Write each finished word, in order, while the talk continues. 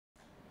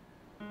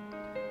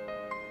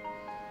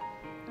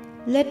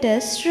Let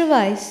us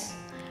revise.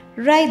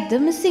 Write the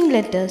missing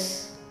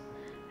letters.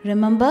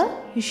 Remember,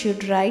 you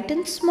should write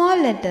in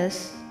small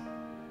letters.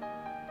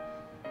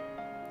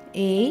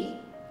 A.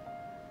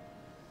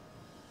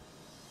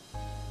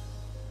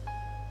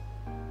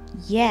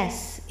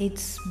 Yes,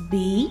 it's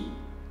B.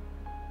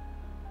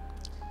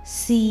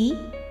 C.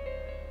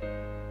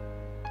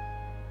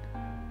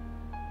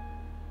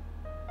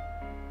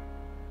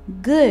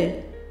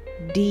 Good.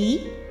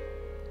 D.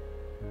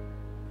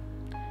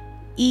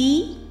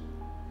 E.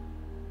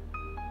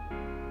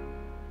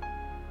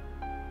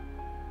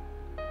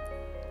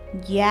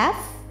 F.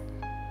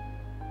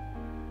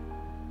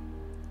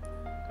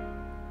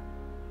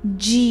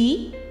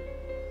 G.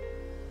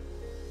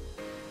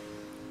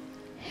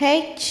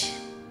 H.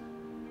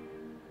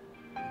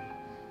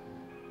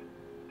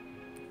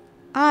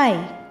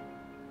 I.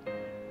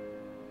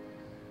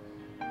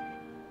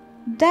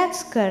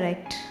 That's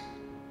correct.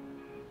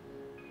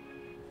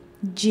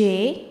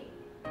 J.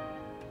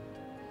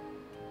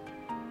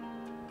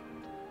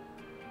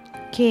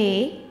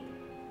 K.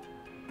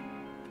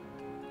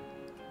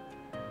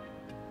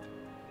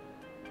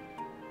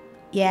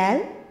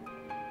 L.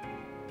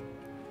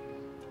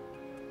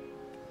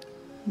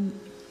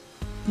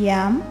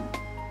 M.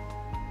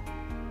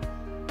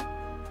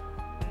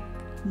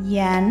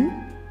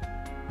 N.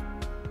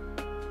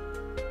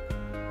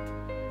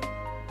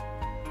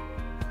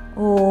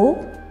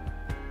 O.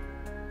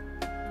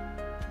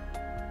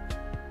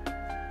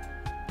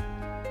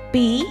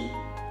 P.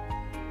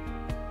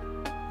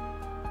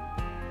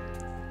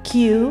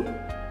 Q.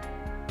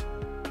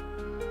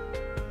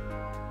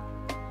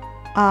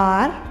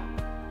 R.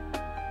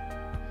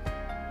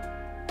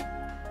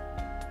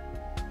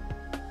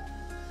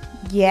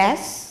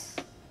 S.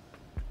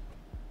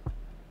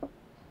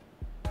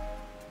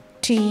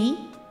 T.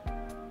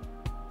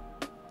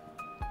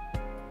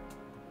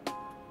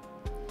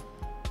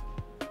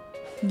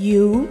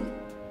 U.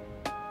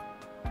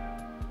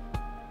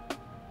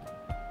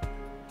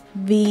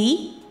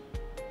 V.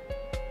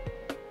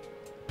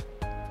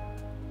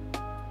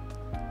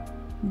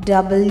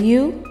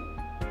 W.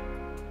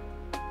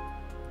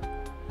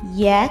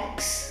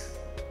 X.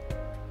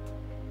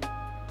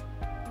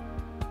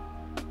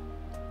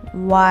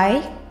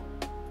 Y.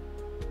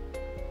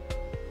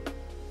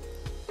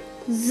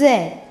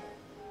 Z.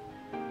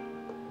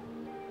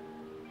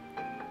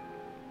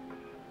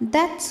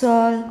 That's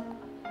all.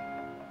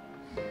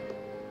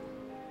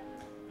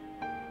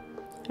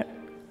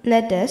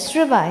 Let us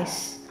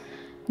revise.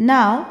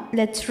 Now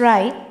let's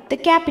write the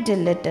capital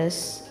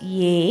letters.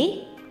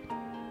 A.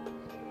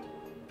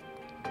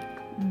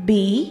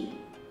 B.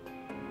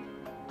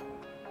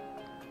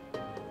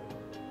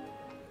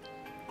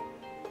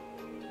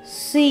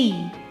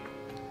 C.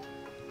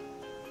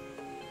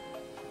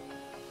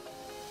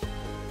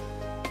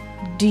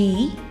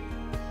 D.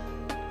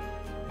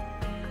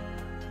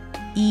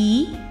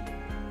 E.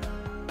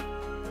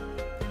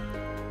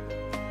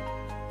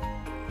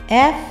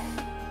 F.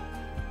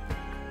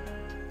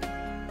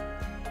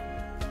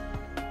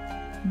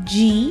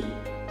 G.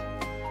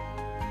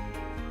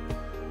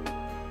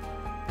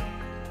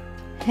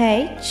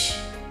 H.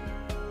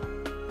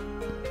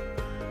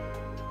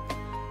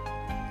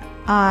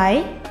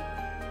 I.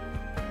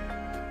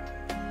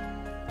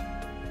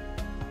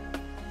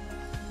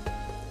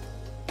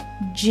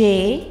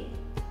 J.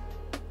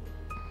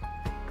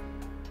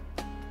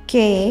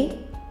 K.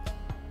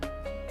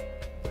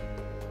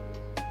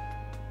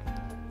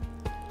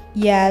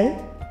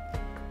 L.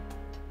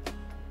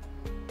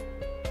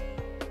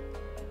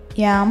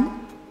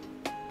 M.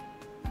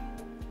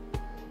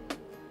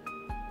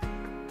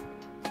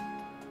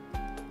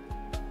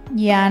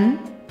 N.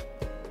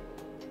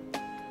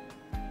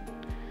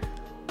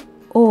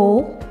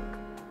 O.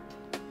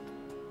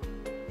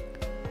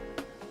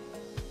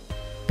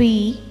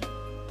 P.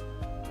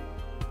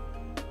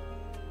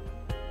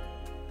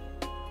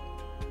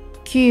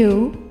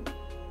 Q.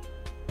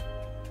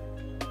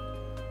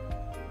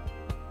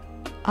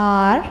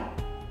 R.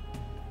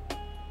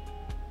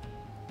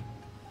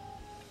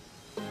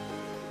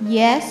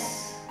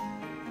 S.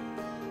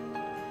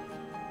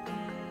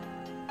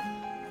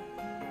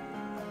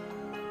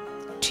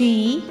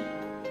 T.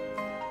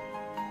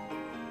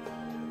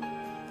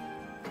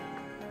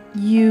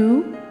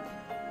 U.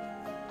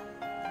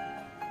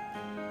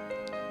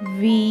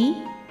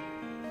 V.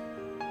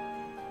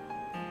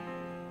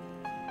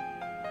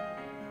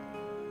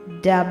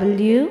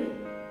 W.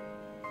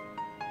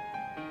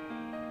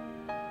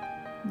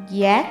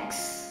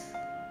 X.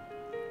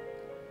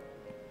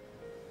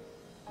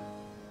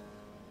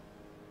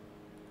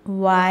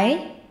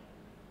 Y.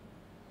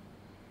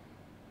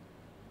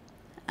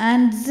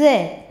 And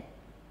Z.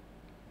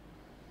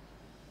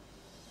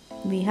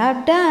 We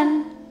have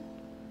done.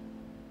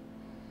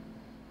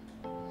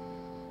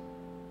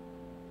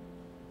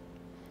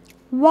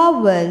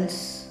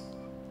 Vowels.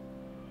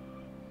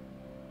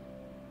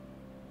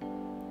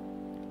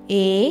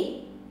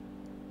 A.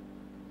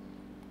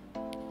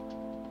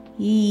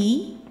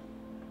 E.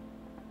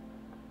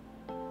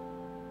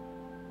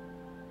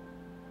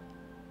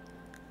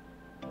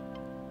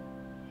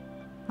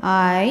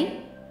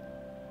 I,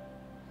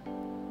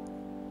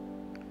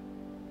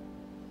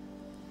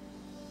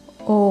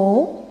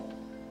 O,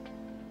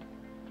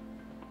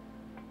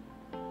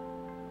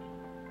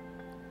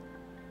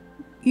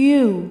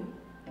 U.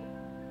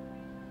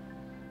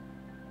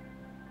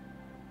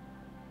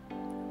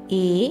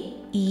 A,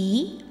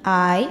 E,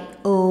 I,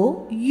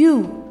 O,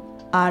 U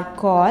are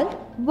called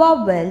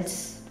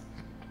vowels.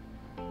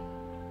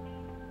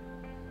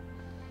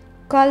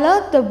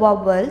 Color the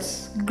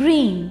vowels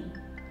green.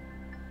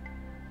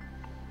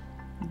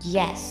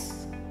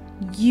 Yes,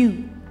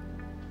 U.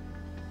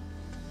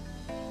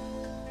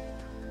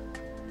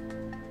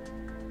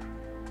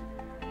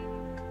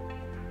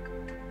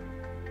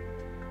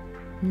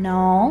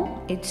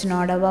 No, it's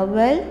not a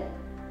vowel.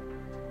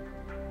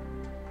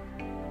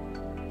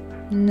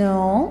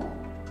 No.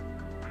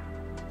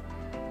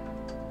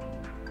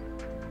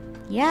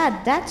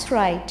 Yeah, that's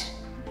right.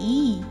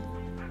 E.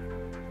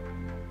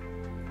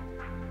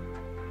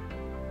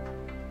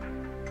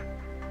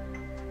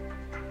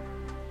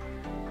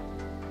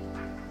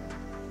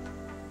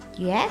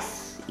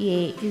 Yes,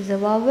 A is a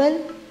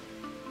vowel.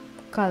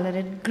 Color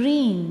it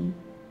green.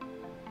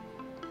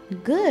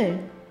 Good.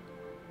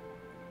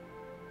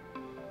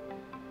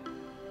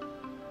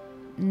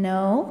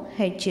 No,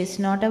 H is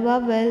not a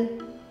vowel.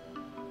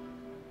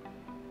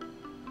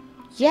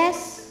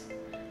 Yes,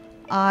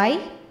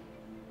 I.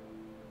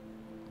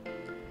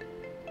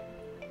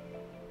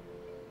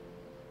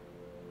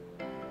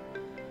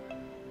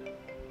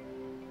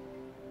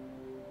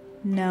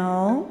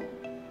 No.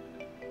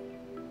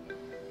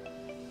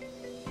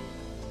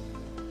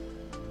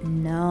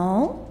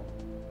 No.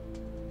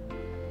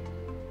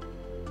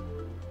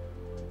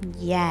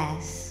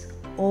 Yes,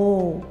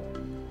 O.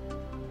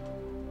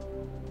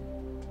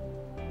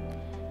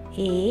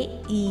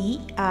 A, E,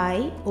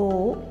 I,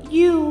 O,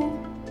 U.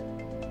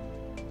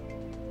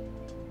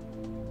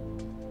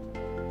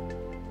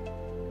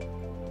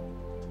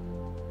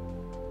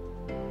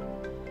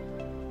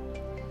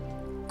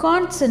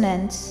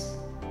 Consonants.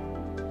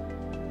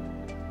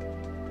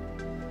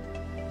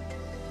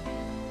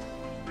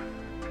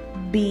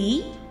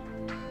 B,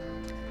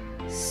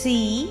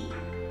 C,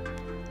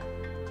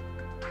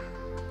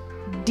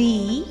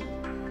 D,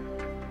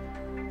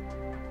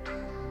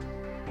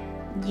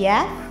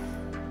 F,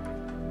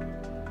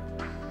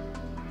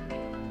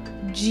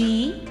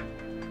 G,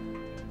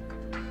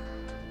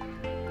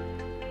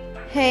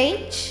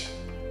 H,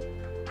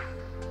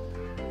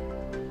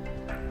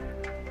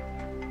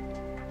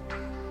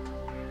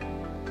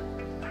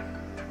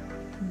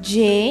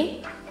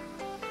 J,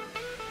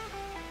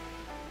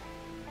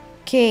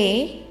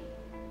 K,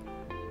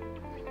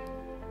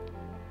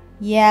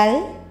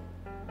 L,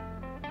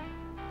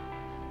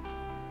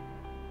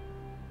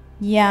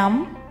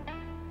 M,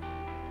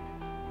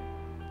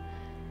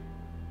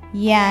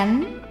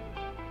 N,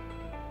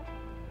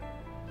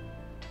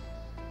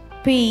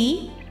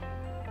 P,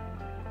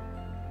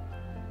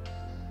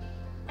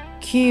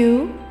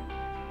 Q,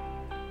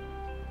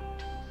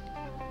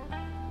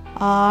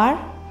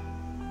 R,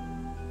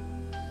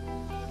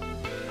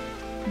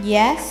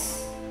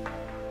 S,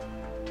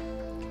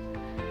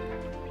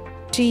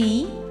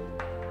 T,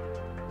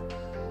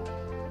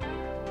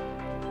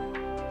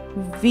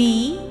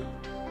 V,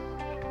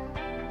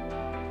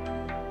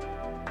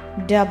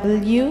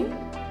 W,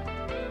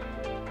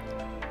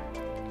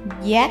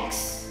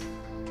 X,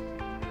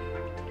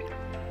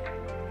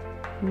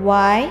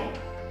 Y,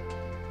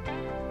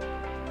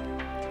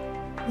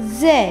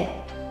 Z.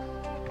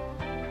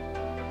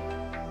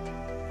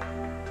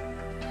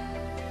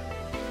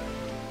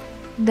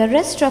 The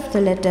rest of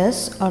the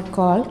letters are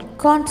called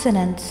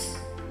consonants.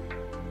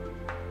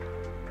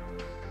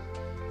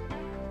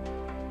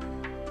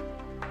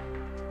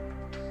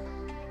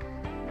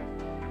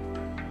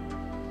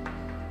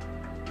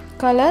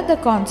 Color the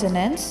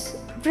consonants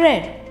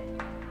red.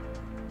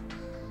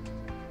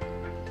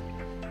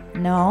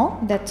 No,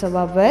 that's a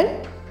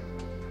vowel.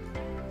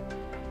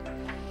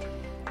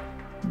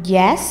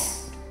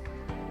 Yes.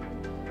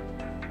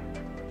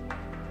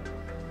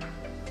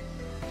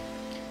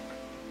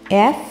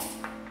 F,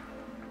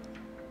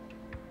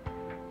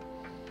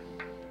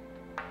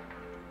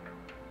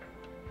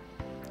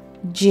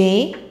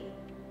 J,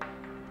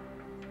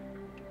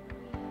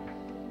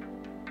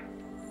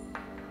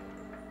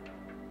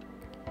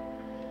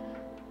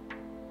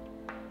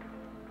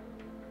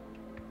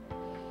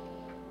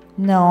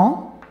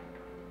 no,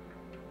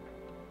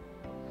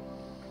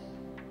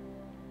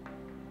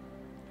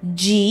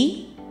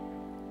 G,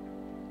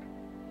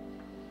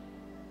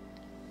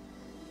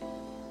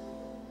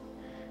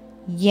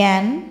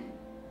 N,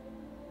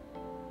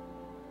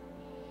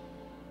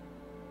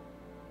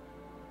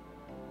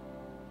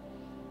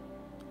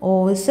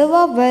 O is a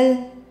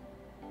vowel.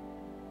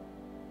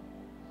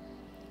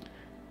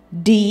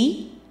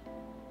 D,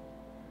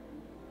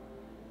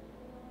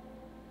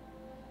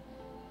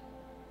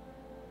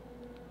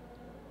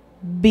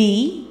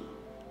 B,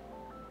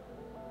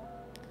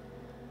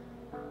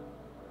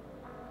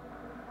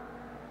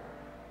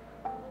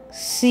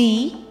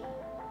 C,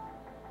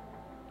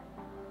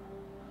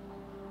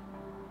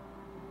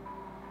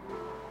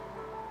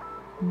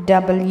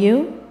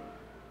 W,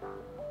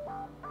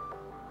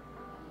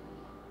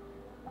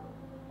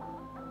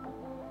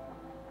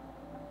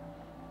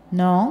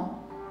 no,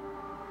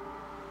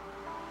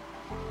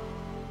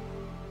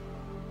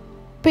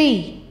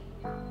 P,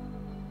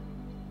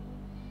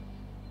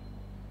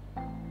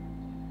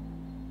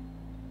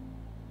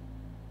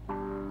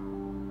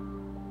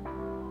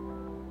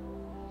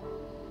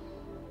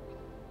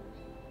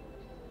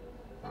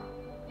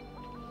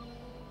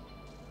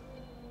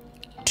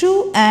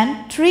 two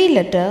and three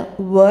letter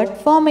word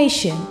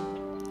formation.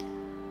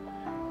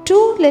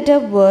 Two-letter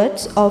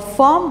words are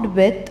formed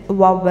with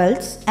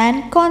vowels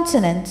and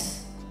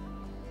consonants.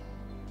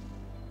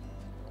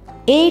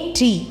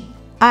 At,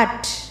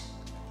 at.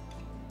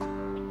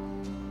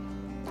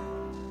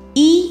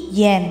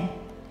 En,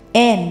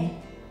 n.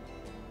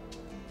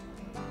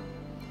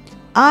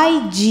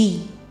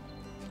 Ig,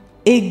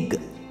 ig.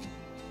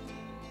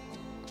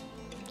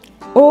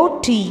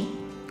 Ot,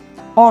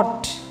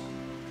 ot.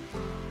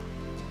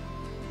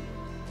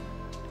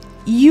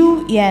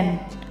 Un,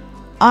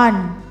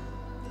 un.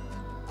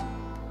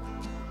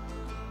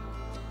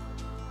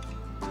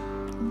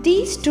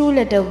 These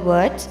two-letter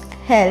words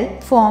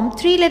help form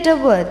three-letter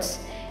words.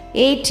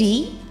 At,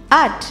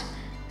 at.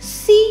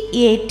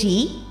 Cat,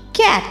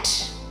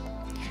 cat.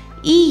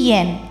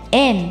 En,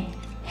 n.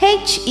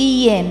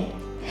 Hen,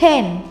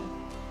 hen.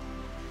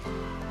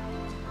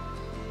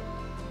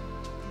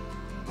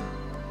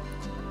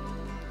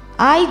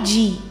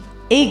 Ig,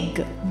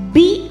 ig.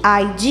 Big,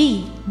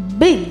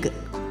 big.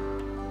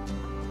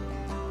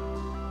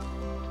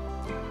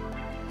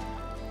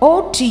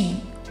 Ot,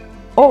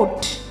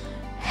 ot.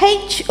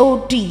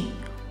 Hot,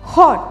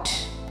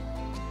 hot.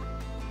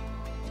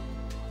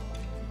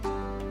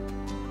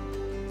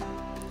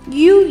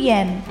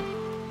 Un,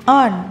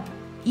 un.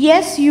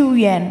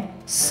 Sun,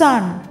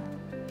 sun.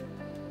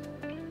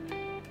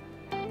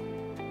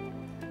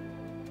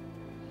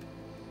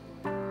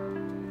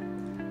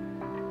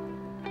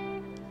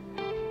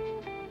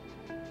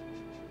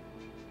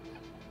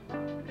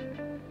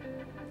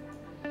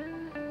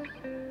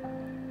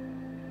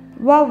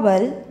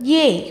 Vowel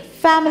A,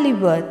 family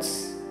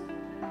words.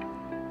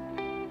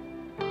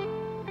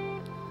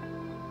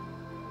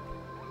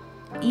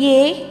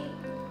 A,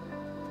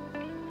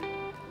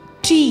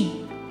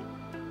 T,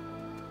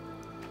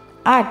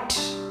 at.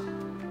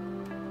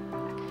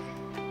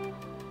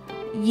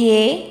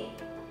 A,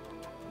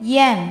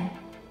 N,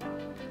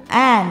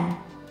 an.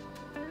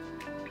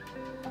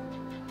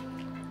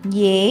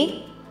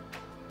 A,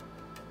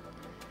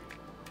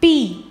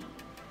 P,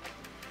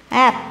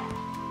 app.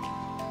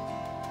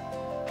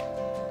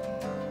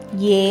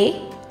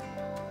 A,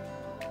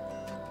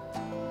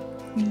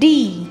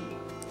 D,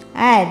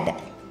 add.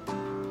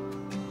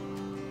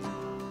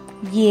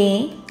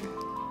 A,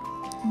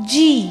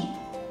 G,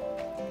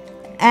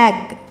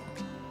 egg.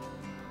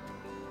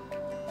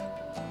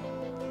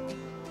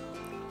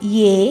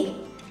 A,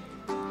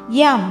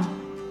 yum,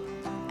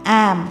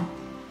 am.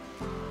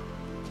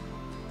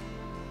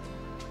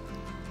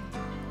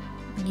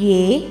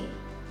 A,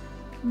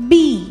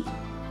 B,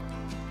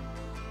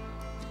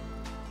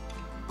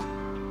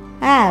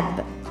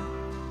 ab.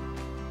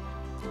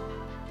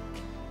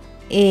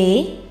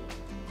 A,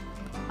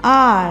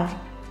 R,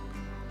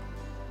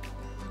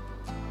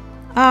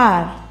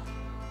 R.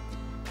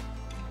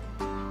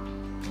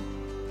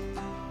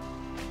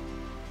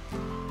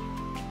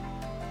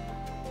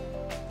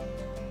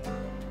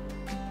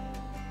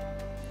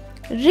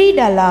 Read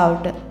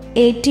aloud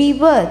 80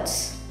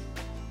 words.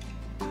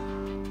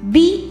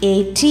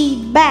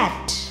 B-A-T,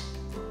 bat.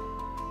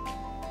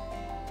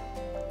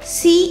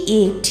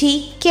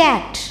 C-A-T,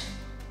 cat.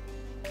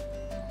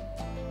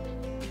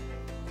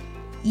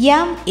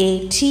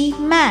 M-A-T,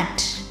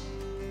 mat.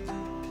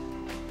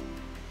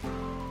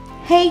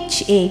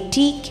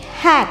 H-A-T,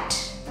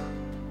 hat.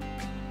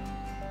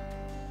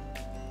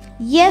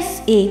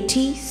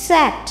 S-A-T,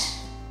 sat.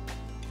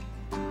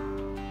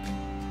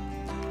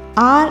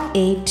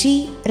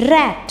 R-A-T,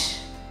 rat.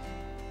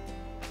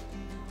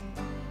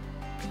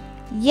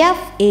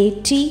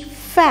 F-A-T,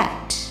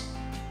 fat.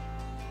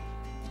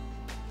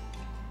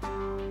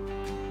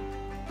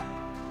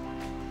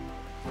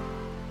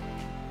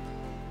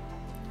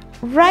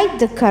 Write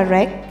the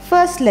correct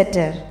first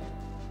letter.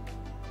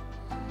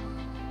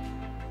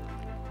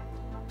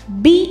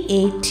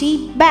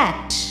 B-A-T,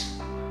 bat.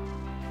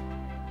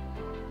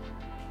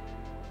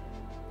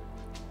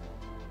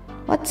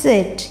 What's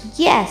it?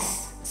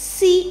 Yes,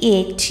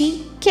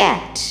 C-A-T,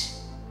 cat.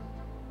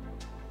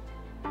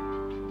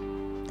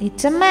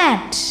 It's a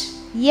mat.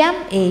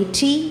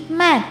 M-A-T,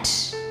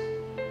 mat.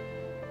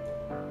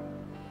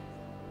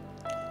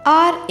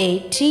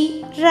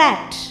 R-A-T,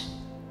 rat.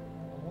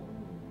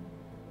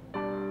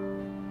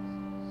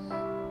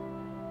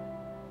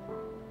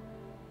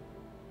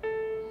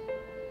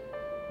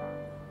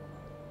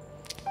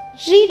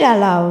 Read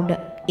aloud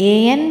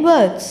A-N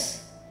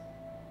words.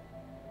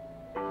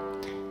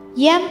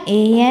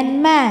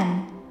 M-A-N,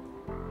 man.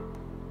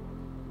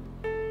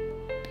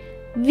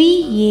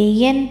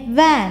 V-A-N,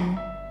 van.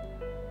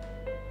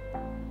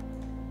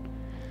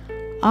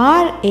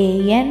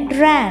 R-A-N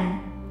ran.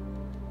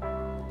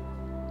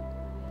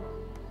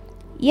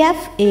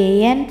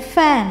 F-A-N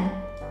fan.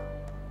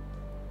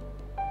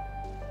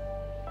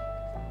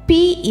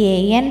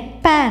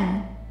 P-A-N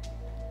pan.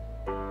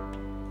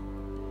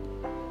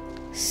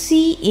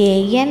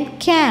 C-A-N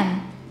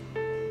can.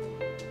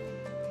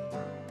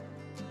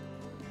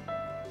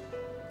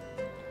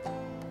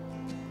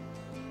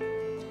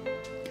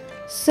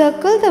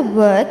 Circle the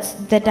words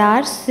that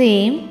are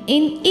same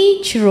in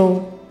each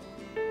row.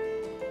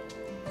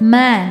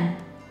 Man.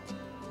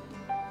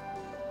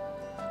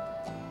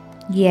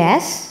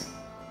 Yes.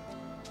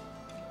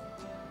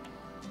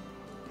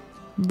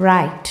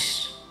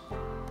 Bright.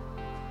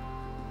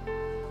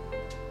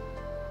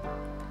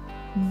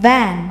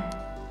 Van.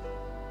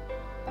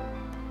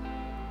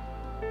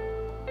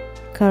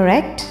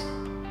 Correct?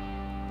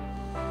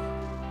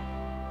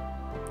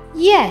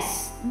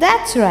 Yes,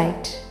 that's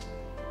right.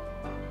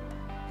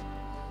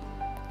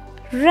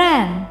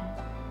 Ran.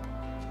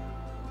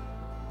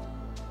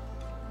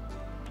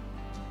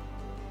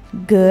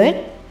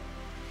 Good.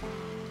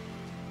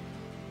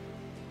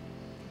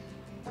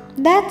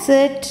 That's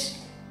it.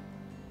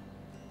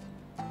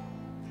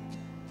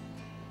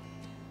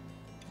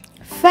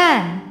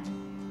 Fan.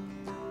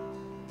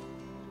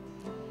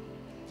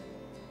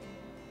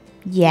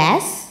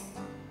 Yes.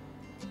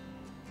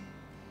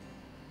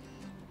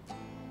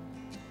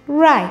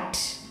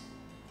 Right.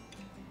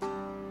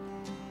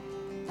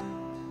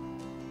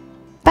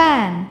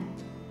 Pan.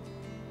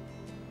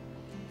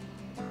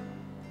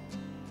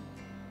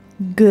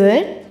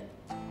 Good.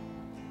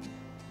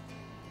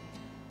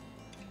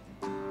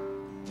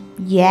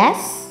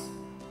 Yes.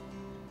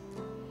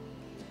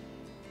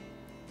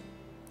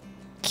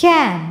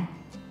 Can.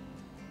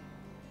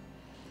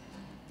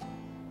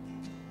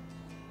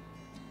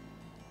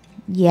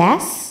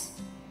 Yes.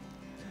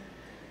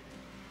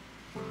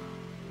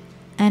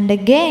 And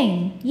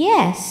again,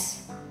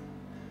 yes.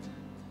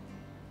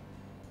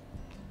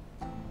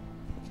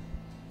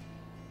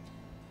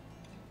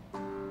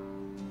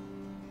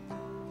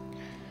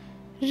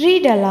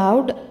 Read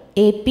aloud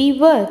AP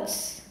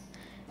words.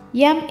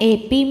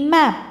 MAP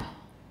map.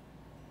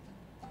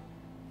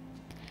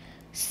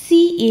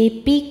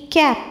 CAP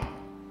cap.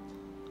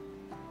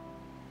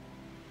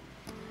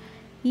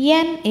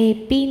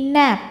 NAP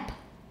nap.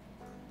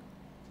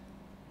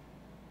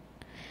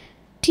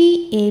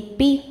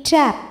 TAP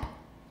tap.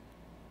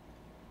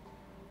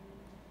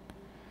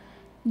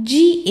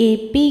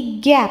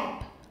 GAP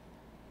gap.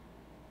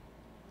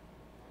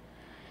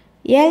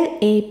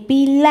 LAP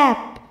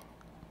lap.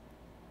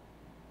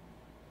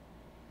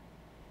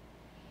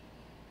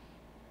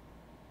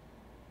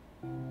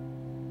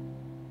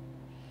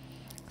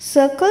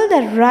 Circle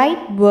the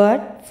right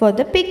word for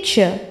the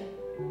picture.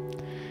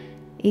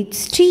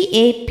 It's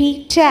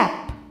TAP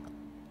tap.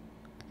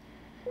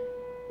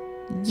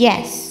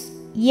 Yes,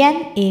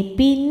 NAP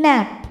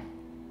nap.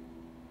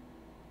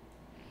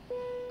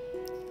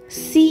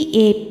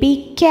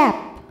 CAP cap.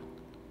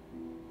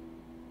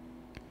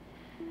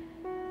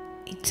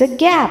 It's a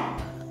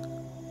gap.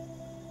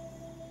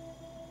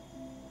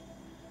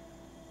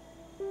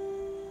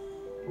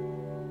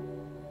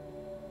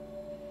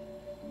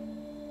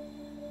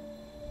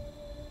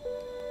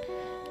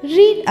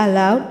 Read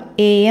aloud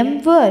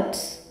AM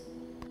words.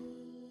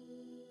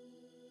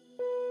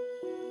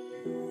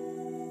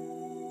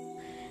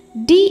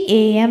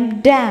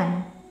 DAM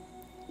dam.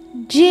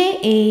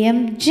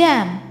 JAM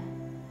jam.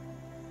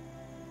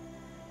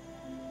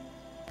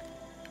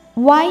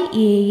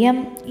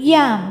 YAM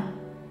yam.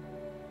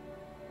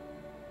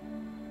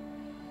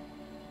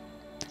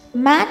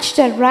 Match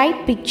the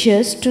right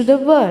pictures to the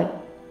word.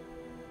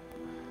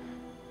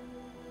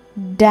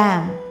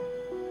 Dam.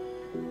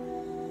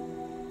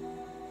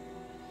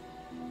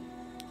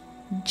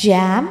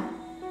 Jam.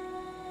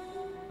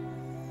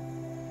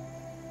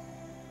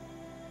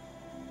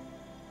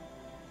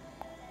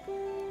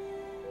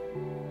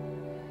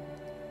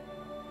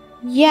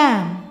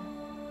 Yam.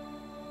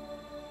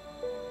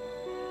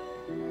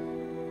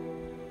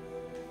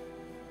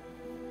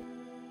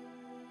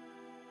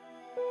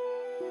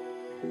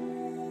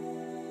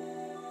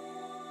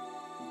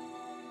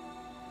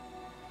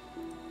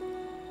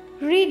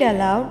 Read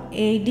aloud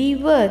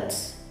AD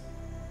words.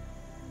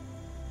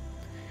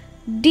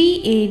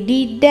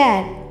 DAD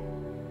dad.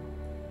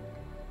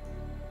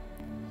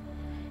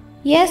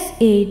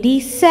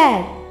 SAD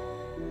sad.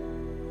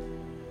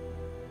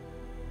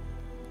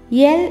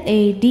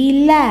 LAD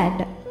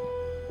lad.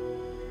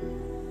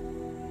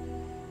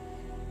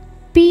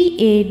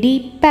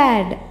 PAD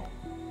pad.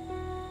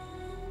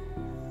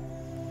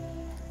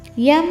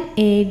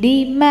 MAD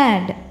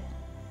mad.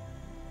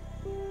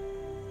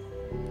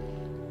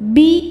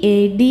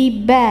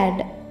 BAD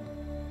bad.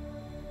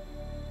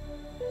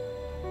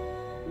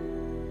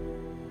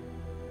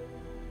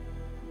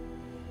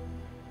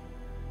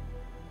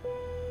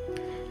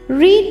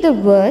 Read the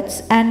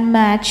words and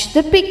match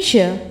the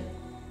picture.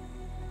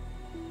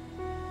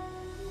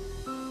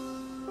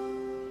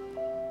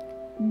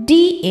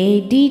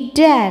 DAD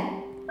dad.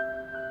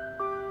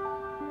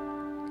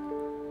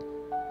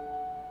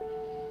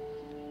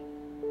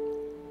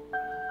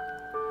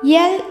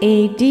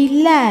 LAD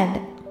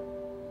lad.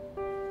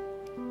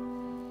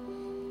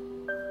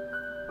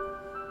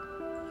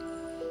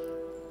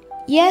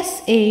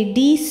 SAD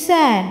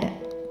sad.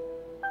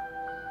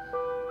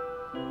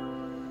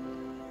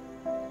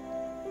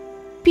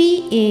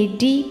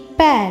 PAD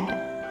pad.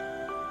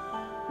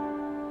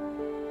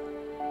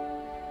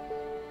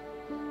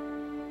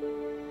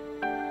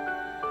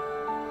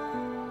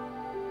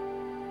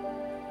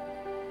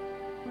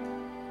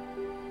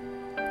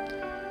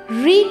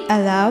 Read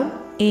aloud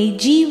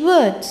AG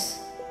words.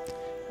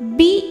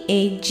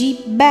 BAG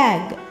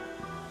bag.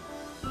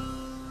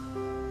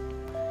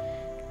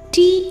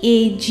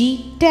 TAG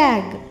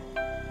tag.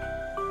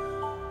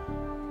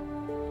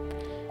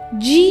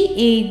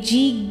 GAG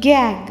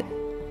gag.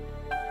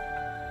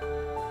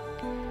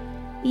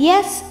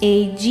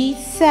 SAG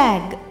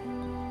sag.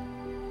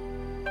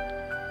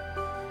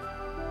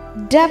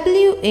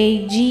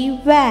 WAG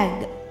wag.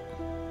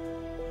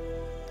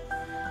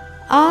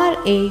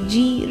 RAG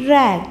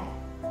rag.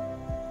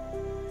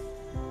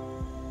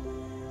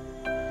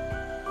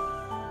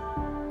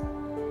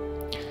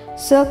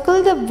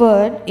 Circle the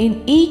word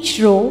in each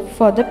row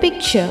for the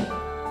picture.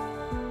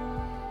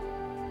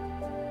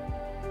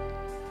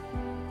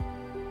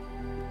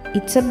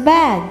 It's a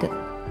bag.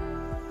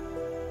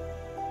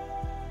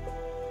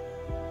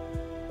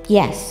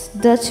 Yes,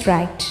 that's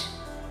right.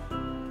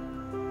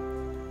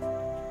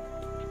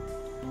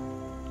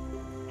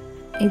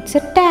 It's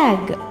a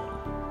tag.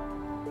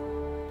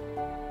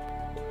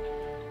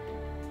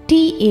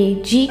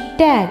 TAG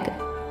tag.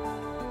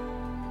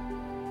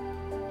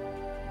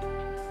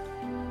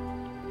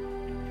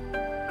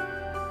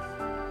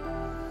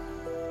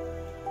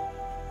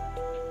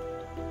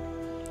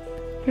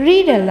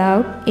 Read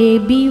aloud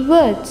AB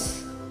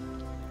words.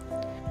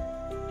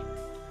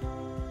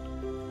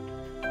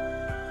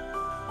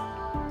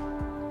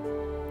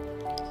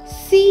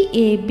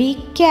 CAB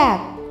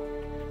cap.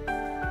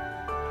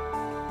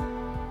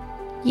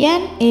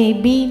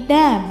 NAB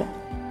nab.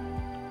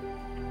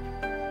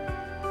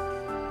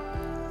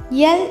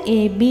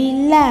 LAB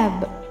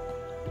lab.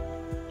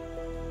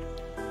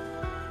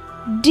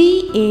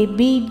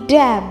 DAB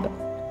dab.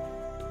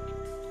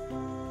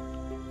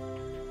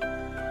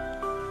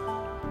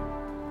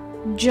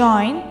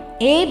 Join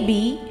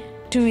AB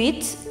to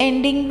its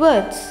ending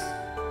words.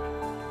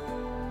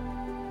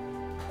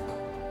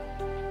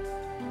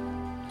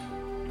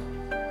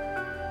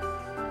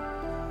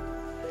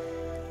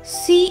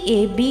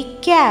 CAB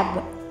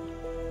cab.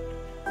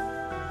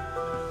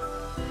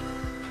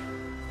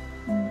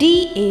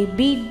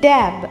 DAB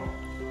dab.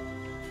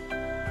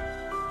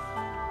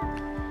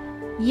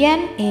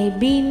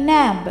 NAB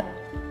nab.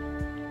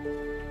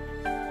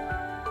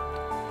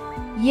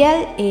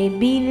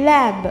 LAB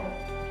lab.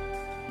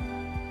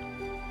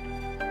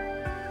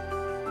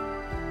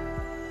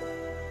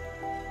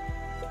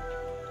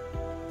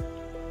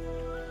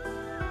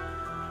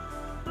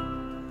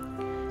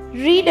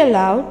 Read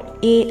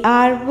aloud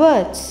AR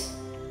words.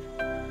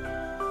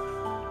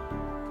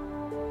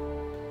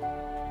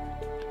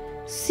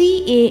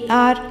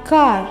 CAR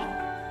car.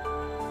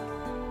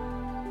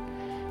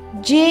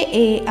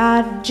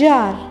 JAR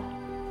jar.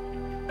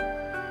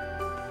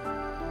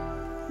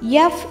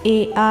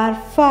 FAR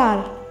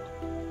far.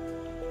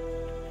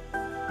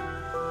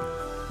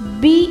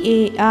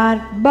 BAR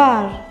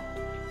bar.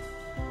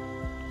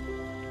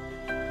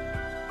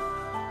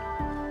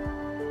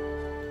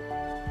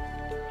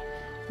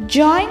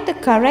 Join the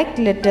correct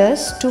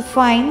letters to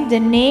find the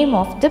name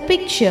of the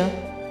picture.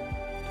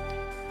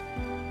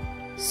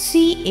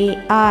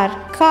 CAR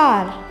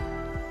car.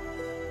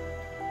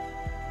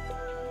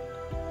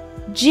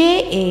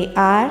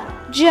 JAR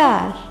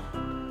jar.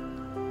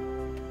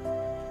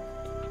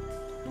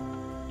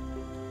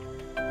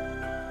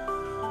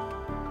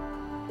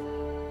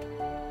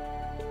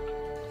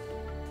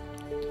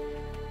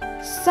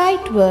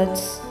 Sight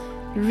words.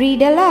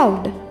 Read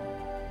aloud.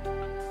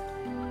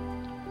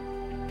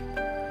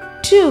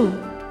 2.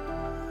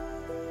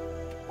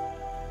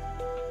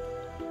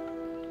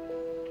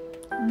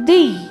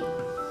 The.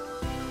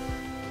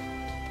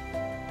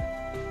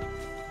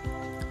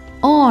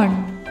 On.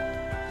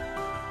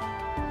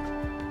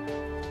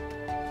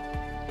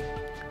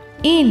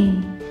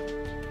 In.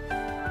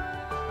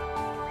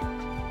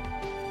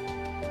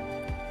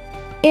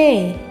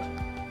 A.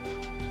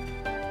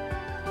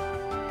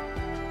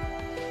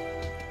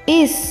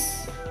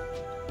 Is.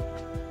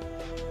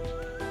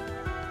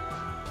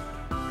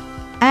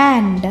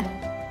 And.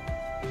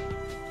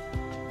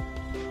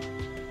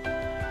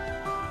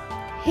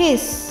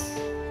 His.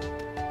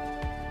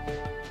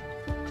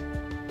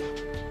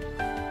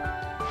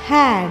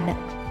 Had.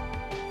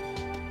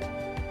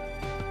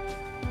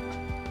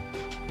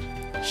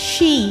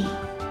 She.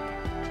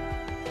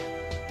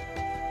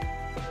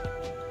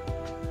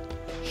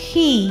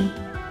 He.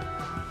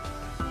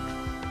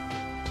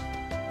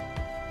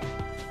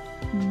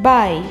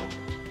 By.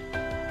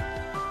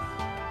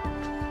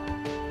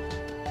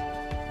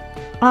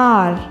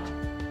 Are.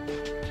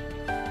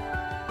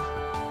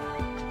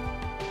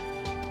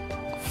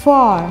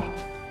 For.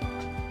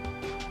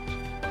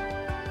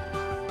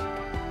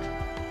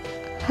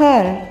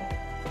 her.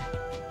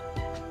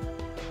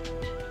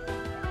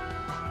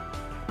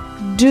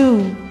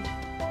 Do.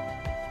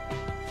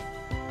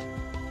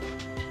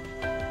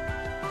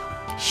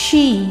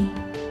 She.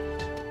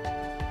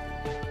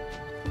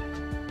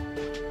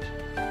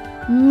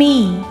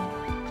 Me.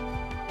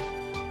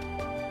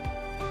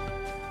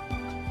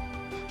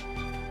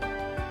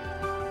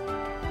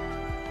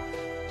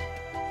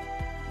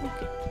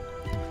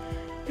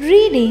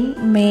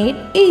 Reading made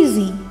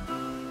easy.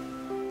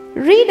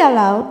 Read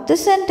aloud the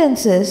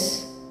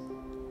sentences.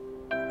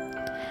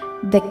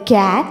 The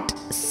cat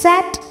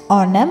sat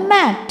on a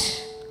mat.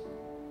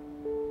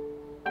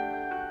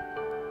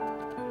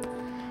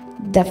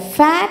 The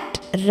fat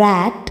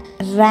rat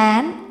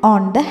ran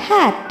on the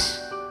hat.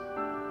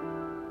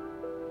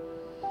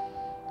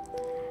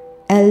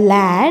 A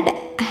lad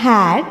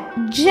had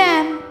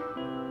jam.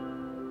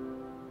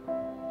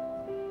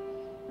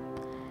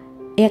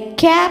 A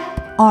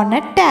cap on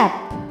a tap.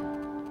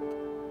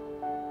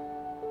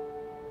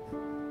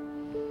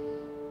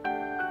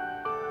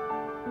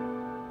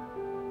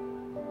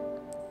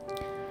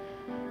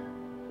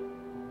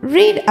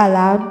 Read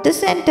aloud the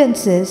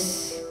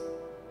sentences.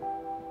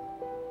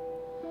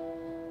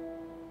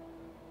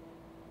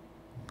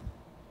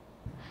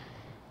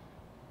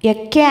 A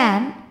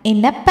can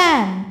in a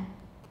pan.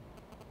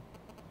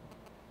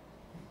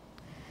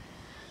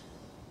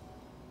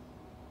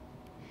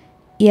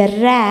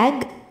 A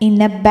rag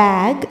in a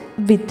bag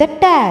with a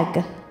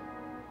tag.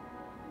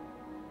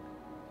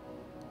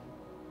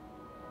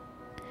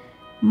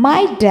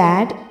 My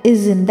dad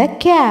is in the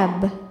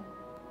cab.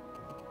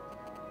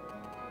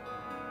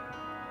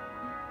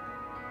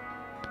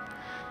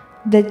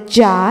 The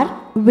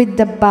jar with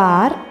the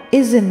bar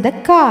is in the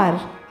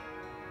car.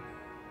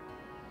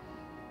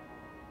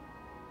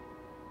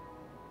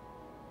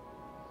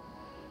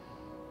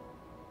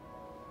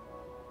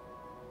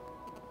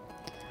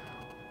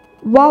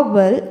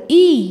 Vowel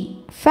E.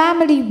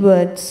 Family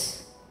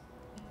words.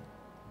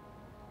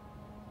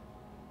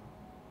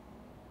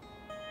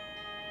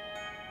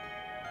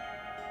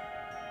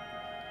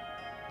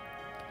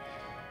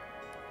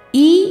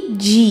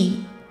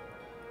 E-G.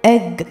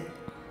 Egg.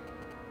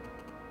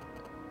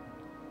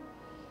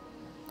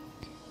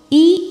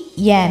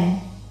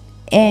 E-N.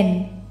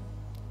 N.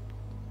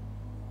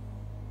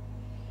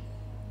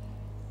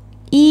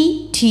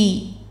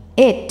 E-T.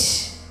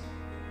 It.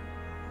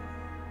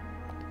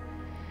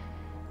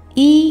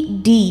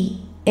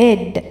 E-D.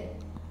 Ed.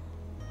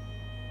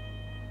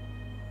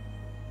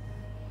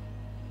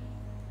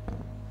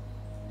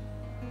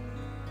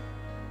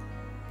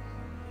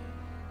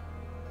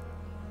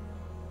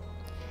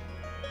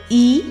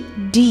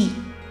 E-D.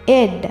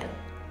 Ed.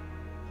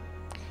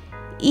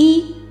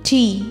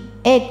 E-T.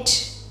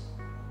 Et.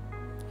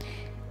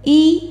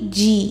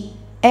 E-G.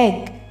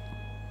 Egg.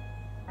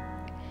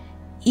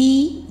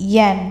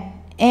 E-N.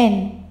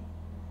 N.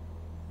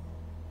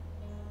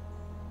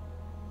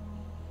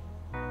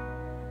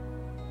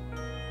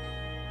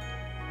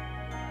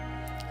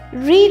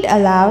 Read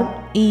aloud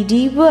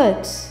ED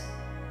words.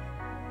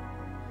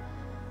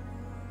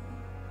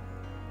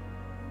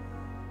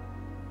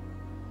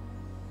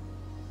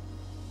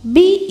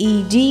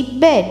 B-E-D.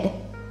 Bed.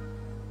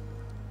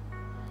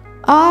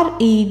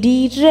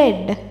 R-E-D.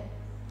 Red.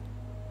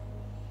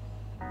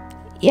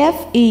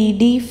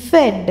 F-E-D.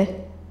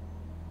 Fed.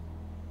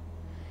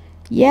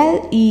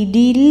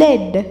 L-E-D.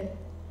 Led.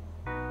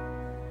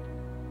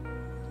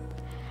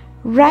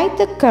 Write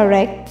the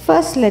correct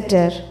first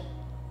letter.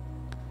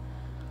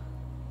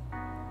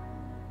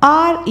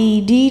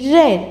 R-E-D.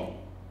 Red.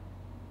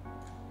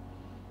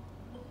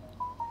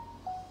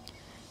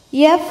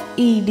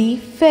 F-E-D.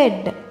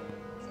 Fed.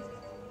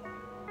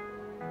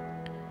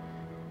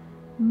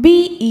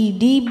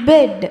 B-E-D.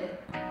 Bed.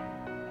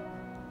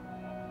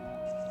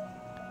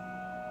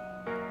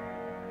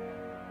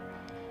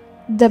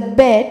 The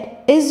bed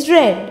is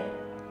red.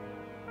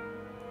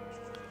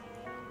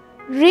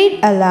 Read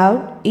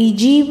aloud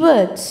EG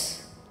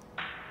words.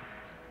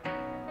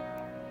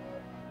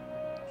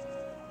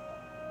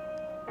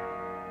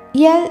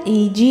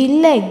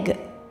 L-E-G. Leg.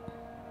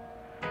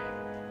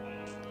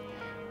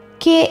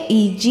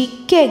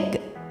 K-E-G.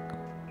 Keg.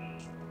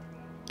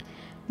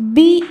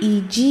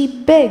 B-E-G.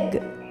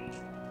 Beg.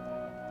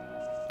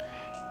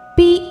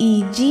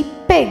 P-E-G.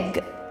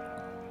 Peg.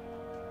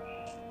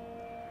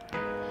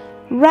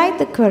 Write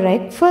the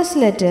correct first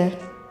letter.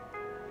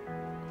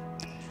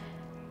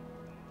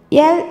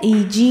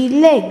 L-E-G.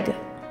 Leg.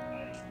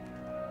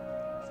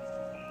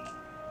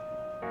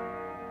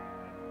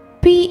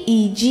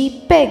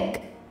 P-E-G.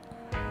 Peg.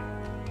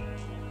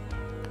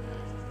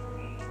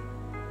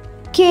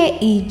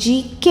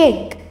 K-E-G.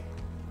 Keg.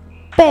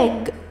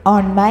 Peg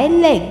on my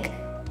leg.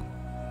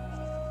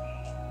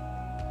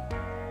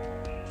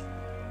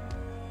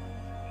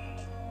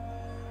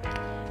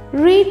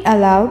 Read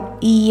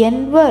aloud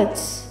EN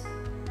words.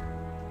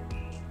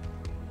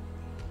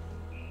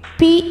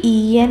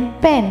 P-E-N.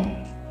 Pen.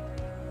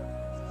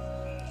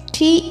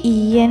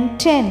 T-E-N.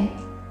 Ten.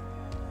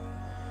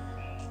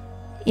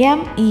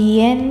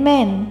 M-E-N.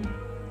 Men.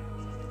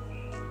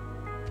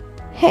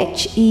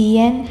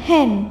 Hen,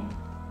 hen.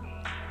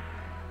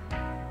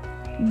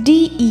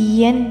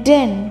 Den,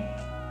 den.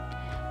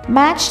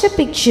 Match the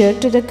picture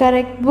to the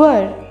correct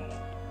word.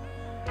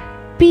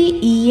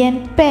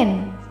 Pen,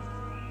 pen.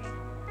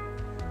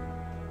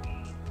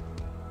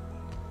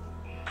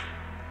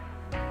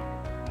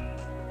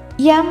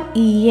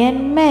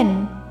 Men,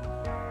 men.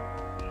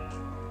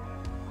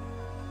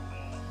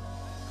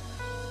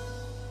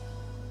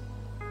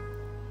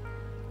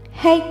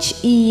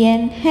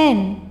 Hen,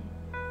 hen.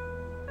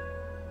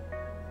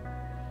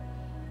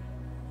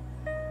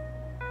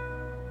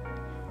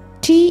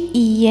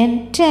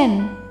 Ten,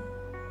 ten.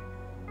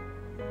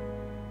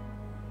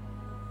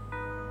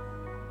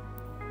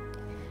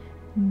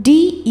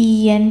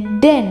 Den,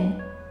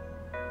 den.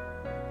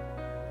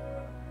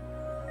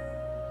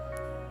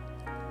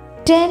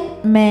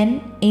 10 men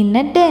in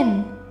a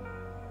den.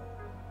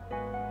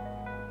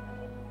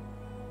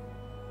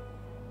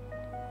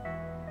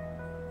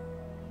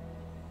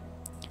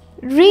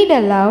 Read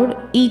aloud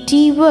ET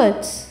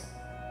words.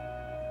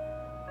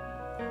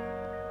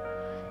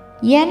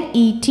 Net,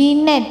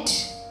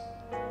 net.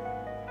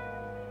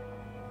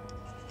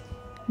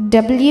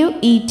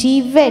 Wet,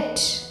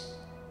 wet.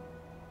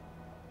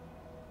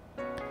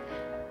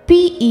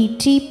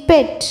 Pet,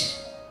 pet.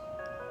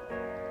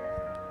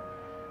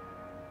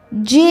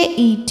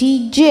 Jet,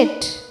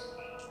 jet.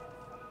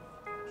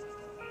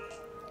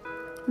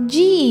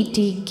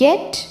 Get,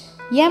 get.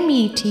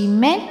 Met,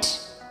 met.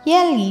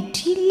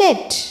 Let,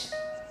 let.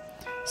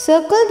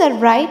 Circle the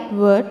right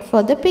word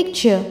for the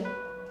picture.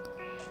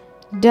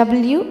 Wet,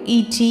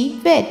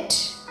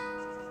 wet.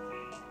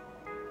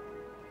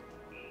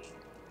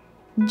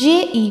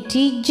 Jet,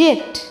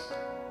 jet.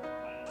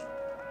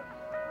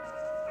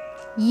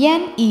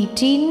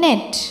 Net,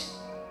 net.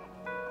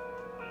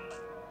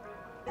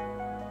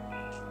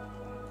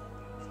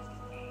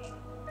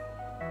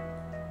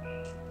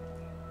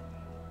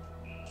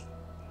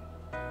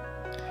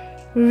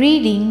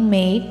 Reading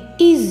made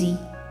easy.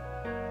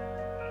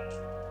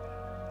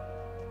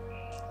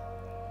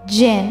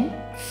 Jen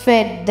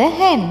fed the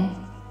hen.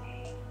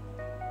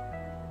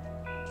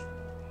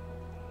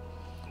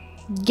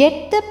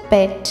 Get the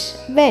pet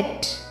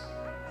wet.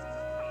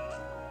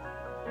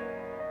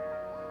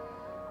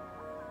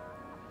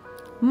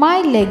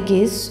 My leg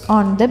is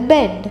on the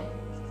bed.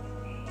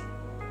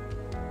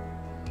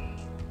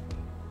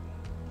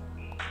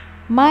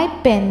 My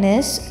pen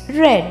is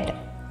red.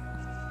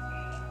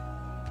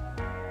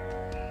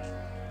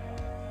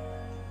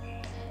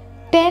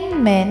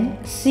 Ten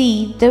men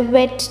see the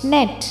wet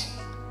net.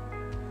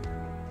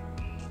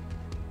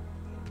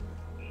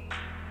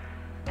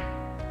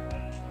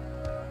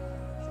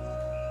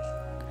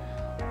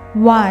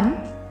 One,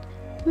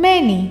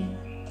 many.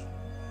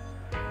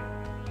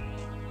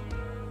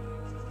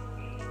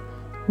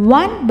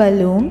 One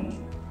balloon,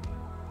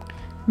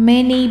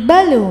 many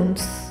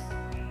balloons.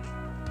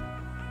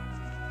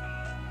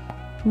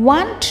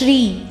 One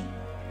tree,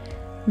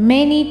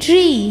 many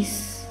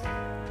trees.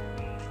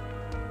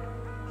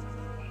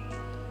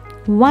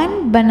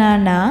 One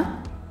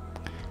banana,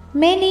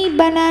 many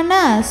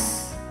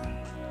bananas.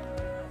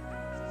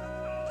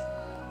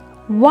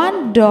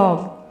 One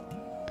dog,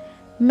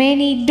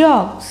 many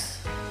dogs.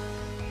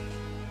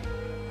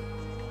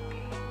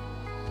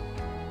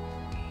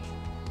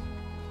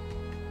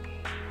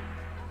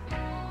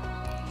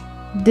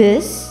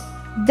 This,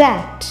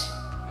 that.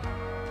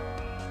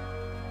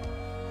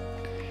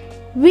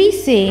 We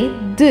say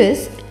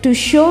this to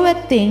show a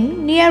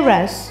thing near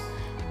us.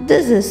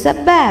 This is a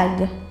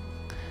bag.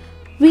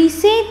 We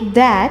say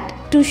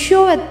that to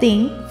show a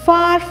thing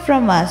far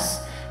from us.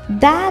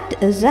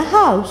 That is a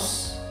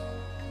house.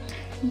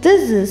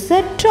 This is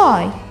a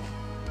toy.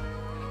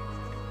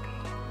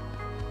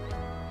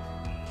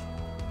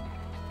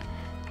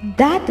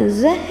 That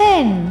is a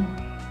hen.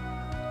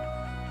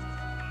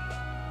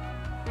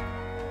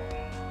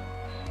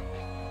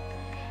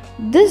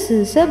 This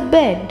is a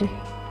bed.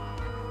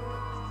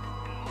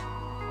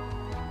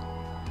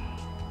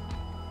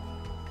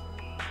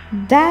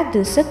 That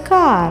is a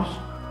car.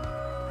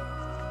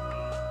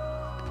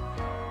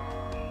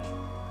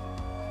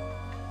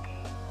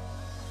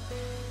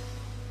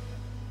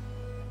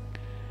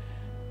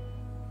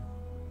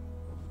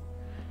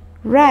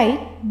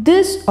 Write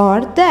this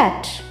or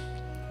that.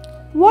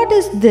 What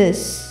is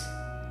this?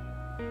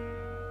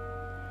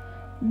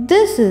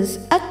 This is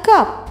a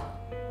cup.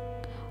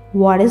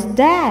 What is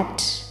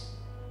that?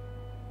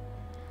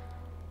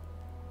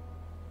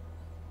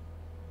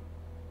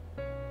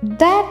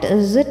 That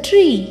is a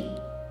tree.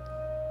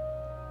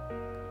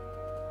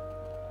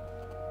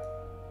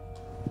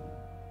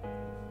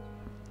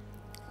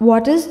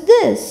 What is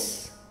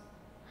this?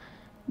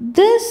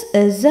 This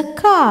is a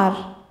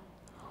car.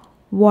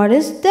 What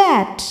is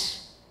that?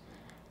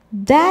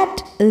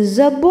 That is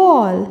a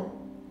ball.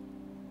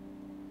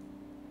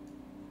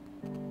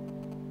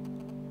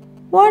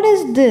 What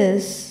is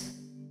this?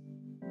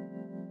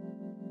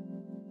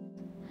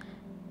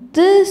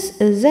 This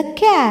is a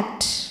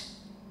cat.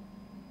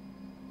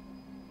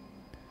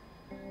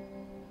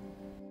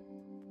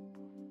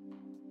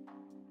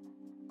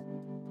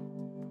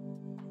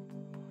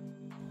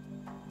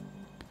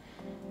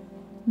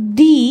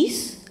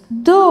 these,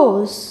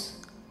 those.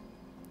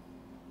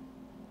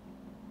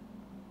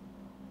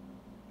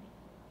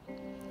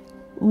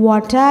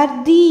 What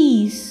are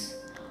these?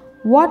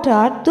 What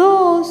are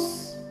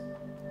those?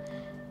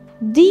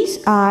 These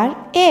are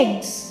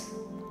eggs.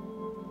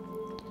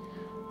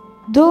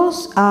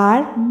 Those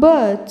are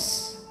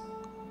birds.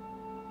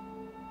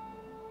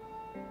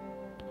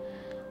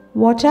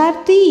 What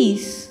are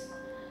these?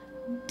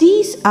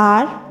 These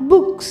are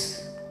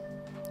books.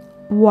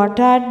 What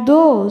are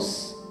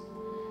those?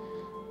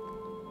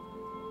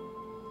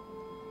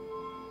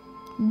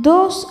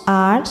 Those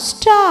are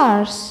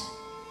stars.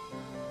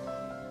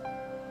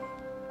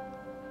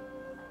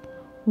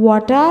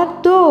 What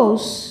are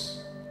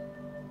those?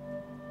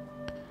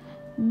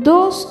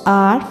 Those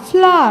are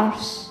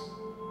flowers.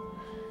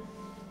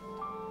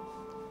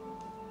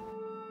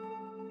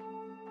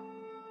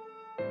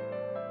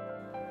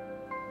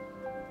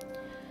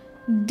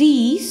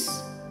 These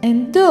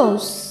and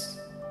those.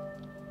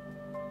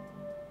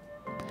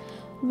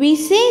 We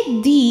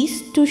say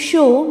these to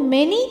show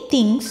many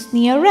things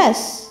near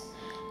us.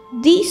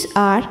 These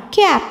are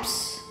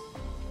caps.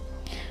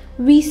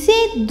 We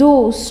say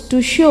those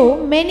to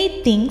show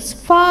many things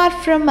far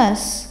from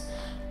us.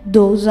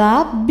 Those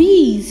are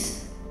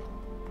bees.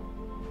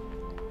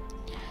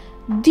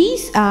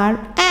 These are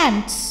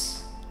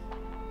ants.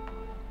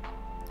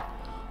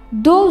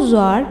 Those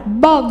are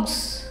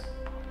bugs.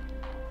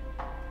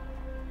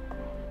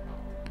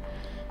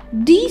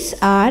 These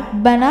are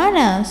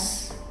bananas.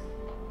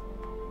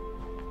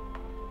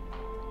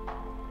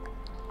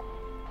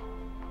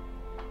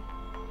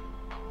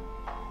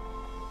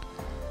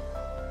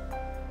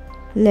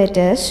 Let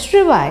us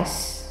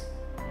revise.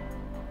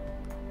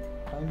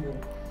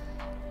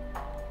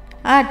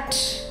 At,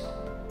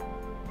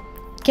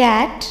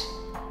 cat,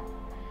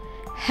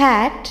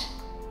 hat,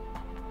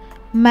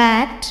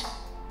 mat,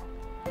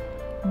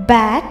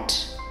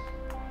 bat,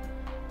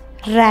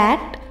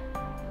 rat,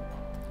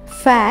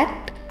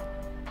 fat,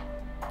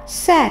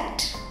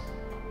 sat.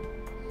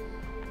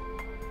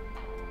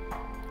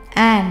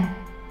 An,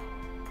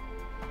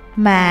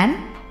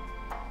 man,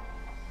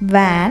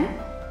 van,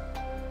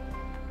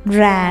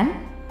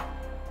 ran,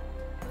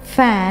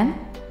 fan,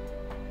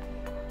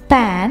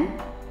 pan,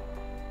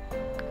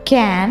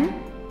 can,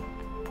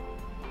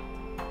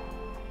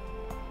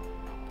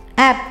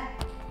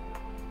 app,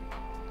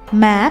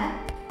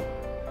 map,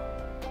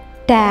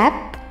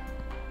 tap,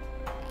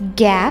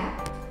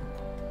 gap,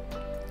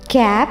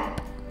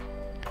 cap,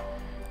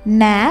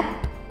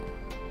 nap,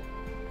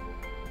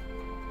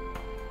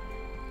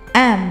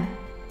 am,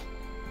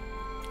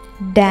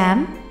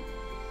 dam,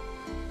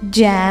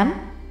 jam,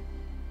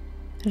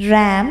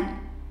 ram,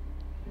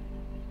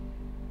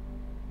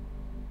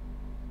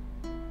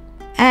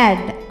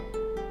 add,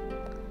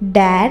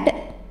 dad,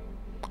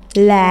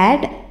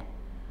 lad,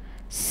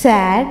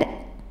 sad,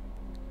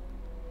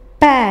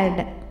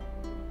 pad,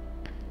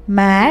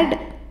 mad,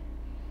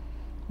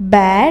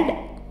 bad,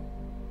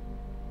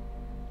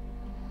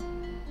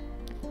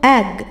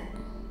 ag,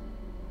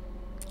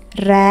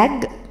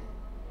 rag,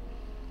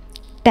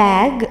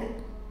 tag,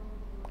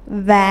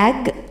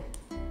 wag,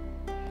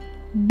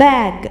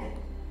 bag,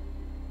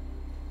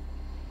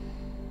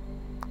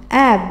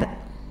 ab,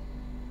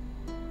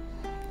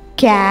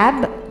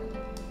 cab,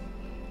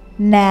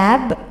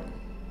 nab,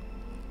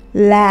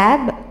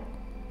 lab,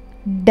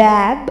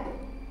 dab,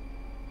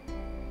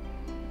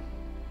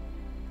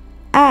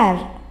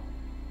 ar,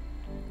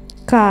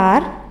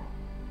 car,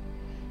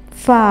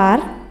 far,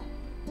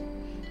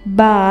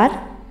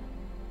 bar,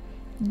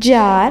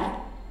 jar,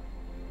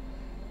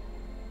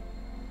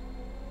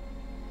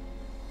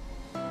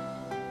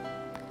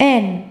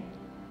 n,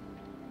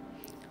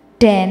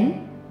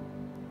 ten,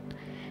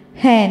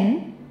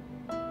 hen,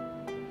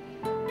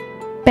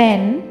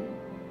 pen,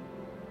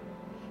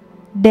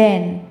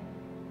 den,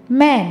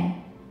 men,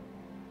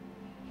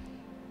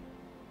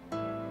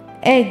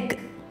 egg,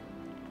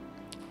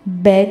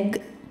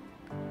 beg,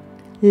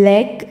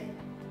 leg,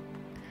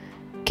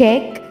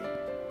 keg,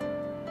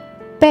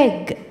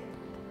 peg,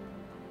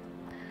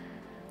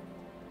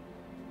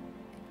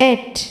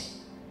 et,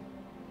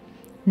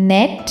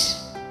 net,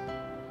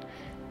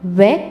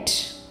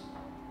 wet,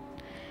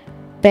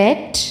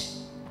 pet,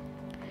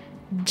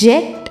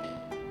 jet,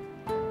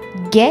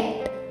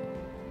 get,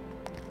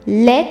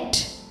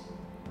 let,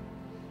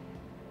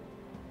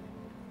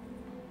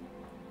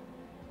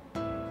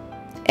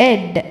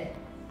 ed,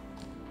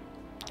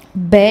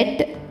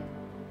 bed,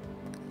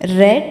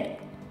 red,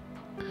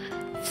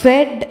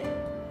 fed,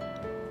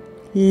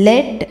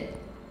 led,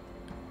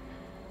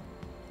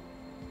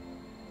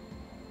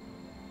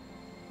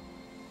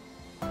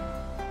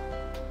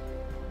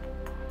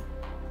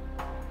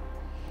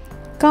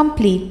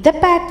 complete the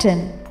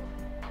pattern.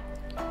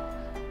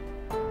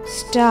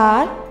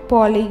 Star,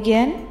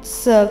 polygon,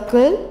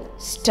 circle,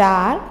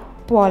 star,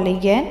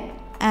 polygon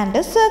and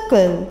a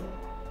circle.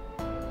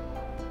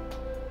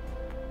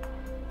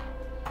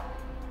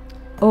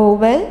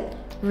 Oval,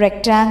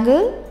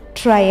 rectangle,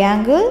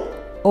 triangle,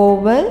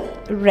 oval,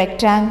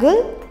 rectangle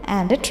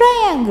and a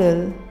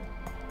triangle.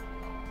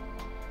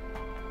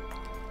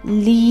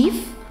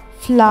 leaf,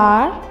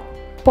 flower,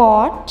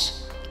 pot,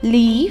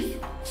 leaf,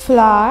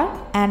 flower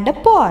and a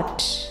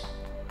pot.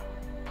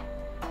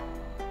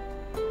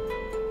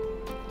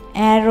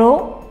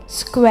 Arrow,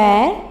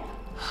 square,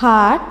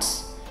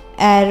 hearts,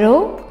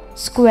 arrow,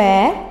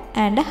 square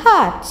and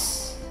hearts.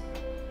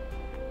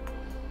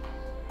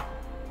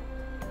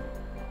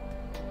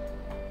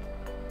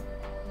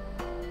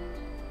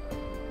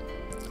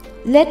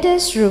 Let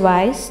us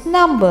revise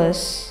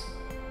numbers.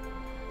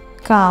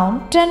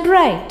 Count and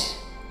write.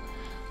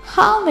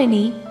 How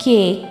many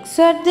cakes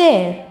are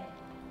there?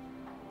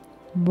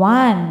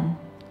 1.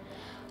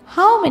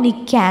 How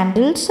many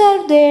candles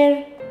are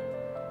there?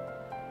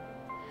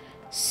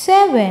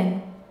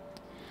 7.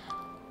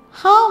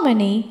 How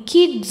many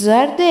kids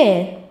are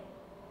there?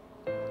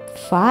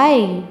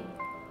 5.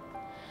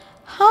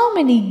 How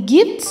many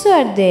gifts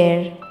are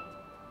there?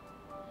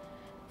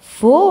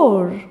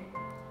 4.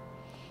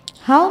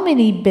 How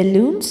many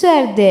balloons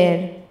are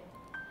there?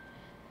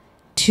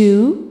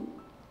 2.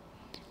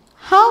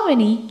 How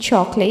many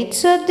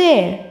chocolates are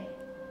there?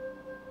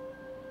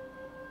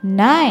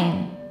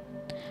 9.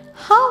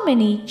 How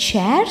many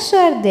chairs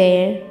are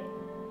there?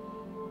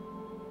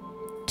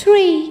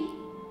 3.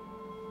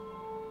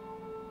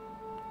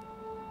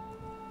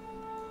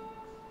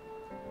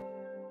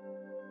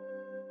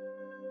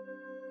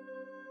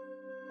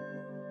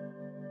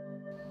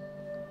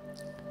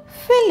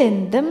 Fill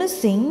in the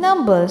missing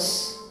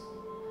numbers.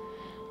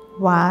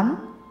 1,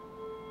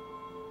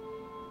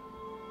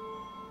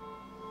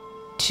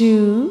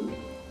 2,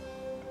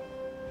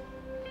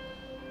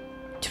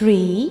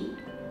 3,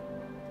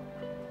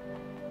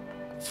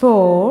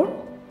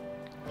 4,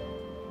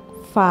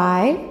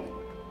 5,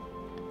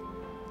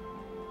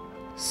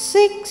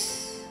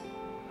 6,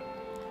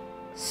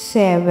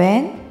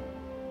 7,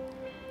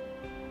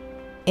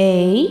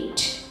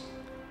 8,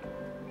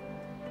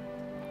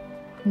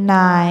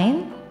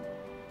 9,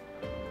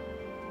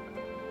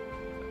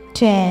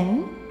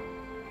 10,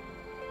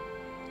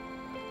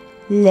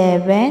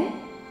 11,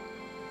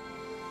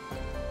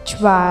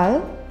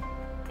 12,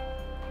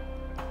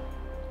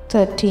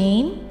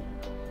 13,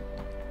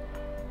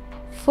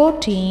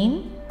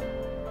 14,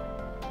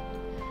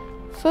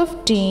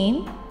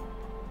 15,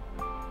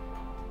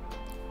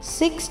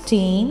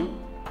 16,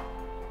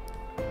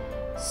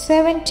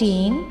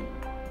 17,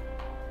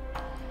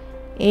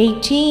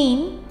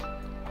 18,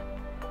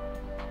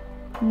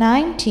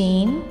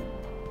 19,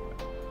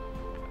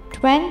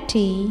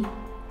 20,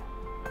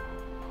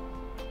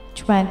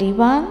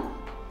 21,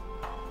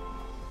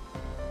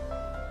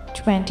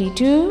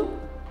 22,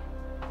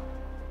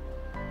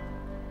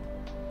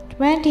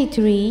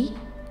 23,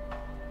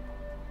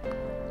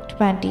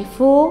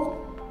 24,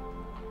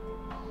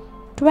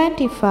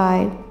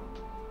 25,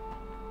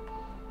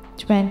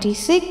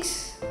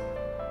 26,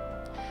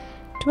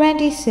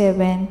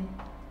 27,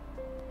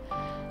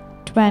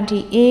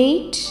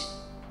 28,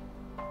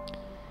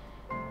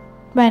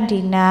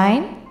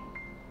 29,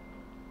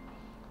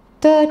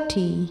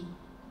 30.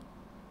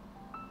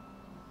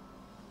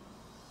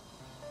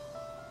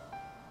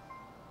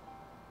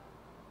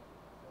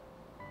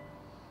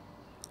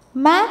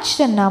 Match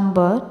the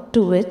number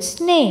to its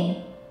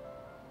name.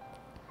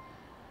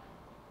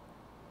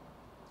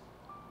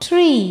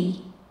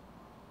 3.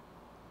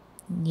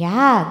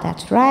 Yeah,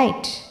 that's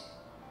right.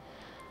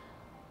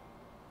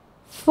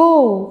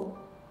 4.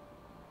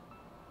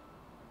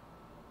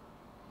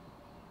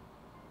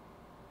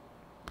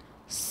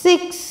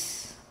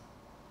 6.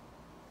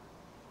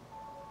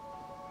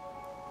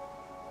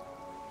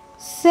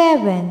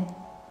 7.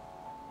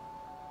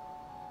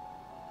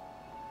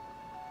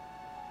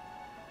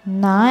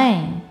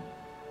 9.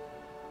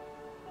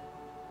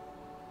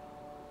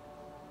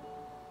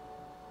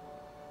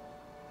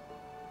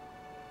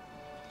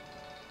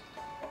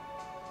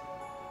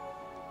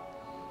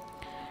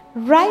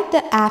 'Write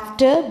the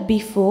after,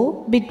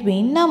 before,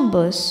 between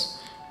numbers.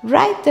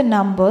 Write the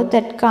number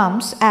that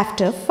comes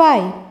after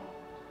 5.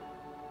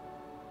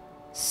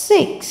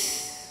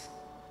 6,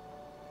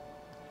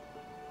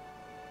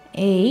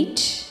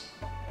 8,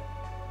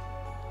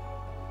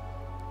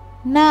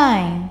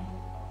 9.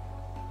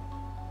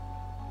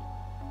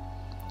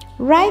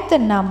 Write the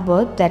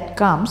number that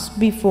comes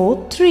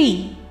before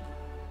 3.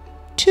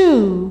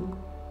 2,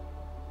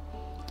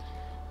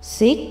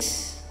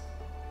 6,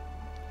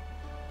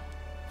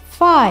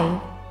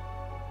 5.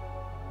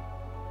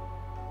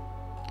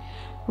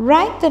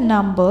 Write the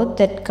number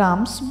that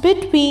comes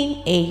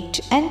between 8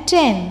 and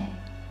 10.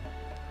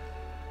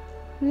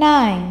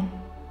 9,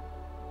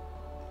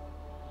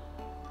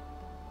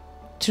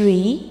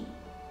 3,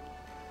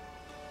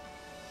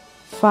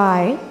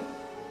 5,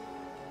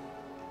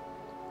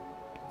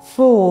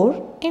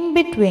 4 in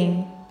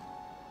between.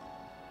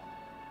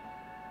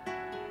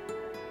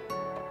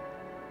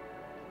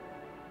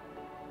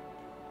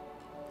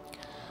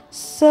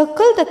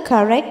 Circle the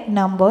correct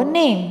number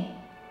name.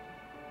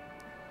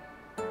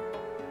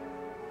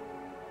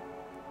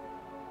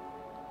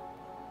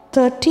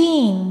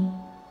 13,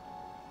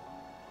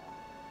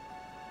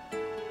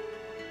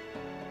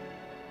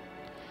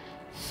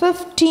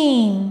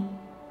 15,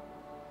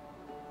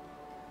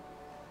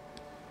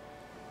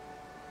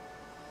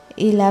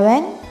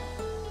 11,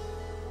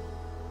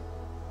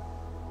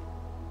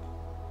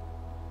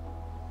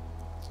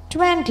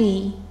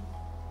 20.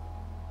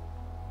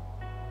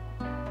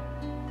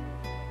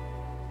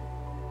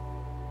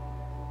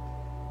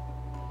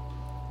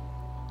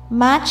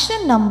 Match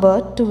the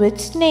number to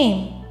its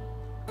name.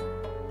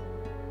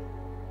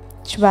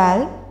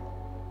 12,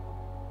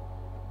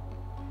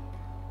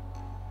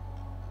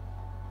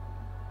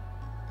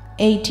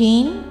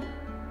 18,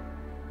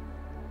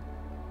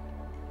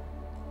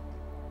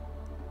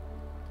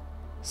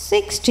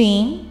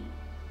 16,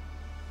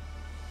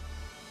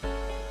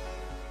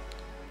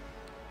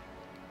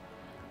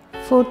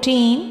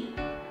 14,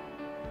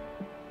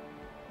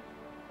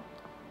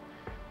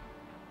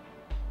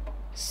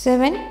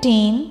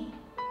 17,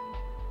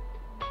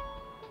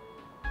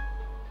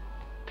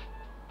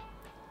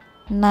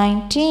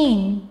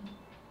 19.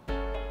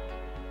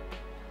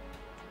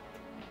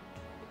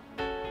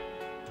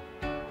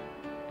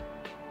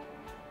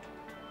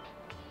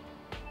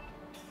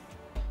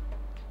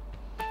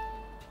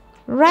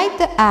 Write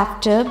the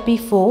after,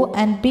 before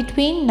and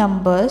between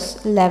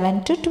numbers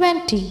 11 to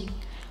 20.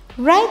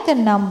 Write the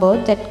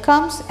number that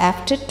comes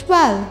after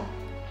 12.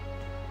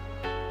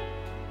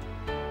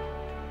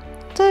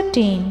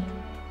 13,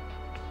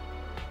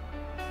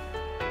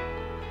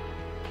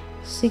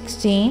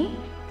 16,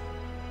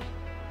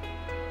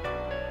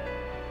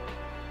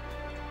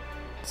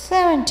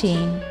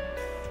 17.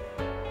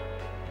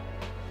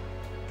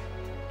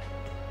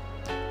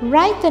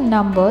 Write the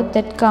number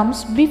that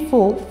comes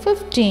before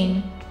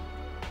 15.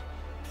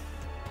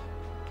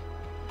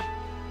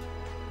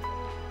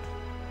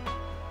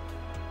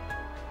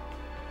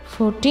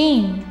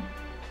 14,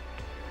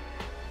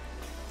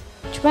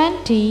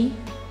 20,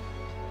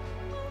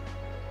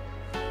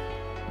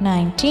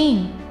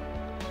 19.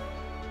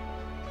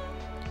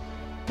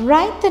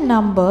 Write the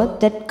number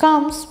that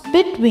comes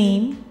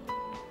between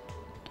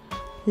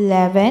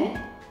 11,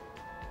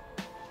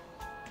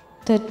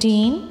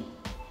 13,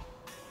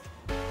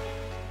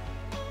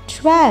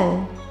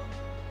 12,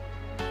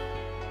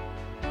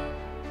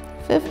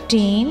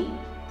 15,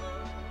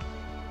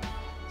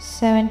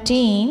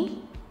 17,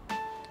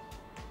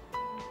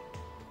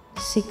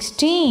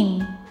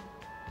 16.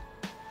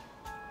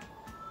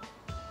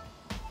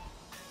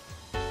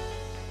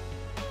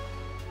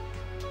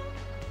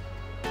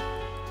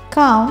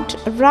 Count,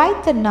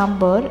 write the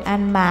number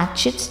and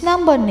match its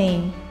number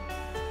name.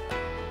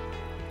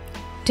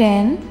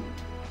 10,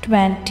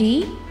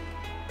 20,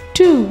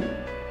 2,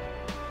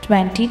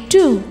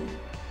 22.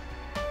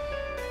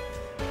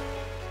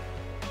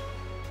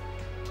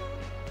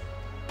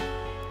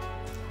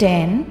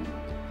 10,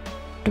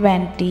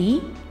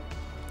 20,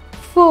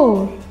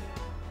 4,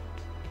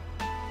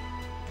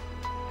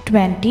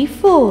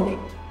 24.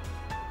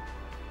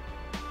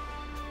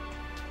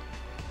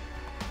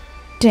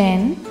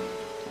 10,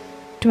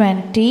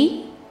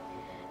 20,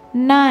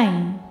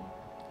 9,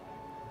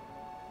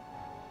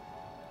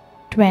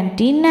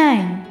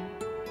 29.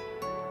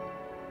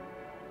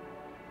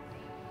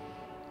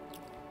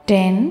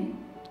 10,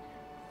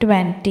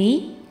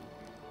 20,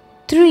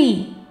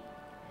 3,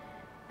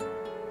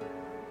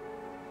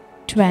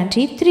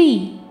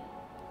 23.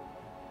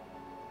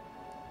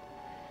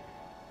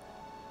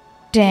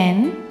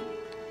 10,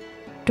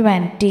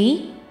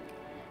 20,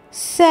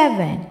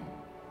 7,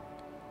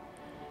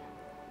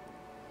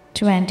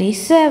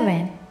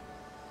 27.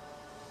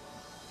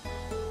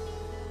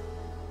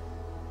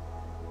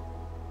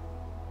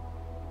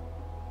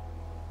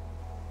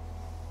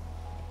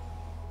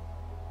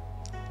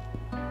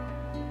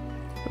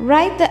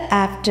 Write the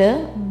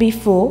after,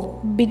 before,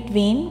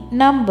 between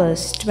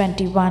numbers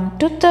 21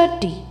 to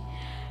 30.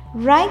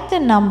 Write the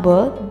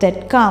number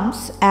that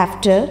comes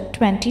after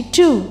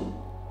 22.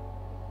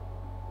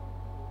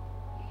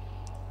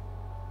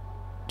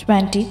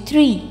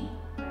 23,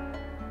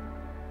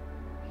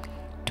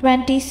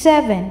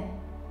 27,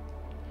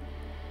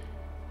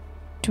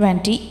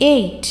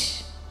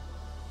 28.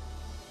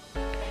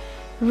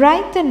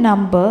 Write the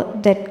number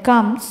that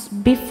comes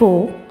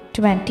before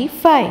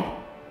 25.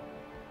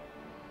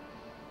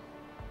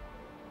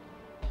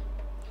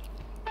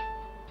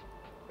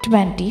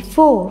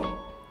 24,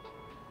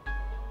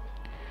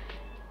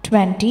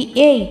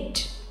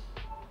 28,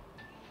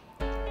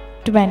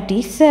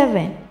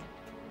 27.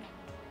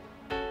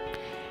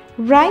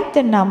 Write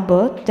the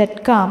number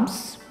that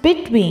comes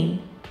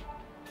between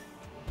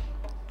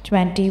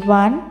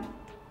 21,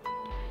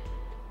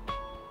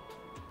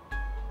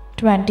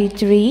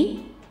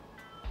 23,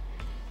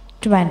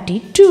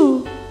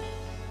 22,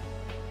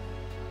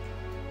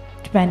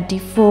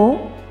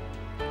 24,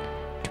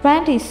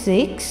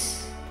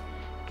 26,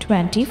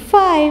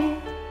 25.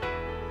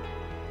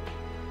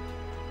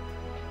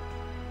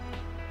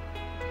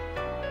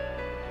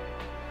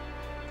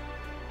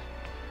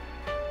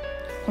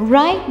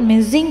 Write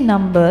missing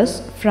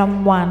numbers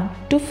from 1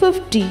 to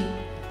 50.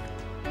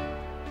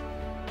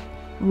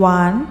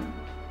 1,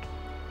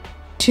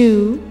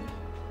 2,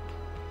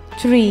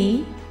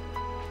 3,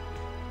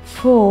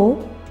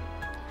 4,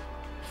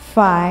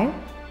 5,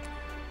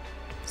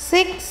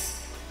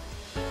 6,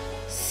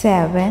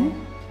 7,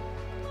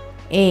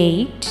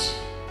 8,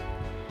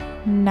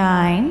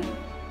 9,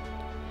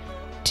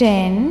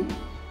 10,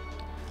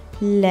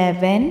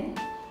 11,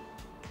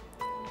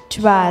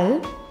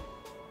 12,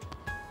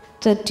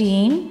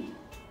 13,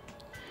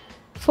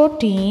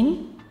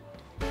 14,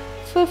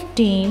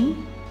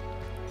 15,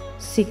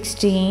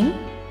 16,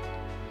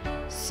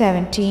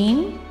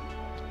 17,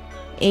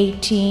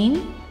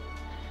 18,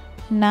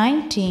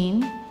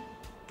 19,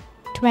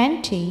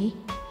 20,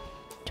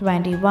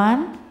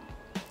 21,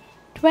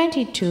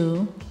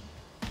 22,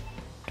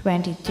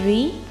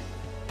 23,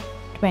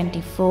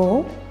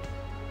 24,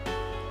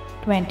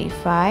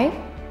 25,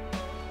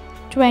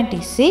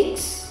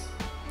 26,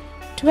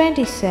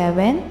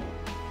 27,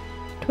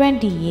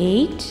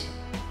 28,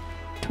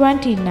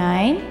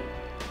 29,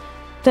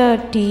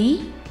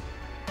 30,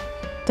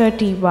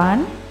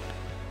 31,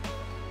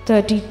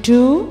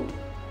 32,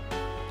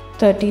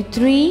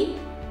 33,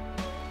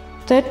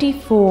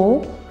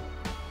 34,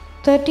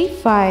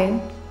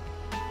 35,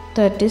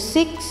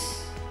 36,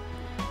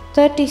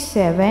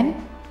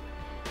 37,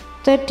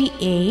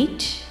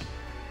 38,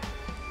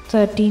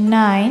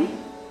 39,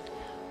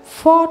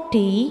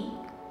 40,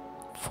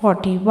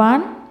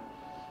 41,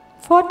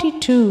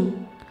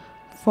 42,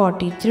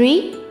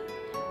 43,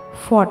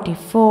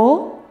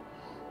 44,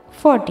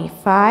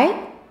 45,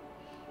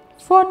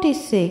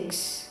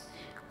 46,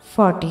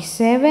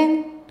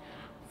 47,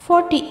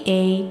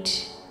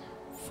 48,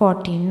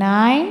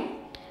 49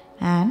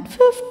 and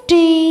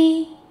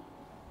 50.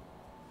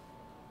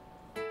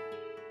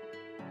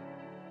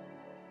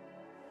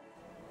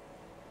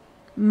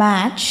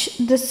 Match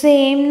the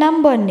same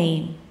number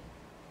name.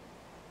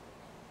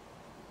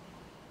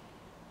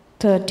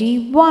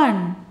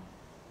 31,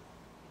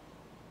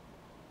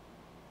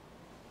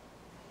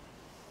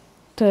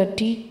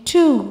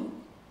 32,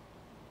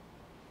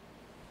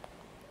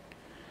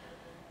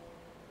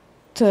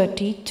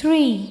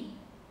 33,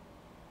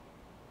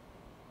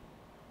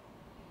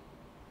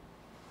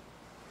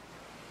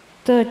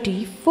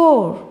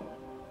 34,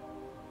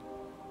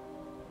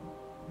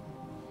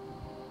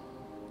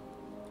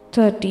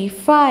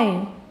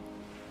 35,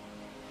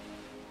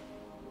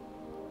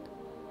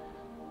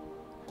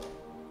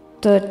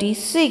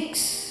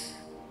 36,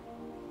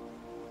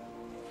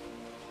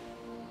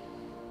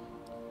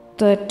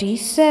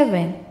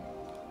 37,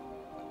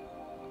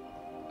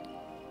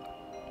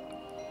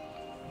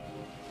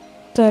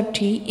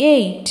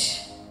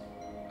 38,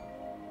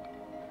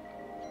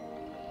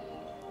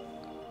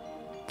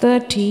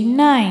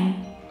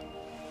 39,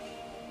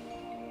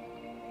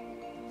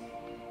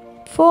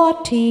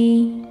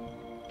 40.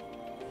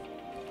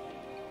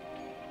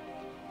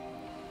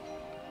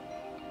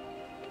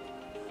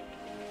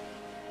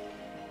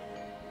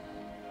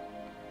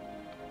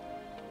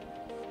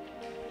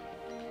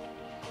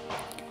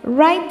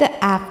 Write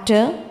the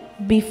after,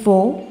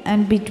 before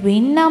and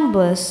between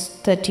numbers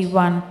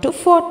 31 to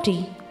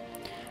 40.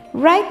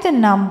 Write the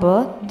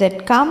number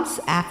that comes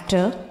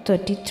after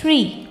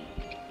 33,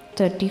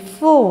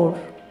 34,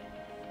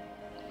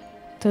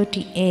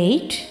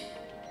 38,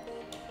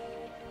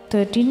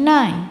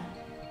 39.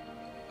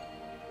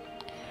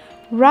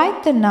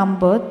 Write the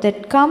number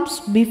that comes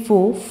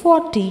before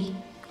 40,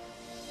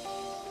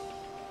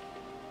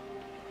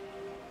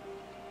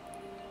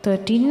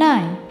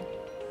 39,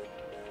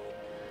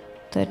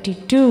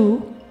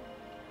 32,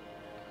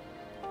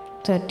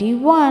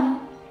 31.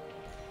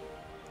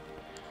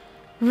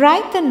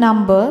 Write the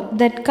number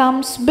that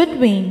comes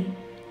between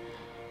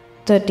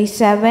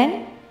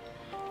 37,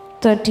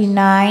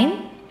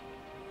 39,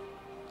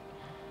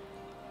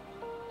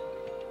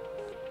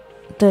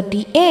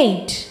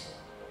 38,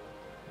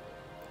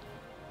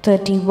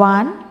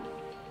 31,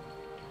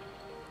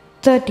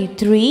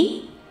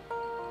 33,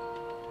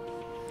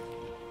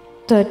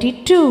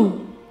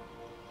 32.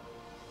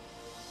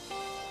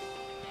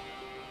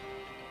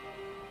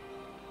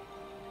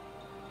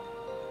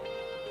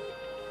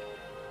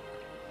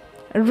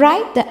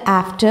 Write the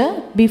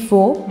after,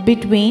 before,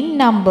 between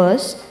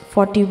numbers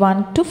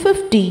 41 to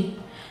 50.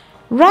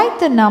 Write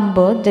the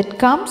number that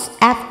comes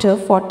after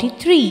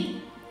 43,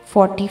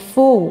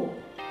 44,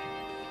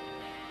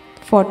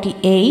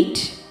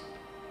 48,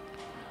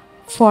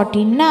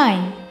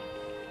 49.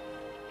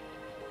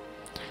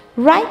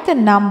 Write the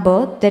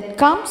number that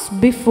comes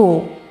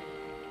before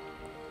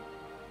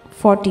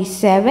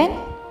 47,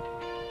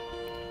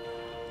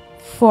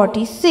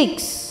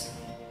 46,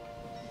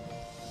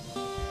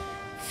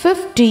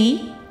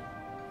 50,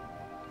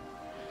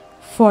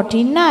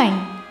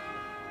 49.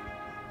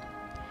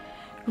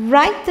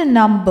 Write the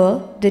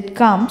number that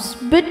comes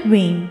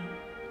between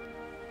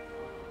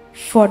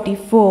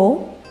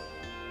 44,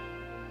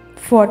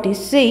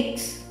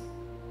 46,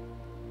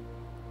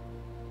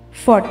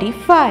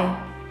 45,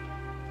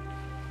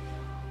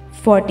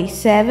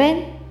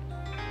 47,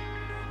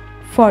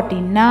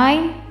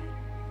 49,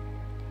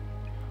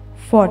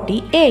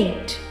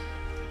 48.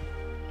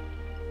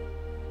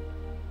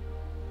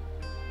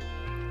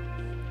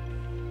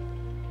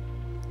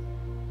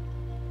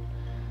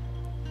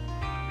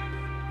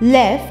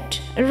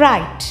 Left,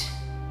 right.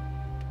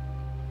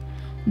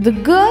 The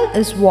girl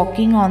is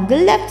walking on the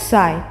left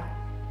side.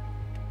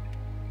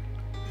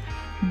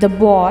 The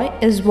boy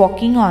is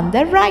walking on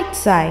the right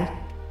side.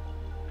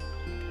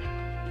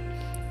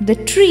 The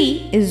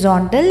tree is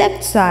on the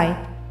left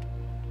side.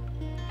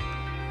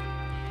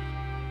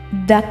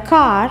 The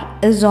car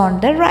is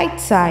on the right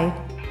side.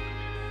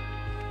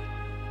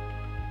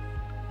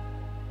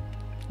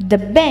 The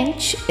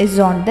bench is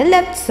on the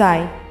left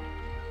side.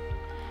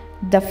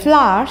 The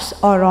flowers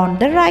are on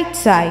the right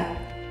side.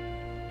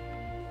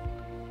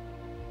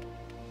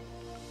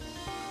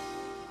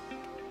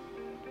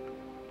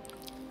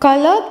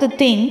 Color the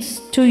things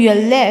to your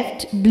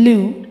left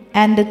blue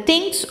and the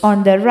things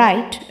on the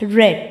right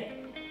red.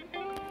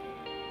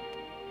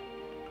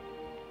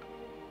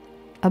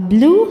 A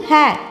blue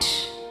hat.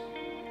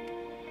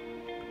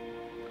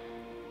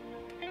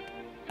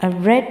 A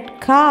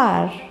red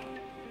car.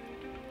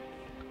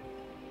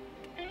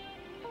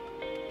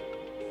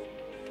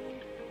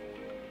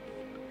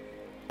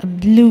 A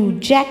blue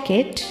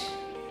jacket.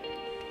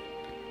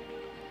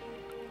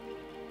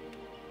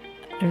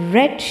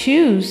 Red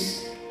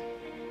shoes.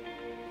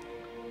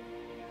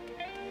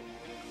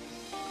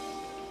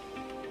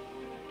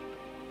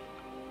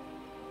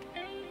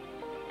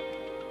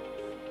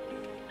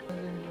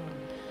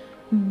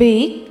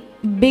 Big,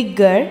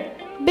 bigger,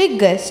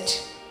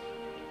 biggest.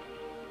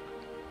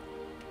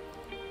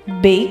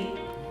 Big,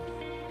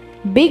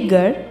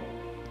 bigger,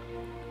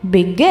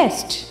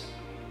 biggest.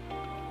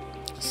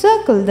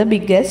 Circle the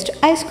biggest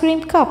ice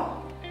cream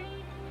cup.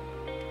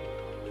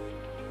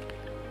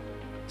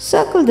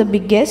 Circle the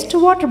biggest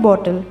water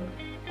bottle.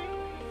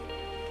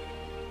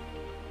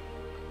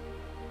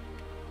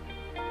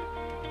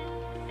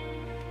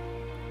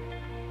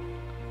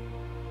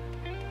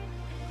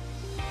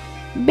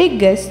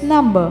 Biggest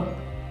number.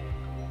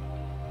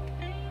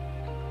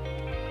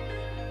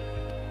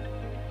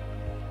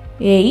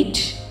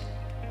 Eight,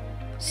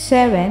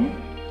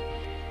 7,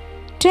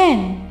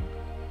 10.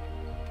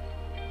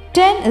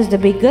 10 is the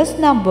biggest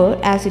number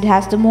as it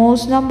has the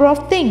most number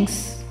of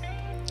things.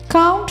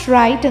 Count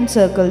right and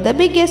circle the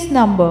biggest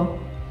number.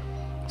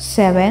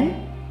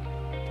 7,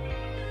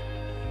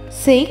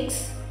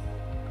 6,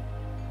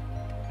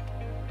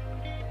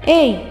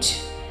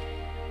 8.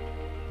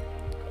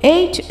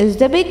 8 is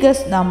the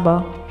biggest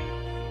number.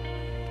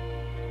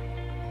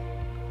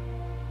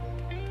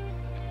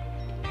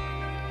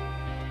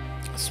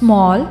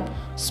 Small,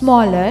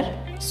 smaller,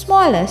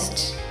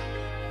 smallest.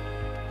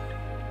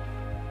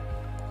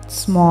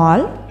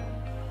 Small,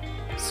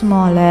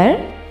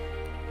 smaller,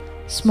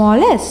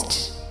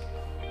 smallest.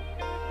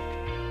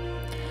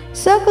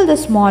 Circle the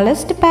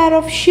smallest pair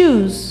of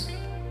shoes.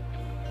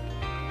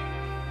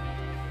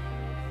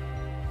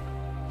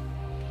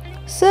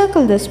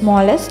 Circle the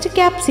smallest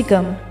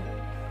capsicum.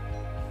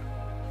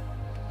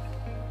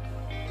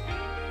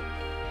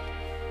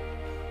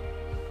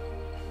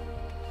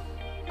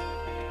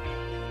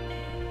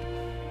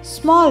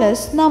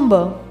 Smallest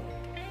number.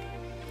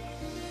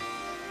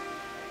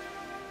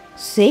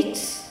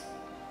 6,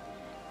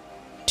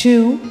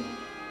 2,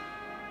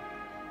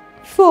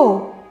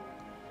 4.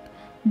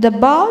 The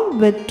bowl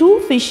with 2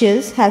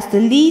 fishes has the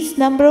least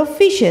number of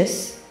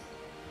fishes.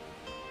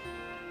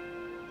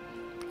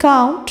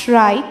 Count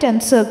right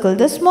and circle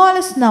the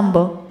smallest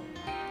number.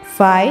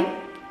 5,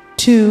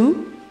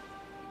 2,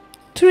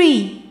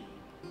 3.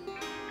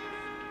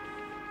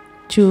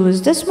 2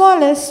 is the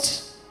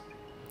smallest.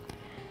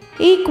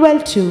 Equal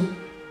to.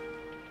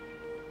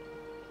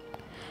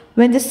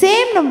 When the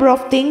same number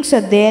of things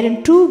are there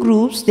in 2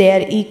 groups, they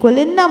are equal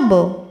in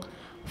number.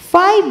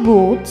 5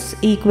 boats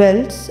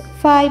equals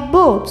 5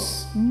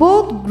 boats.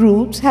 Both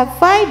groups have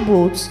 5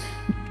 boats.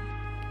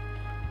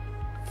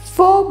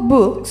 4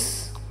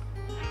 books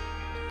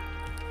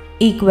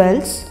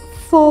equals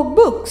 4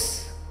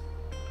 books.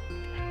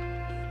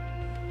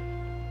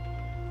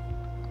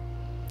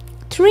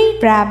 3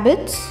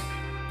 rabbits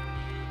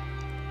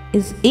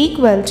is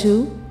equal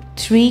to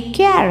 3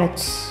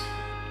 carrots.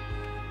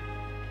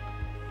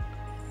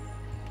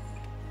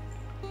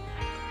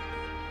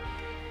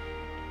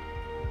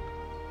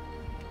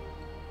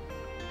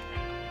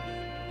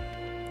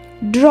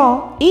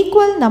 Draw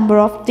equal number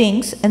of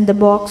things in the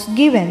box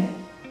given.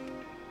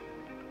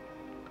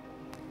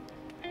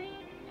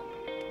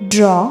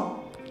 Draw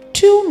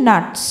 2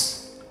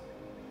 nuts.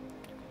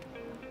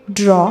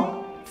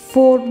 Draw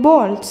 4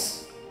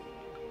 balls.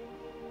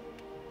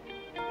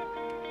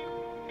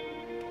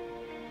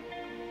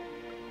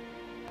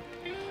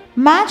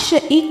 Match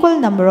the equal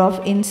number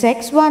of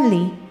insects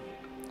only.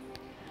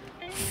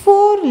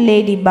 4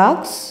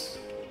 ladybugs,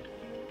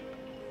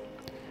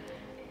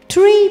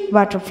 3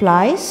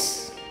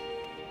 butterflies.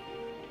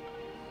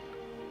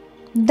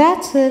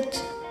 That's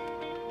it.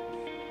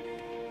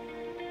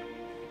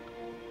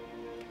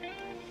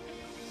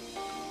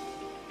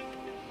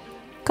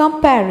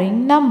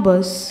 Comparing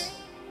numbers.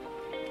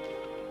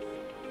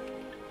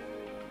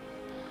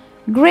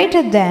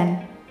 Greater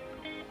than.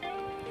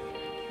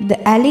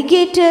 The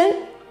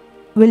alligator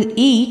will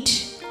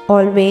eat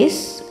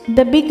always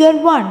the bigger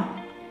one.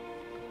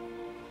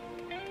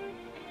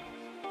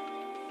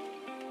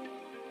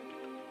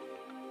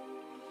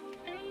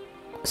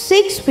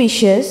 6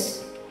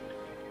 fishes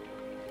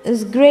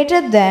is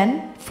greater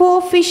than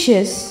 4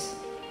 fishes.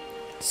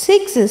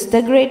 6 is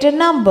the greater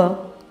number.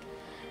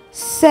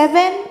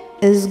 7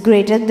 is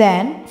greater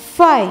than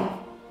 5.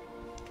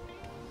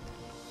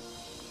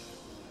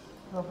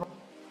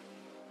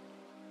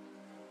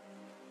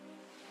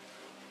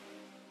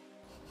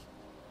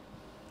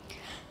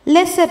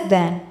 Lesser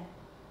than.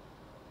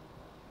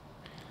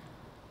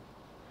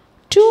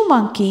 2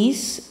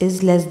 monkeys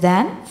is less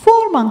than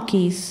 4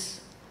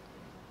 monkeys.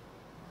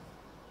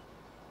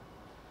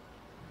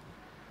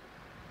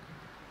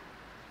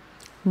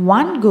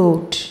 1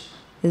 goat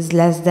is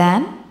less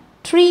than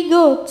 3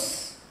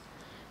 goats.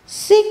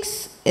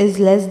 6 is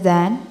less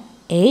than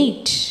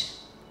 8.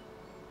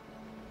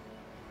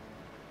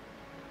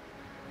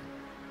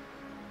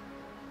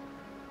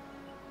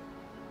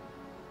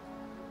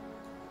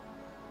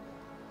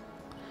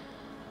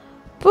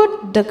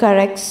 Put the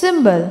correct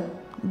symbol,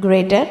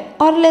 greater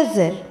or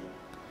lesser.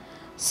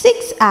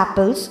 6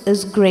 apples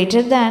is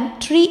greater than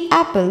 3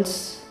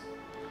 apples.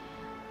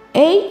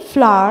 8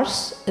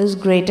 flowers is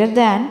greater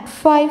than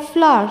 5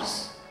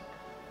 flowers.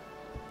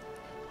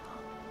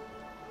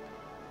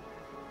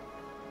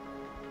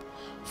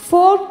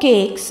 4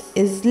 cakes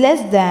is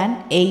less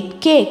than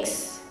 8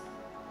 cakes.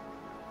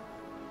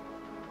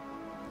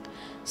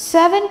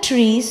 7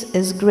 trees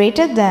is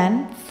greater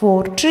than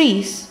 4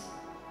 trees.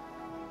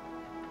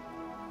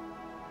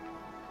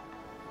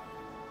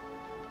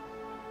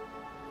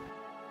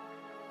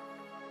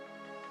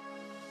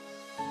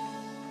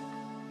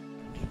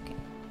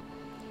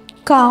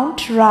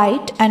 Count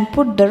right and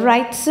put the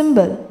right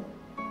symbol.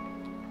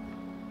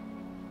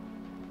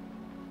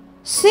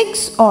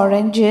 6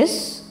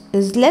 oranges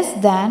is less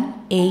than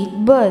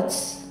 8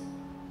 birds.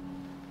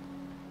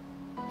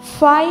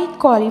 5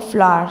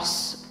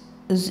 cauliflowers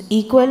is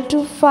equal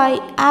to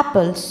 5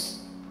 apples.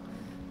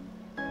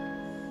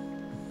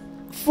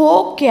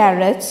 4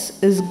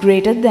 carrots is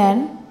greater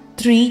than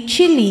 3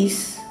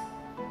 chilies.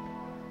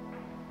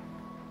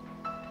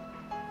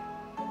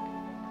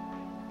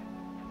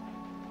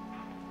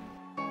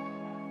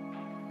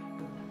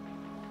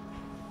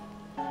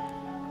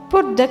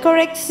 Put the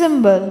correct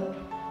symbol.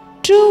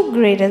 2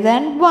 greater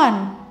than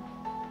 1.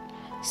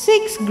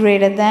 6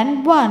 greater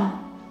than 1.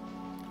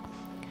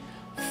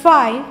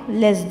 5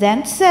 less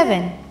than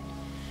 7.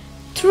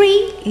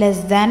 3 less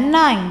than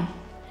 9.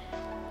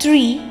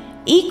 3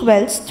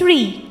 equals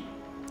 3.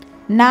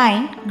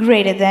 9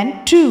 greater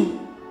than 2.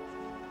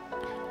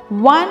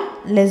 1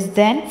 less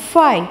than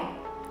 5.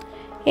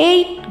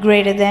 8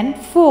 greater than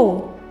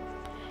 4.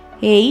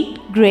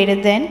 8 greater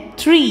than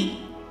 3.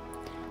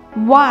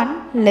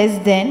 1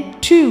 less than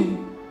 2.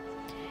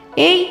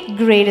 8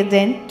 greater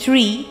than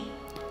 3.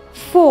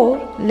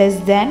 4 less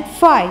than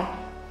 5.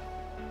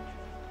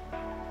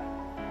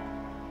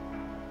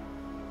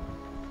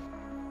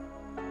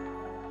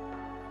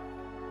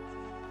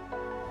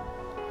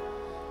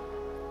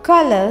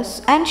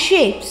 Colors and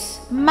shapes.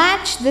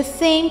 Match the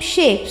same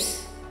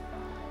shapes.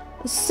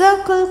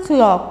 Circle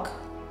clock.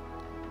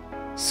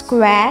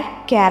 Square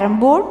carom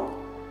board.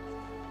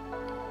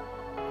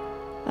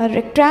 A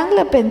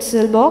rectangular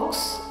pencil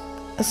box,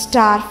 a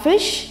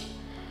starfish,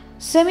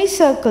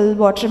 semicircle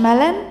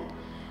watermelon,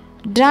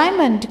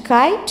 diamond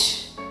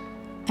kite,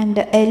 and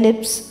an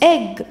ellipse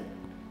egg.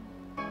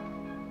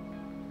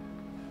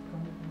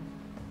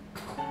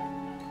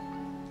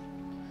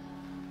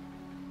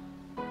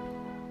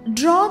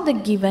 Draw the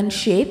given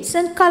shapes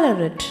and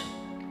color it.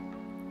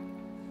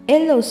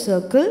 Yellow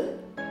circle,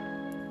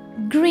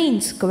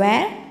 green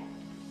square,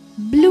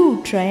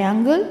 blue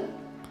triangle,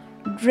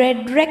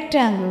 red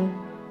rectangle.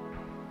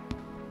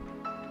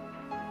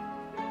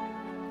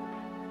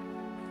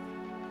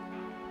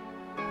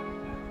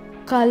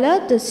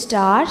 Color the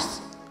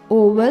stars,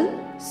 oval,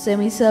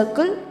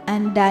 semicircle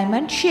and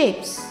diamond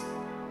shapes.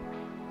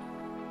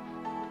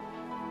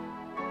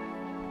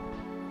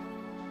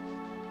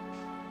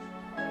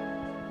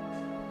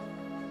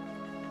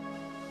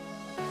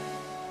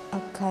 A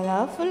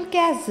colorful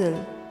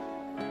castle.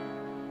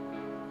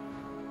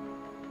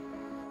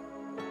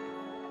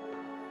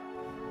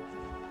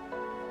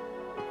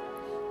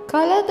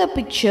 Color the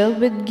picture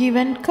with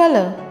given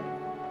color.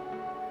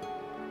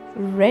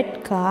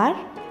 Red car,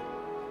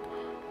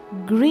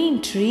 green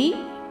tree,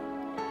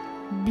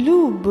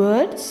 blue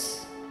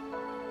birds,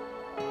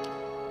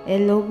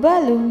 yellow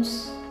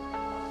balloons.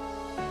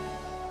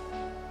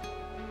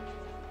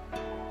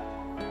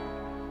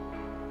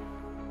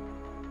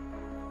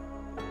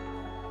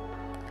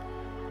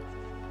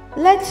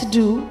 Let's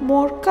do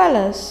more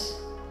colors.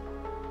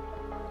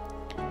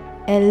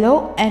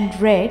 Yellow and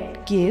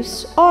red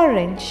gives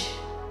orange.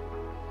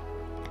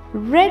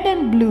 Red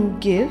and blue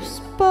gives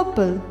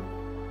purple.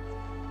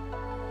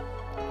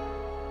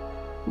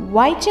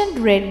 White and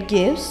red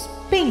gives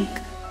pink.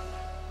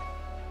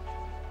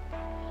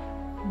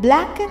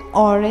 Black and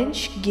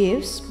orange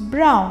gives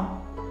brown.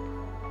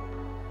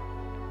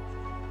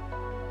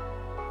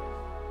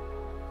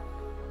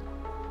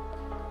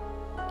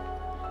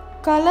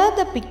 Color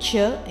the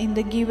picture in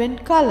the given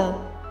color.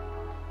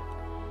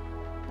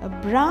 A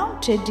brown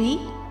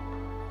teddy,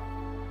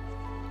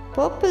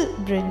 purple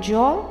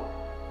brinjal,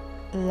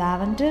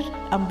 lavender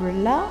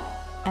umbrella,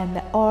 and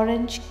the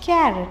orange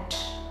carrot.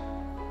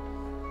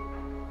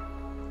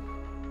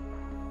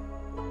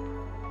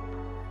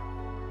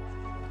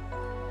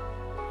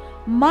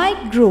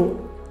 Might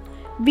grow.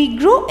 We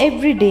grow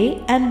every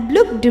day and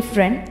look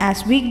different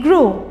as we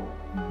grow.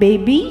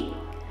 Baby,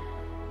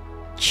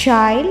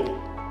 child,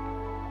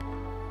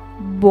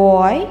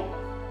 boy,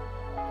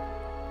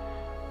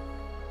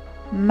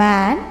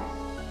 man,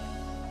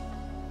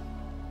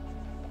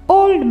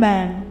 old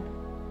man.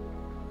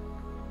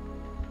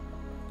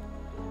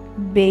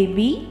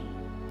 Baby,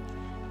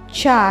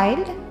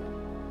 child,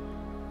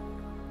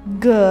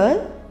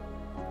 girl,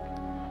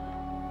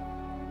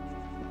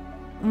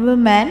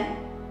 woman,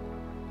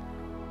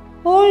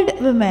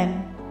 old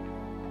woman.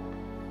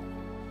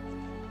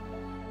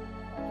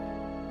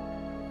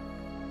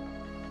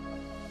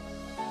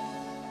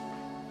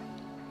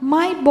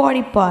 My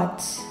body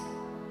parts: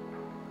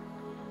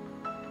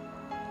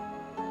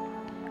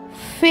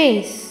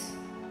 face,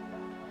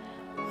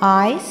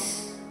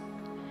 eyes,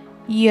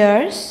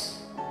 ears,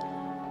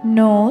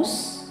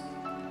 nose,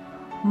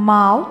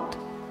 mouth,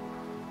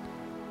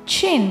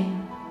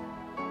 chin,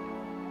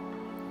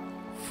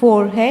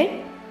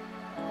 forehead,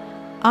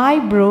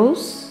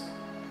 eyebrows,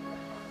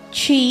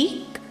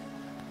 cheek,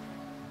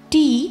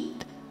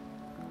 teeth,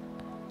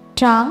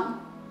 tongue,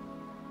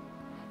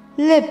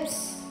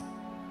 lips,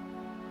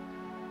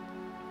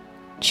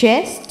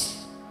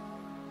 chest,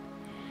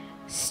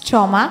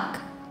 stomach,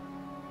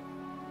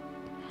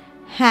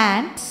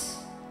 hands,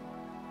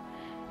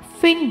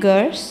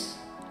 fingers,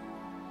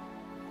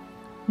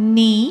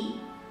 knee,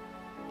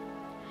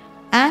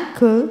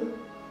 ankle,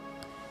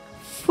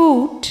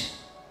 foot,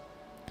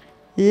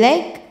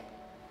 leg,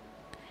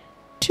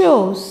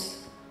 toes.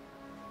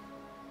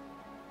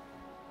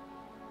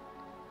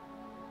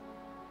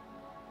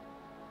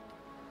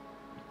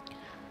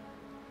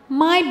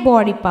 My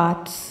body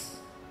parts: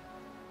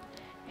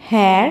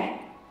 hair,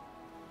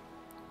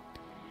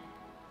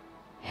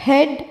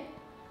 head,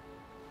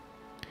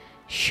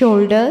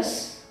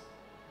 shoulders,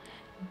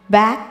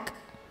 back,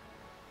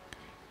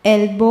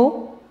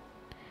 elbow,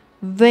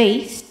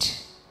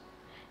 waist,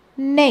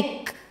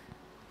 neck,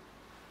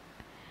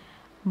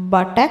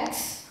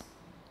 buttocks,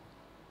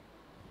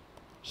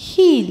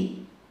 heel.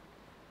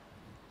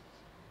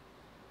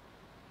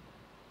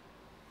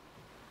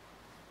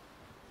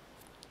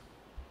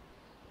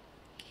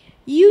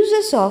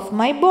 Uses of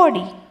my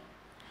body: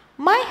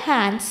 my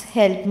hands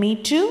help me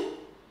to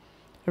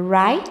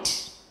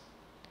write,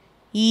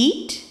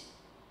 eat,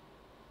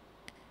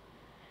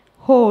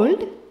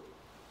 hold,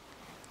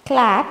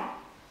 clap.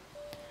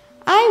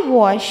 I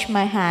wash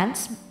my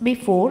hands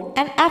before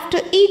and after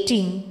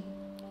eating.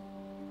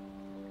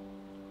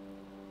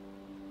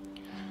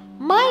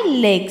 My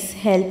legs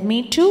help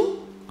me to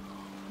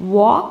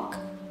walk,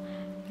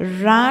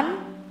 run,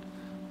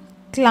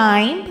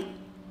 climb,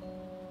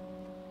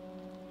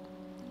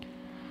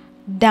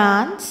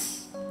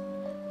 dance,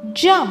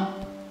 jump.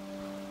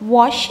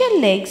 Wash your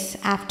legs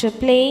after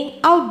playing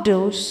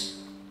outdoors.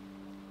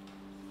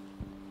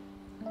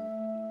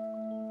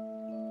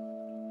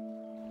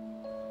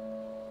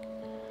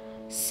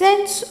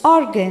 Sense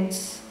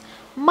organs: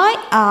 my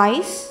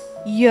eyes,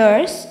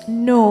 ears,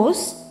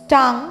 nose,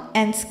 tongue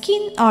and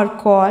skin are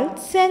called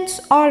sense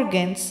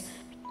organs.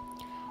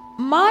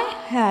 My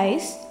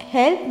eyes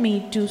help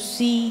me to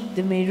see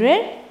the mirror,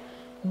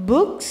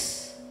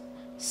 books,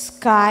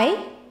 sky,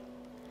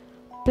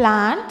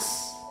 plants,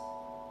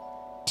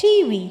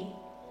 TV.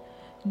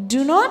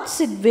 Do not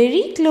sit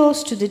very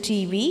close to the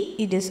TV.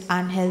 It is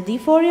unhealthy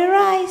for your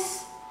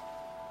eyes.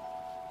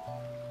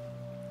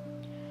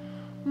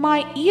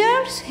 My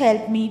ears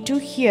help me to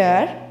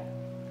hear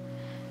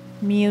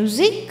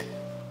music,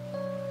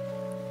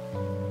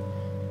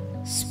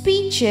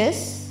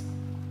 speeches,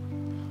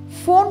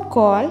 phone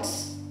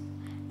calls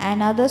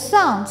and other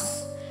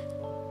sounds.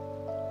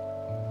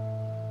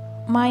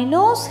 My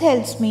nose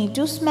helps me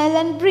to smell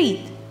and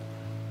breathe.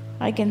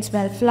 I can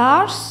smell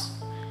flowers,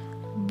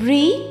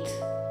 breathe,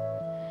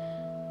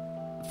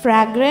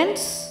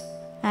 fragrance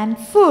and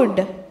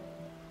food.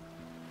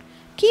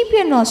 Keep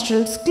your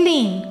nostrils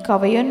clean.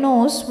 Cover your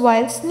nose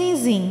while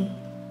sneezing.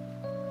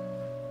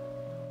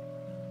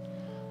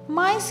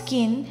 My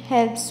skin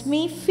helps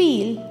me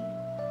feel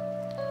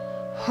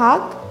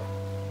hug,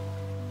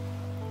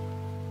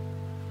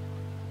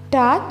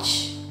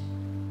 touch,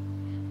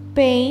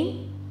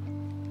 pain,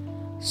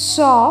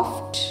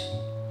 soft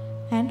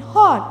and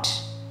hot.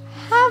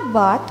 Have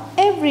bath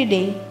every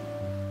day.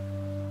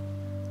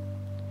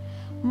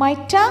 My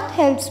tongue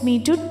helps me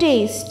to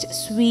taste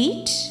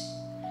sweet,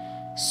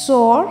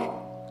 sour,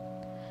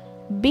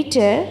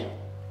 bitter,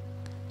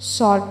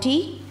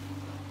 salty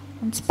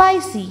and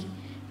spicy.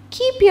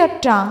 Keep your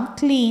tongue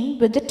clean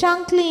with the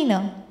tongue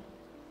cleaner.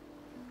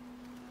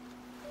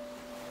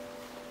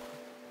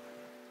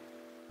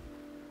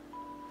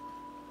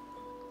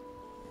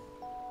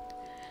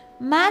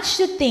 Match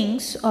the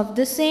things of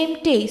the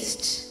same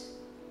taste.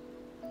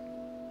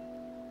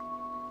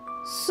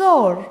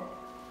 Sour,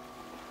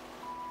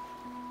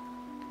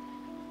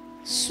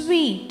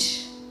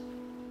 sweet,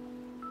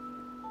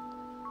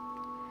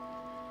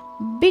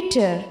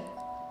 bitter,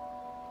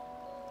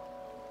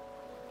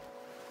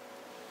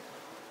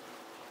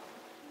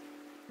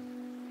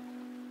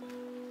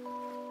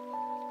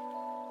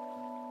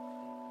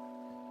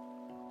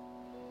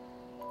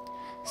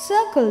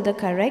 circle the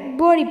correct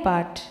body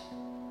part.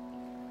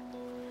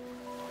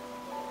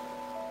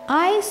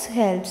 Eyes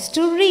helps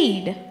to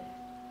read.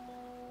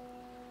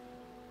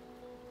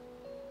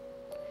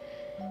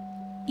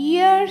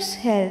 Ears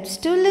helps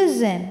to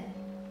listen.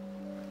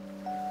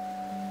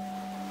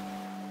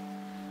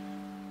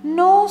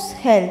 Nose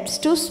helps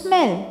to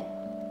smell.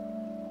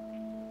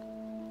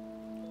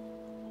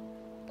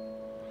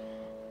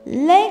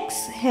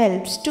 Legs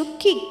helps to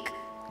kick.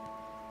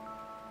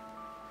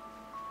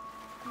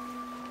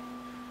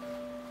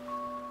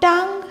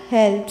 Tongue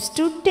helps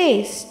to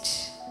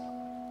taste.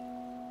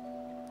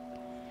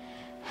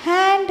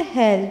 Hand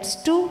helps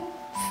to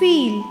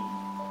feel.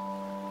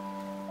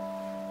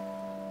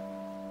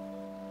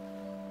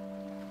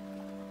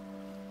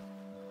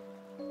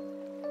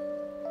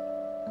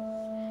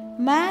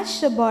 Match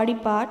the body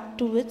part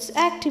to its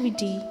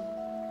activity.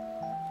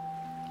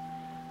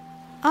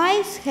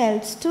 Eyes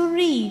helps to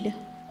read.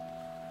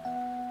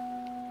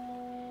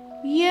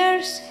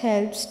 Ears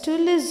helps to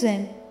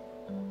listen.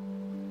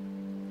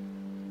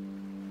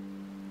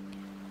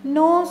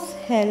 Nose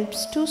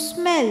helps to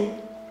smell.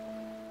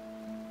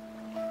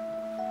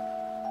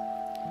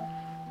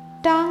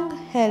 Tongue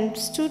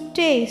helps to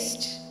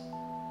taste.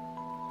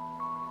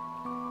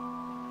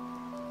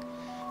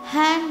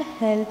 Hand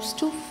helps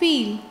to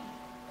feel.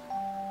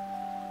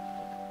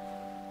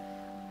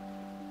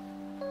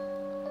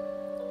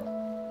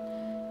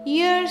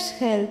 Ears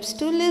helps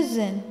to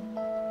listen.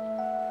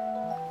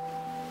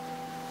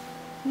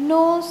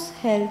 Nose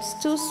helps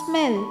to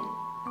smell.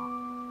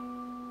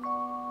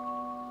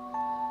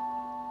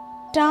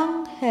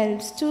 Tongue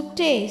helps to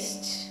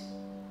taste.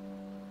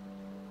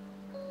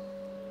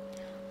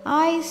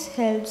 Eyes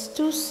helps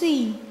to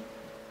see.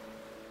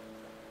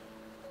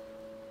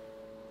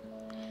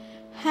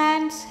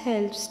 Hands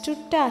helps to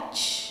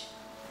touch.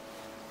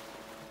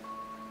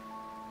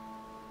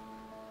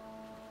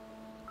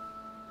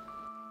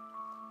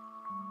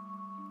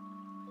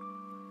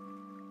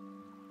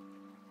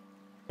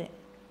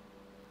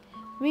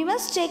 We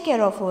must take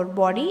care of our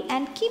body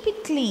and keep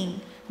it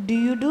clean. Do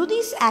you do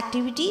these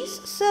activities?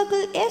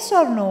 Circle yes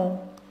or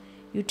no.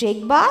 You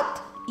take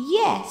bath?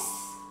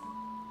 Yes.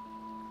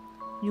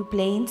 You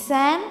play in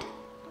sand?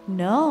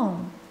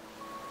 No.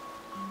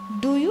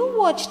 Do you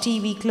watch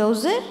TV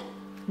closer?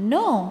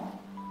 No.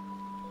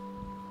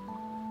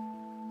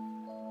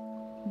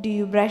 Do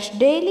you brush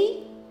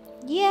daily?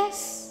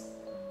 Yes.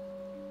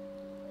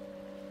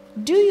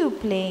 Do you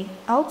play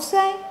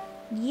outside?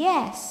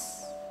 Yes.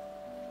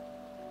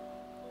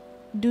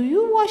 Do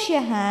you wash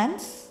your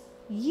hands?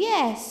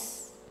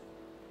 Yes.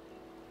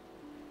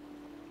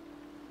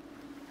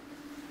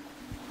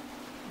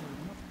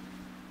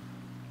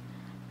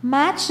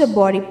 Match the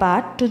body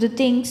part to the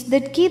things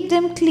that keep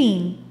them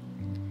clean.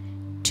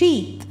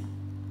 Teeth,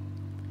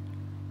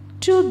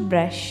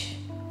 toothbrush,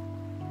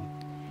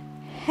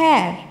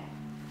 hair,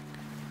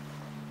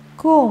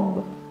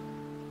 comb,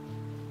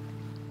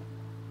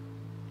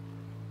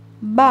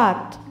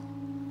 bath,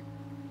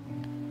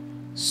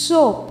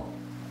 soap,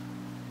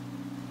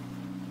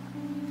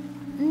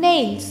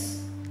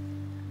 nails,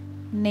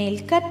 nail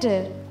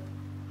cutter,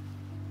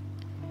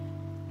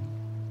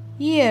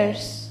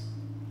 ears,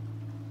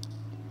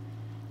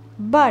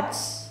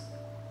 buds,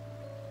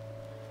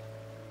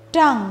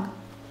 tongue,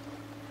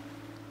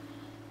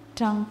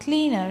 tongue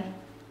cleaner,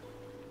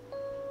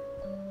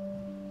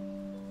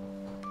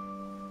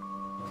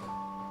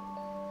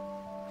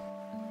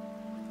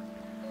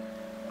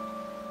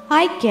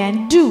 I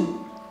can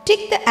do.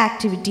 Tick the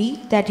activity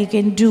that you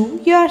can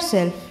do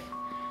yourself.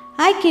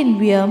 I can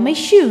wear my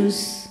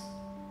shoes.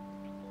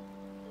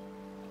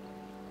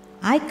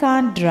 I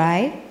can't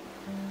drive.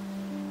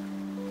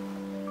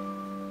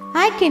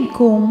 I can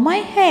comb my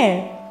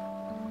hair.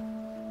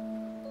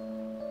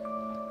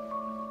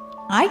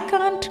 I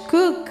can't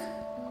cook.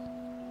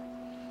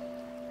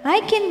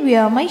 I can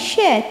wear my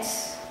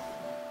shirts.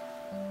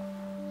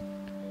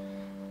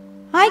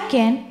 I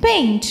can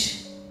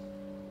paint.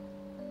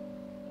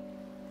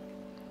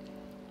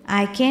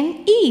 I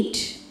can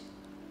eat.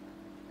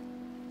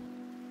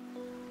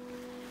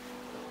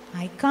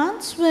 I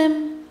can't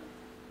swim.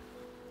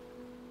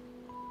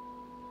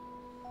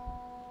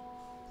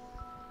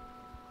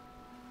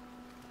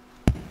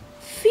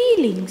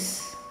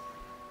 Feelings.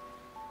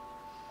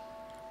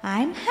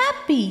 I'm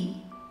happy.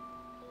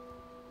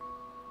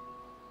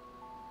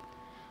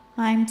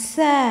 I'm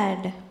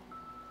sad.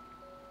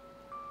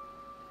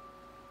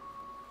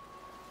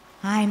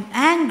 I'm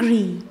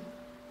angry.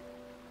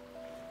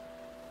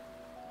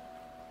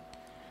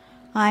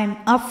 I'm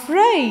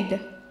afraid.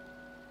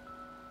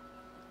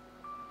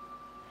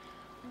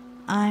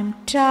 I'm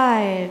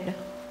tired.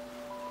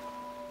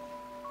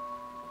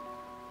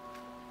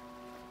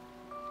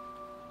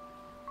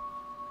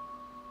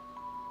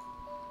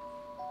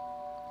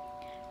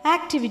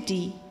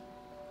 Activity.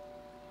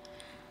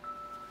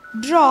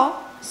 Draw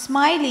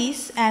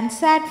smileys and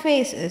sad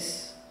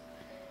faces.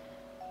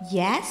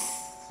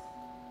 Yes,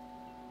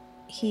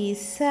 he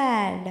is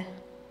sad.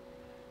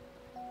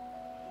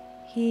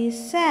 He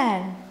is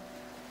sad.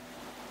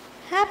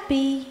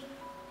 Happy.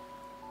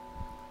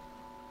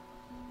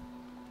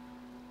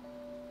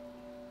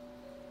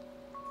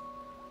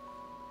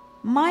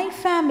 My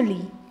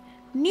family.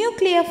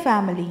 Nuclear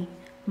family.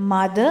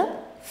 Mother,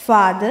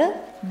 father,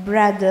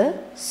 brother,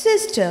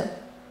 sister.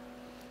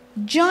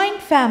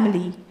 Joint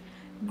family.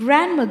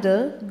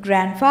 Grandmother,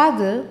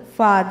 grandfather,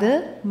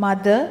 father,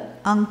 mother,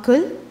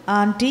 uncle,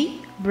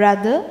 auntie,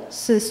 brother,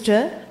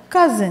 sister,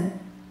 cousin.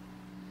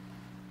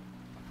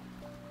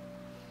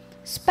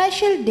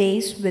 Special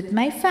days with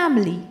my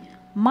family.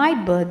 My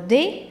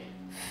birthday,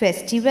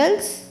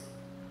 festivals,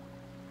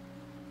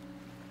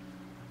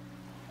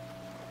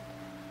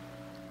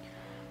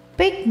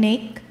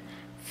 picnic,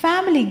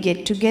 family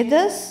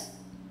get-togethers,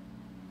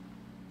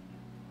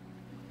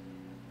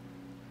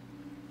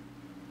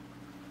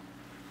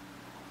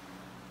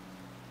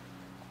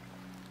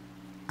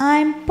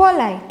 I'm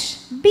polite.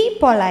 Be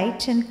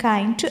polite and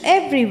kind to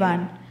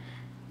everyone.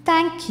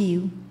 Thank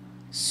you.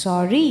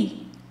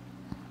 Sorry.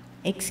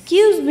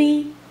 Excuse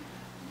me.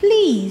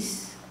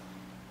 Please.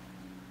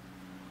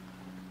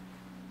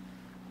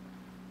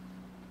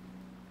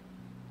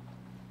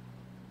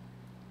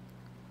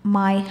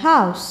 My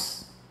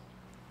house.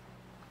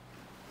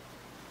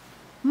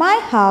 My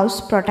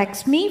house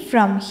protects me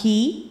from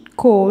heat,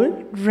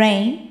 cold,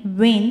 rain,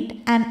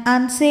 wind, and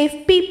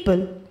unsafe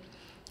people.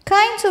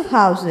 Kinds of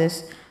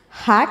houses: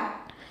 hut,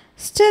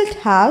 stilt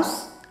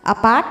house,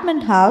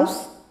 apartment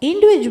house,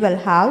 individual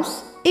house,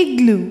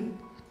 igloo.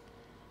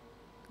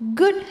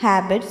 Good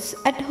habits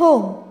at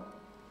home.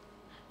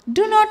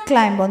 Do not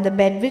climb on the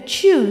bed with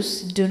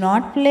shoes. Do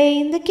not play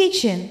in the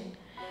kitchen.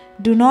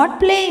 Do not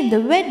play in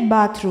the wet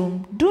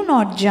bathroom. Do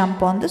not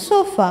jump on the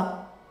sofa.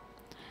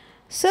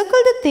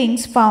 Circle the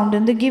things found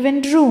in the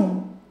given room: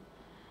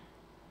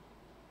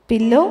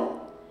 pillow,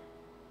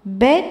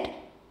 bed,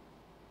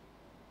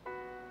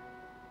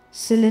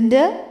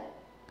 cylinder,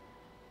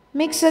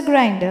 mixer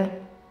grinder,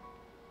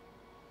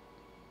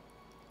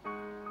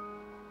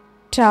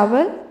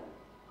 towel,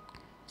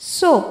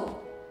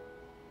 soap,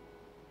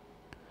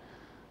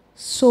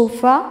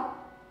 sofa,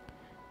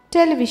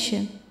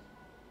 television.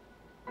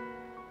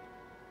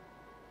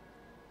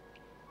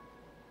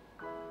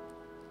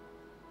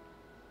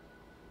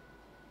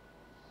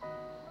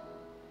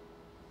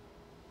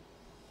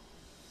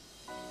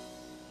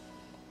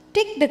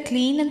 Tick the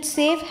clean and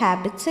safe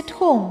habits at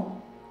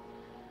home.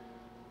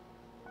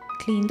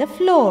 Clean the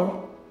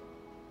floor.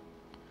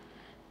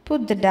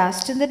 Put the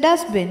dust in the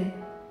dustbin.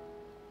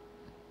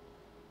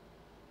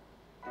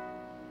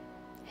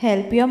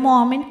 Help your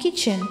mom in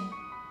kitchen.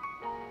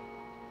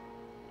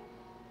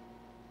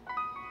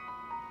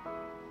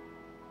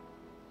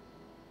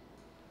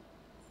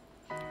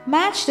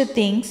 Match the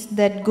things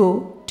that go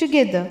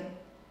together: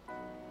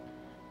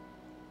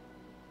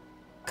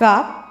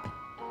 cup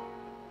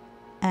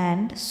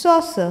and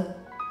saucer,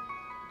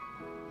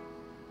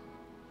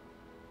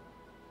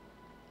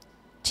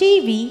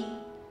 TV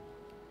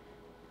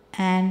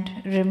and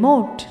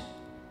remote,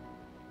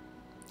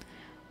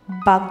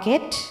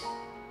 bucket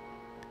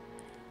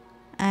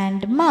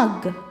and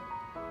mug,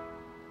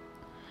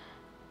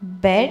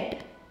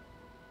 bed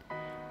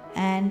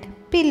and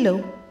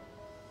pillow,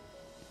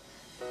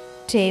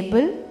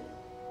 table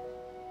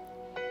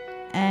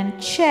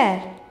and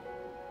chair.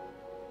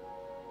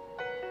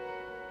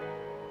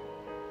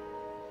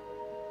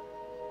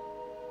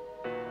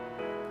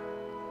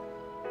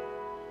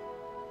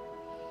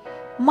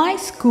 My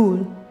school.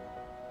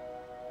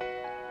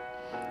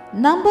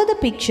 Number the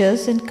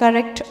pictures in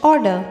correct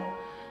order: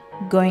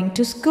 going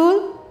to school,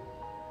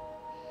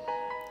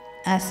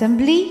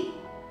 assembly,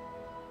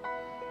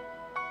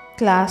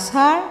 class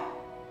hour,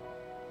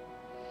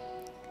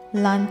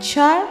 lunch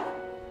hour,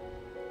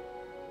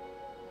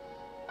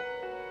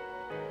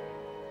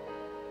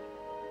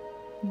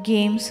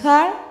 games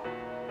hour,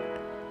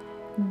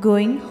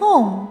 going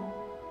home.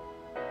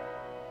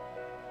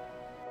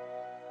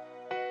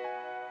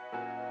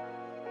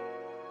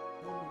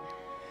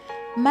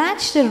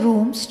 Match the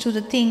rooms to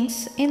the things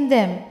in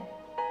them: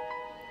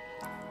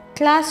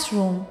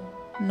 classroom,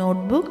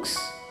 notebooks,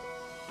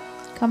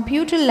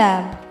 computer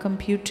lab,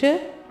 computer,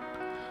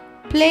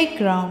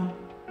 playground,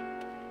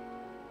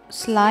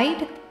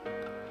 slide,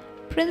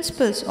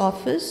 principal's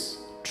office,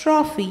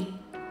 trophy.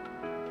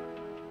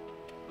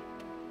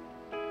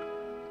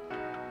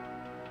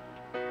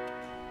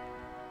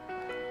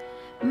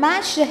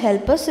 Match the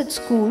helpers at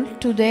school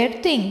to their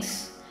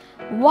things: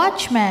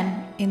 watchman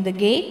in the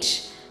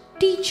gate,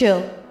 teacher,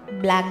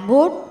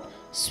 blackboard,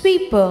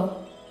 sweeper,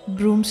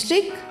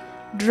 broomstick,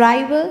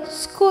 driver,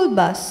 school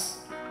bus.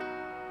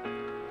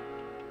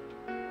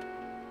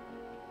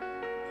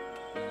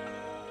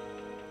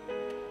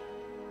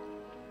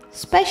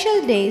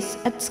 Special days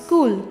at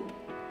school: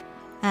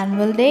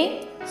 annual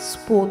day,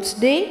 sports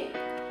day,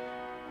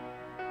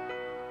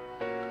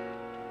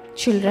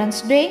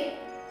 children's day,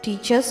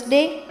 teachers'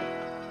 day,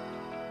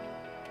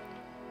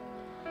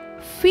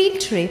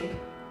 field trip.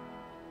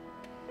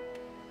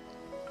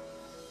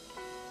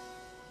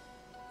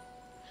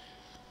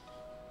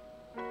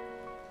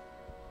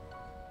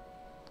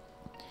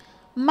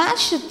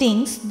 Match the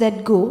things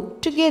that go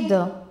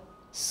together.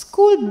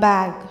 School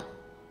bag,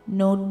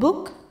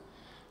 notebook,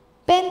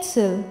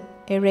 pencil,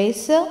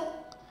 eraser,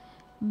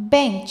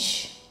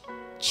 bench,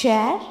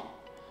 chair,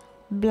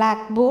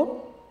 blackboard,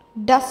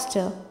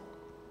 duster.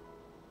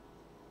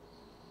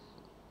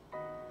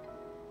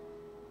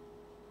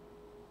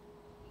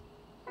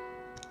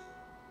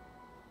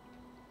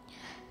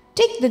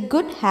 Take the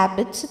good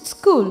habits at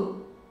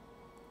school.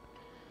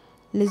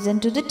 Listen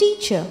to the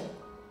teacher.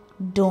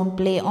 Don't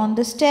play on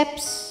the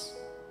steps.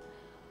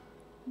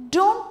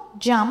 Don't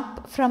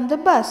jump from the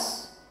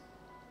bus.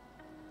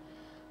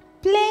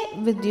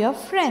 Play with your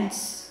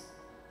friends.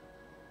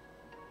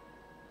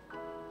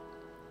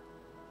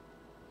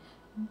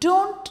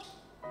 Don't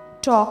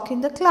talk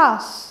in the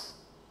class.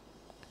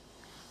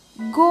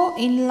 Go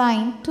in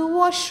line to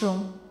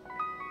washroom.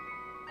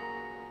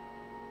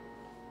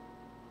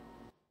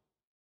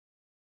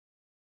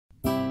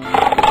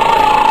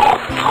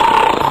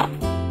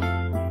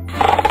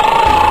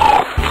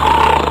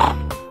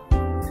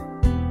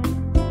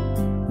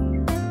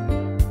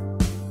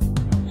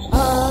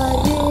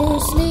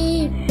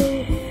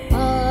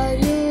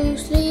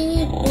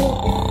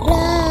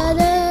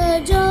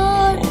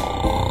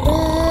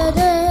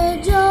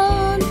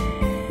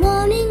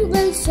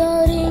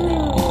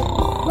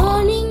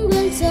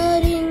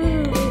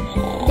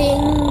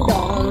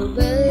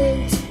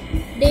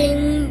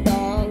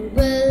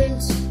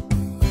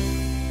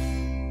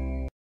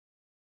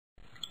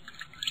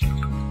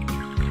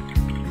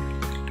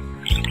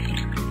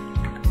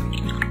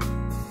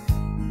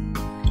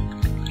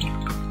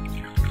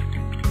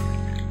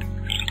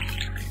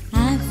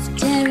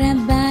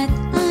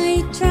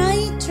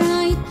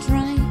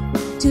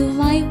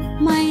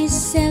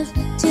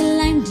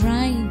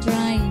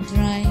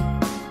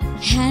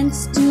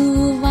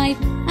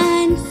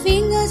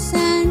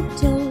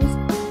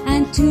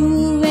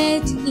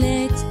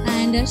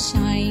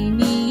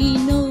 Shiny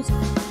nose.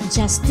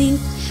 Just think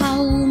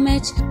how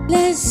much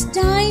less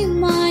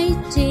time I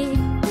take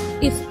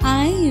if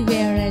I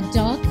were a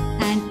dog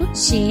and would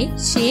shake,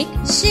 shake,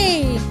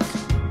 shake.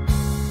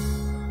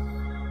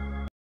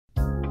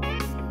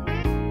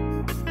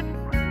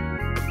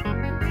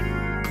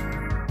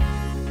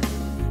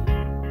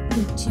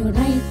 Put your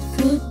right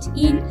foot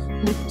in,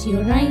 put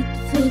your right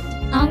foot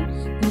out,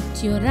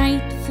 put your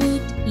right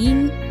foot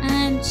in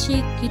and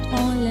shake it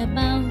all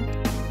about.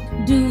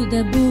 Do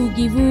the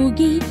boogie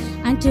woogie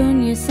and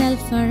turn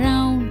yourself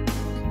around.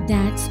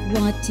 That's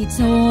what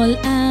it's all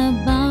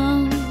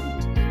about.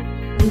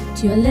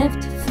 Put your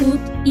left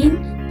foot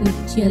in,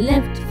 put your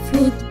left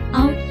foot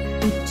out,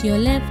 put your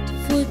left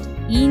foot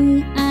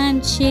in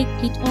and shake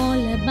it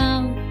all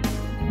about.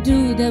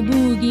 Do the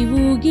boogie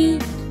woogie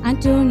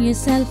and turn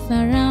yourself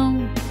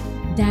around.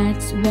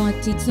 That's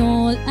what it's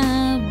all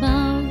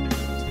about.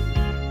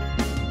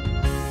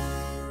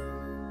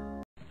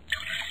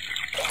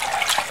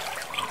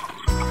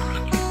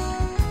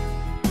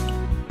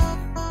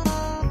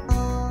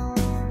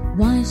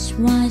 Wash,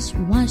 wash,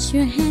 wash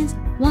your hands,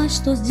 wash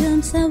those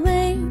germs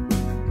away.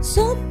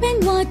 Soap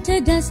and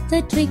water does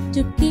the trick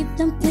to keep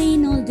them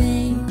clean all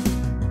day.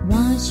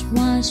 Wash,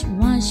 wash,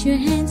 wash your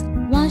hands,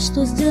 wash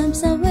those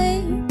germs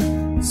away.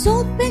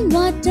 Soap and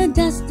water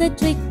does the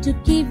trick to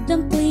keep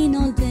them clean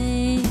all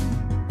day.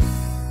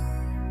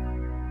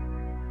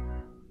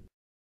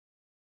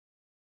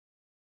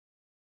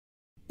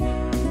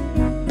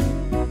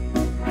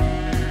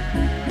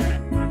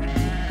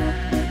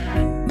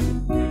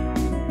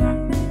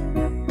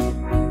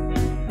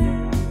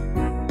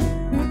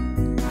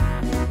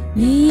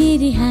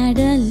 Mary had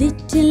a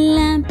little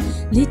lamb,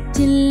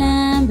 little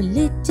lamb,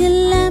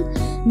 little lamb.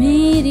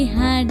 Mary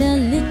had a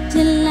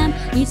little lamb,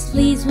 its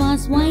fleece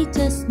was white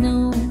as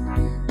snow.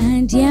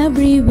 And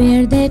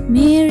everywhere that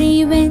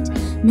Mary went,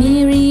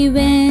 Mary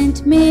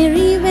went,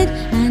 Mary went.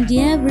 And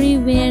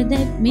everywhere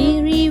that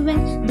Mary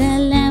went, the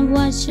lamb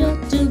was sure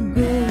to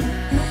go.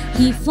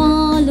 He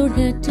followed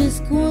her to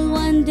school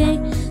one day,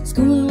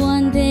 school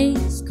one day,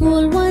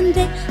 school one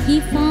day. He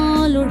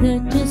followed her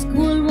to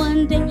school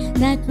one day,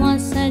 that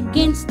was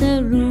against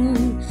the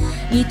rule.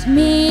 It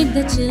made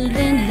the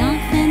children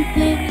laugh and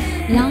play,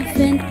 laugh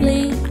and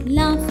play,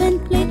 laugh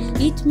and play.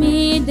 It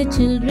made the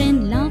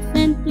children laugh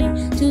and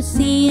play to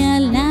see a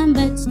lamb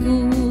at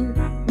school.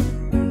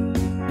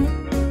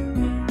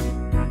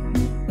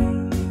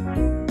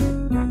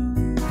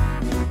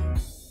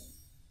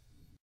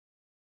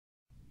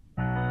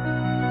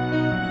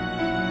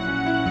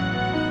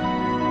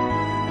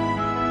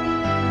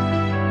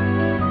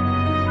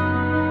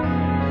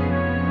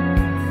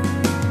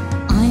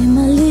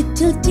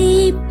 Little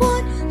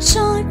teapot,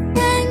 short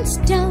and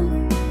stout.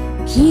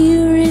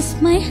 Here is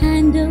my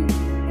handle,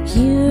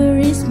 here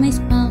is my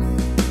spout.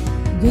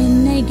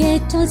 When I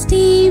get all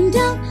steamed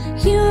out,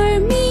 hear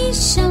me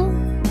shout.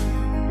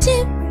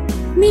 Tip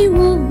me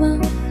over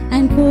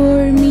and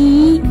pour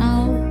me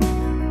out.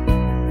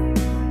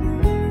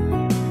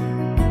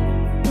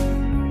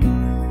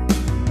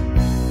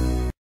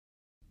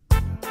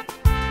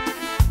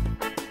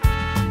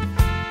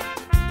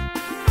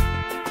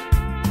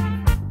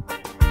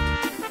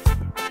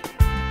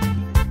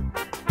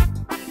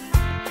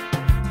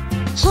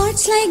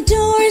 Hearts like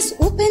doors,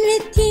 open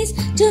with keys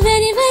to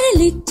very, very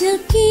little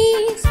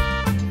keys.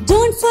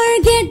 Don't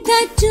forget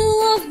that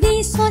two of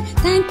these are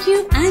thank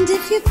you and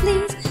if you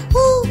please.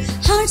 Oh,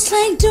 hearts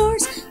like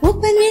doors,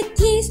 open with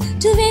keys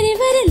to very,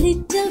 very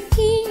little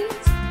keys.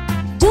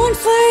 Don't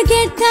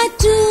forget that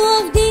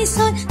two of these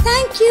are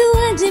thank you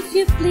and if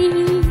you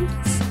please.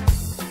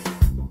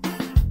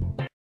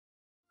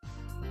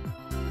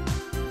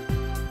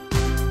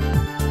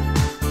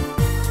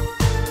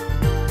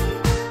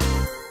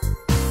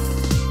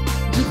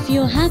 If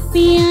you're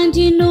happy and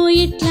you know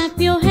it, clap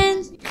your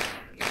hands.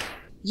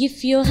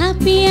 If you're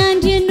happy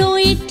and you know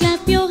it,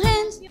 clap your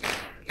hands.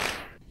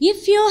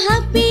 If you're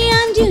happy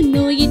and you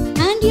know it,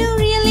 and you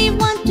really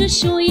want to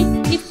show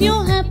it. If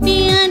you're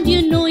happy and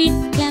you know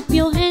it, clap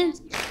your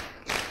hands.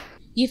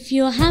 If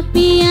you're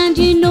happy and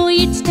you know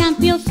it, stamp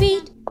your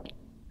feet.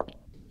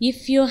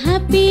 If you're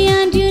happy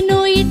and you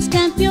know it,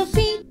 stamp your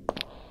feet.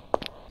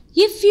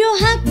 If you're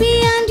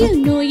happy and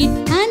you know it,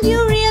 and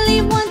you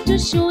really want to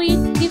show it.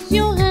 If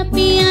you're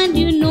happy and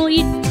you know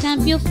it,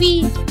 stamp your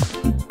feet.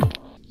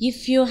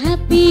 If you're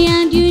happy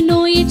and you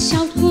know it,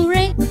 shout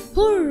hooray,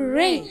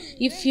 hooray.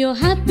 If you're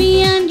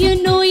happy and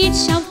you know it,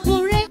 shout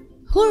hooray,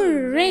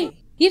 hooray.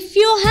 If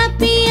you're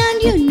happy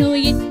and you know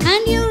it,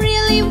 and you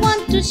really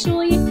want to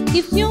show it.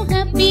 If you're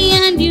happy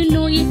and you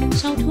know it,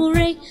 shout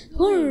hooray,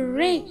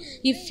 hooray.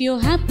 If you're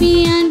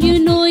happy and you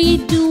know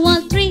it, do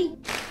all three.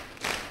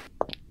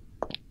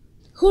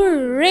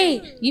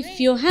 Hooray! If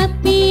you're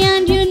happy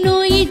and you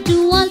know it,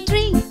 do all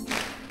three.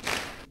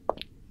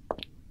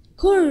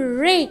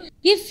 Hooray!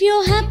 If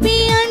you're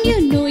happy and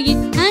you know it,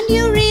 and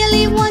you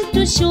really want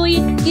to show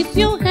it. If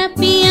you're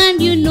happy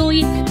and you know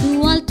it,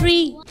 do all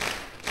three.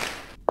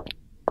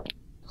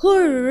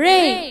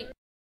 Hooray!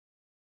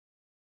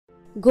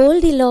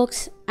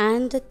 Goldilocks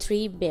and the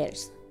Three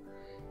Bears.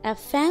 A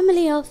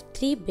family of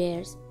 3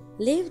 bears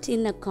lived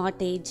in a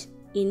cottage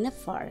in a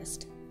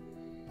forest.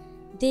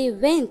 They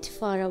went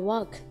for a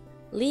walk,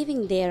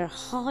 leaving their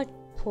hot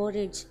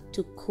porridge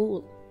to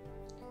cool.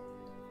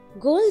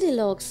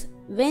 Goldilocks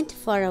went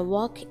for a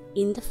walk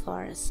in the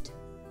forest.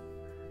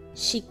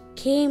 She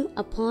came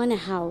upon a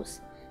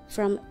house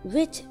from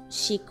which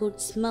she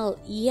could smell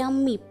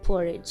yummy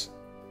porridge.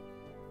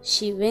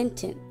 She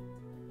went in.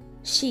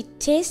 She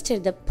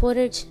tasted the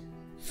porridge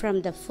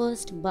from the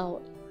first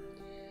bowl.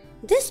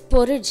 "This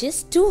porridge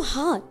is too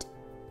hot,"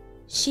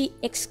 she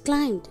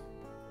exclaimed.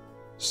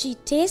 She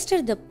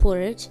tasted the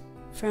porridge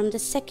from the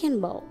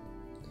second bowl.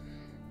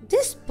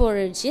 "This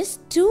porridge is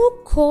too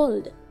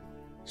cold,"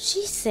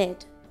 she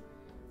said.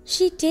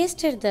 She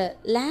tasted the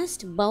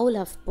last bowl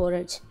of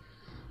porridge.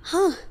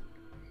 "Ah,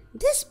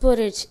 this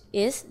porridge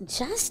is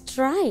just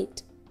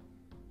right,"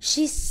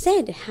 she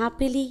said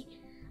happily,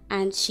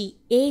 and she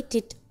ate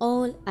it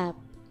all up.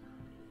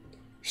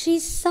 She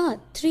saw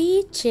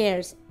 3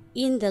 chairs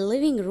in the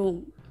living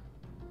room.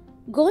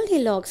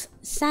 Goldilocks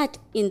sat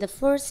in the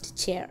first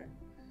chair.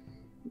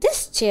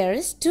 "This chair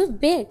is too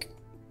big,"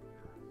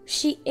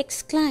 she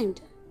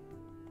exclaimed.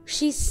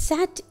 She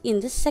sat in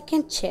the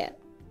second chair.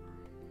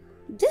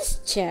 "This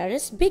chair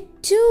is big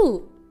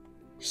too,"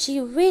 she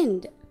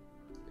whined.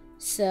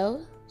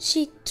 So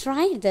she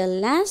tried the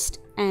last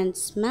and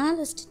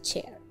smallest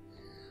chair.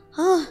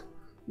 "Ah,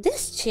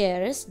 this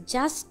chair is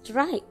just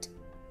right,"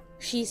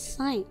 she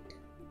sighed.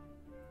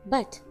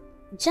 But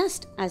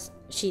just as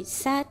she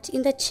sat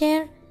in the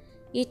chair,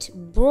 it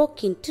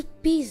broke into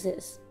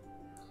pieces.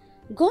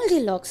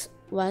 Goldilocks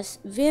was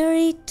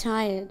very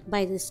tired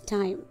by this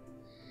time.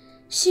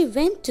 She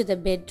went to the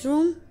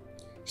bedroom.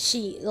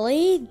 She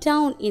lay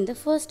down in the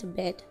first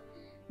bed,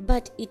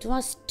 but it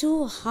was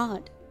too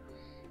hard.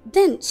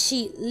 Then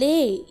she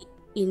lay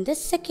in the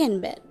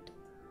second bed,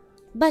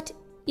 but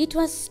it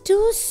was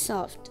too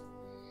soft.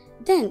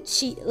 Then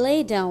she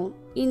lay down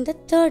in the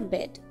third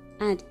bed,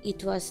 and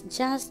it was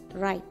just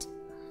right.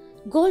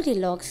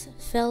 Goldilocks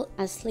fell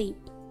asleep.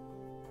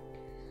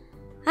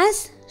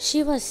 As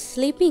she was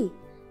sleeping,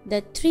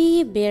 the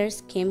 3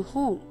 bears came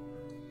home.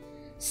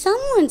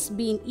 "Someone's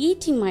been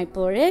eating my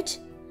porridge,"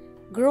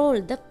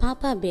 growled the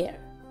Papa Bear.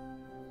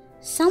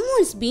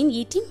 "Someone's been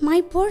eating my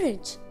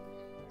porridge,"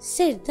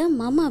 said the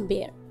Mama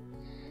Bear.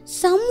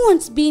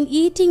 "Someone's been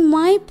eating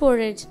my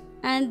porridge,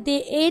 and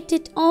they ate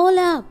it all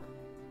up,"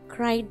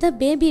 cried the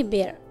Baby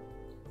Bear.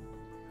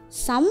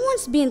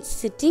 "Someone's been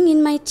sitting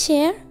in my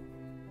chair,"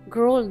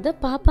 growled the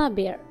Papa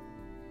Bear.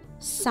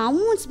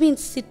 "Someone's been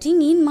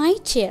sitting in my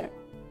chair,"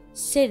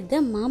 said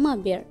the Mama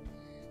Bear.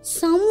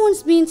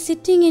 "Someone's been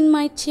sitting in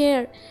my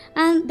chair,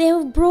 and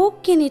they've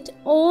broken it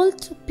all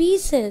to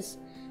pieces,"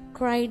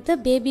 cried the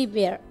Baby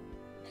Bear.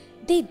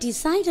 They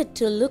decided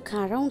to look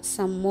around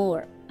some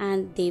more, and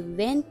they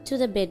went to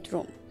the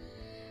bedroom.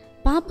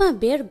 Papa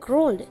Bear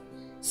growled,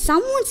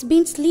 "Someone's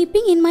been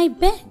sleeping in my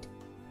bed."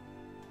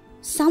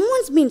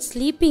 "Someone's been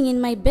sleeping in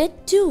my bed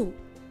too,"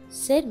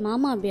 said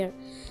Mama Bear.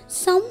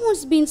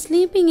 "Someone's been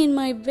sleeping in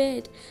my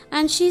bed,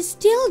 and she's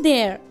still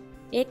there,"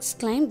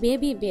 exclaimed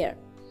Baby Bear.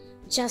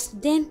 Just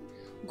then,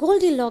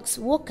 Goldilocks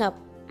woke up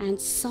and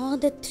saw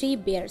the 3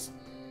 bears.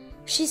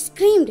 She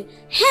screamed,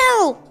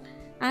 "Help!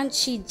 and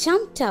she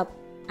jumped up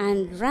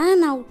and ran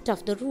out of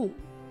the room.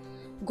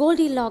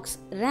 Goldilocks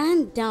ran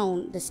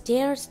down the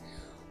stairs,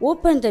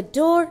 opened the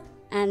door,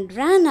 and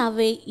ran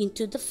away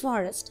into the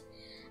forest,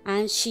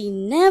 and she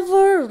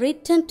never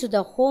returned to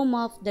the home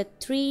of the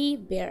 3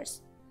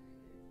 bears.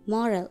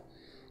 Moral: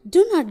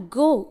 do not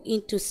go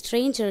into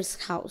strangers'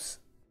 house.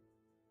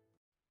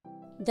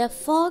 The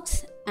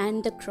Fox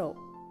and the Crow.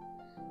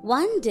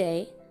 One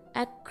day,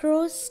 a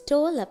crow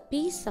stole a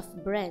piece of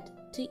bread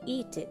to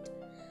eat it.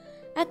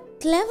 A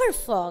clever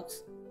fox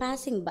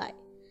passing by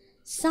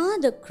saw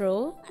the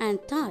crow and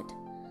thought,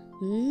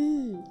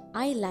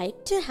 I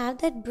like to have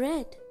that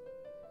bread.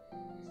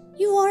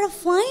 You are a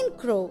fine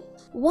crow.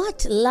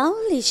 What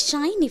lovely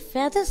shiny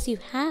feathers you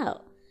have,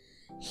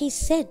 he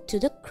said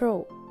to the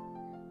crow.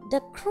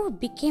 The crow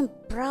became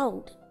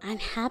proud and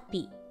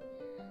happy.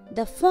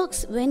 The fox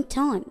went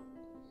on,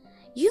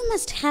 you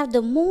must have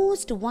the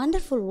most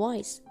wonderful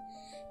voice.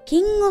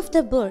 King of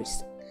the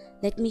birds,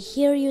 let me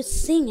hear you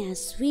sing a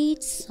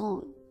sweet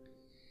song.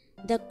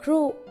 The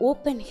crow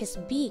opened his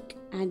beak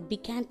and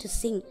began to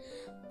sing,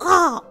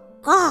 caw,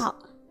 caw.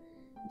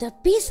 The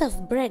piece of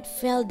bread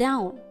fell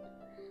down.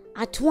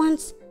 At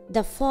once,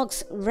 the fox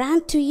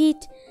ran to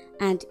it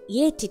and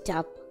ate it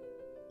up.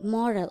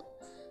 Moral: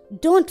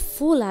 don't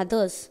fool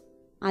others,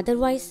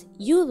 otherwise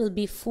you will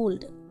be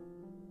fooled.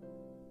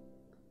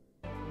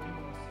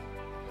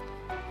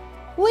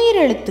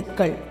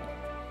 உயிரெழுத்துக்கள்.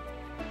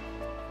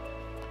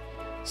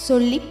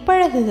 சொல்லிப்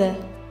பழகுக.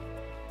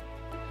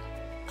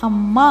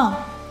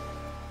 அம்மா,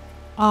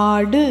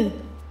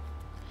 ஆடு,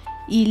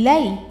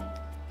 இலை,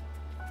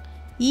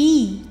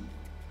 ஈ,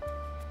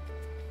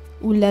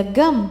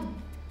 உலகம்,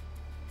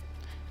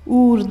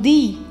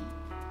 ஊர்தி,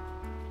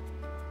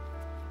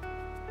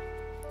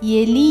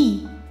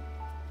 எலி,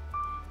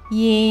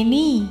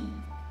 ஏணி,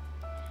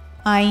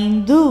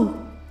 5,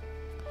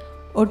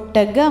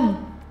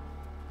 ஒட்டகம்,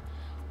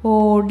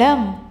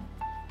 ஓடம்,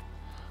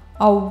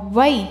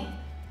 ஔவை.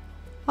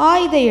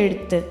 ஆயுத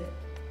எழுத்து.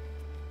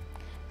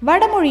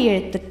 வடமொழி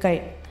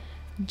எழுத்துக்கள்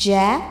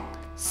ஜ,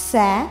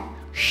 ச,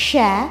 ஷ,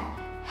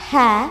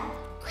 ஹ,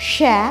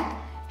 ஷ,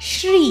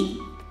 ஸ்ரீ.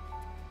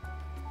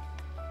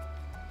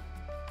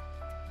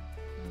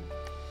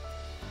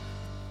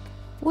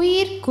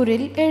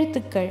 உயிர்க்குறில்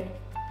எழுத்துக்கள்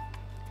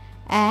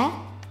அ,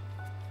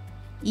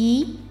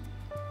 இ,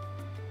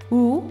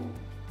 உ,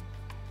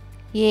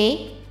 ஏ,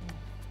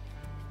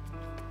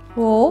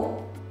 ஓ,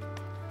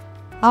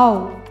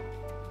 ஔ.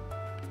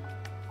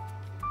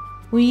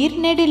 உயிர்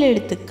நெடில்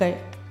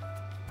எழுத்துக்கள்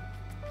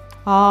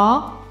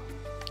ஆ,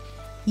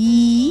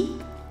 ஈ,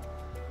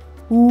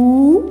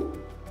 ஊ,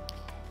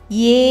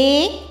 ஏ,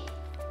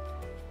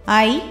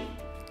 ஐ,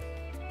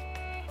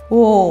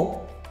 ஓ.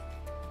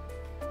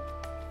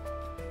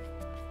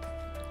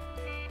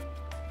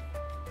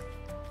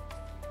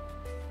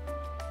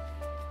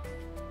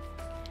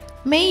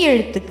 மெய்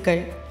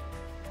எழுத்துக்கள்.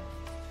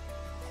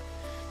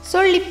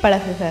 சொல்லிப்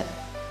பழகுக.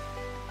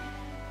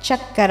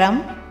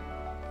 சக்கரம்,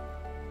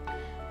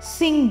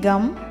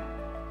 சிங்கம்,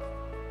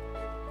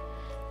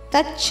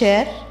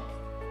 தச்சர்,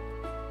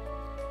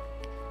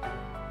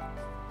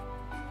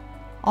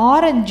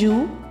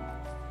 ஆரஞ்சு,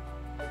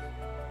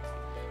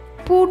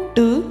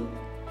 பூட்டு,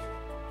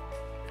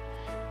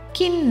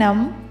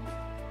 கிண்ணம்,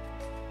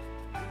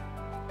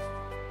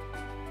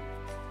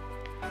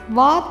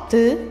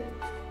 வாத்து,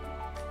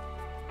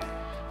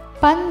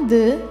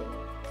 பந்து,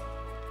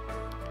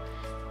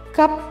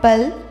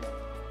 கப்பல்,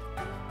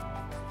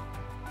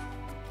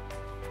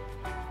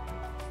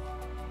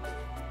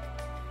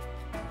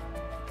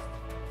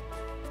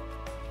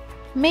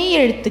 மெய்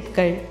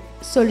எழுத்துக்கள்.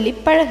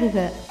 சொல்லிப்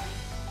பழகுக.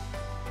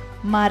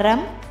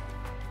 மரம்,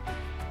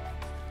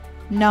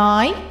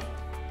 நாய்,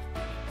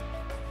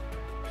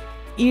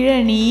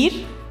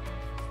 இளநீர்,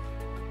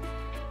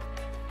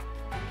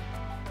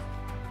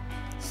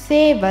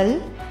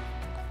 சேவல்,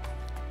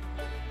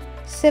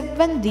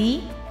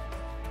 செவ்வந்தி,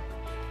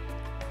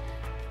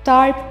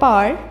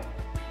 தாழ்ப்பாள்,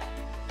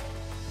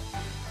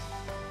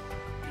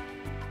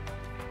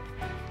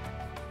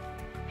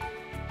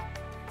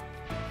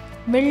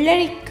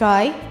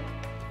 வெள்ளரிக்காய்,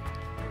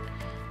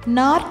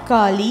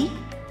 நாற்காலி,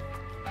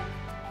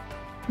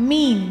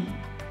 மீன்.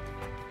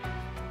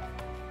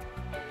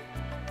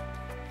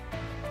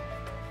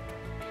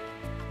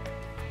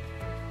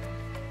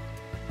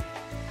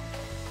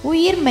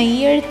 உயிர்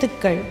மெய்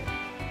எழுத்துக்கள்.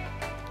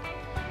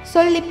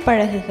 சொல்லிப்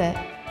பழகுக.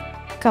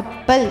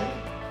 கப்பல்,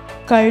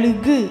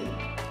 கழுகு,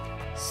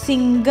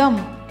 சிங்கம்,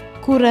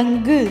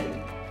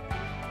 குரங்கு,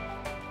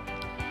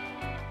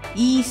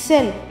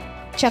 ஈசல்,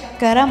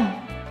 சக்கரம்,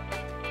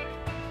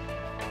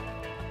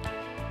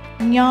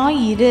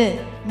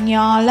 ஞாயிறு,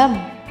 ஞாலம்,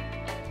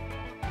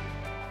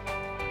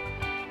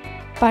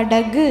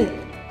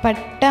 படகு,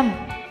 பட்டம்,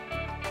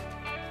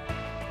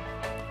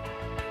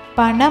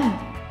 பணம்,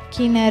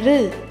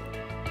 கிணறு,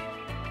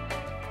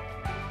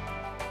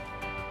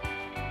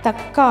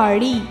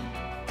 தக்காளி,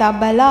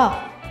 தபலா,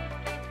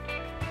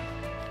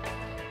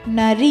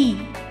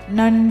 நரி,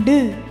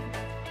 நண்டு,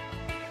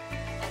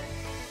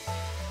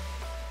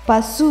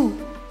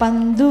 பசு,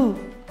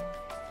 பந்து,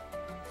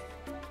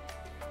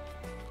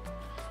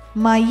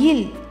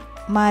 மயில்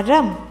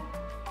மரம்.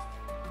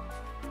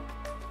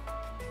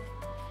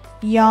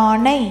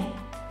 யானை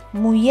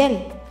முயல்.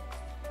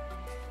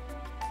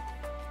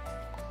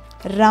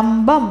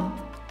 ரம்பம்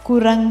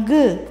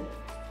குரங்கு.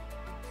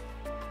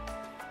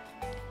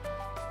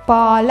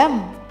 பாலம்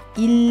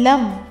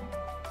இல்லம்.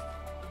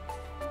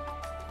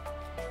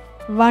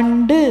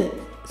 வண்டு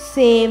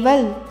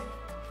சேவல்.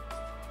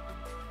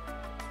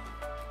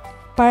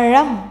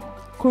 பழம்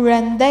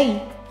குழந்தை.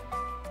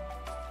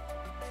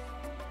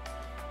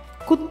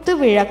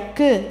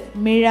 குத்துவிளக்கு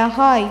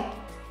மிளகாய்.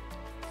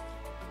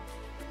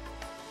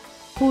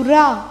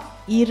 புறா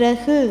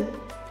இறகு.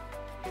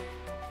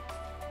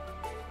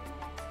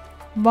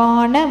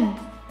 வானம்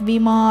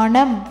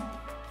விமானம்.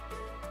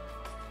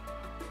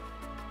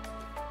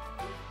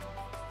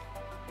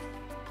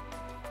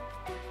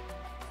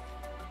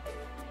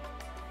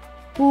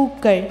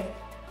 பூக்கள்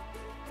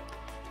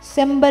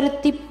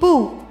செம்பருத்திப்பூ.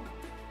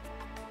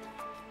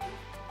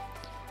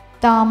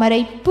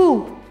 தாமரைப்பூ.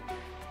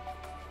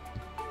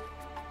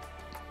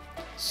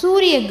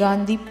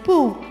 சூரியகாந்தி பூ.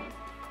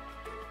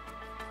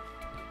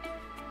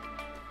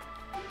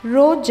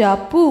 ரோஜா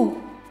பூ.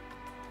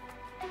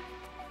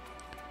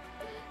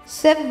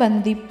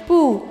 செவ்வந்திப்பூ.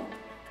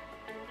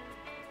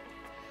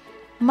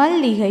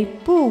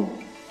 மல்லிகைப்பூ.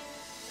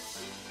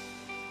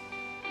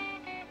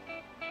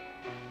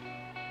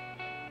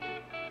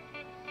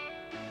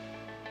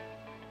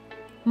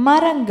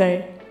 மரங்கள்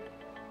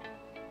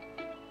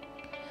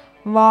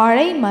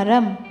வாழை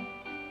மரம்.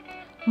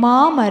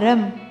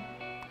 மாமரம்.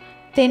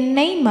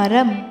 தென்னை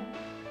மரம்.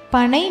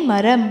 பனை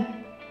மரம்.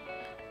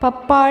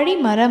 பப்பாளி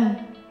மரம்.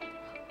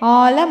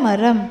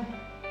 ஆலமரம்.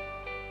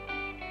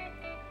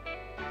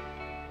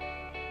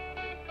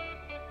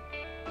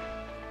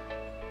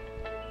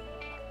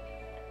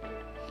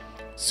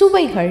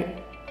 சுவைகள்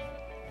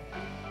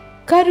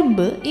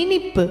கரும்பு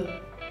இனிப்பு.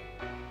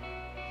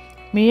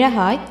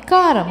 மிளகாய்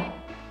காரம்.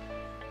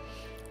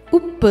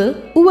 உப்பு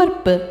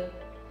உவர்ப்பு.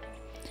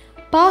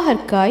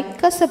 பாகற்காய்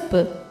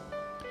கசப்பு.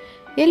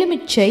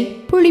 எலுமிச்சை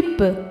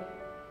புளிப்பு.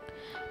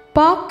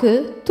 பாக்கு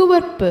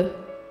துவர்ப்பு.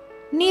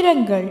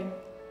 நிறங்கள்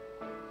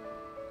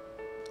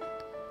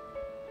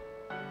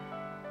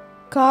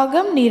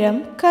காகம்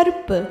நிறம்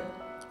கருப்பு.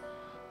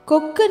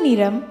 கொக்கு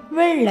நிறம்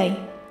வெள்ளை.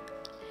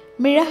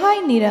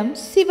 மிளகாய் நிறம்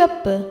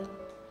சிவப்பு.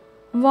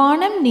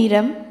 வானம்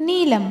நிறம்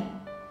நீலம்.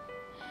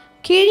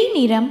 கிளி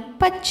நிறம்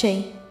பச்சை.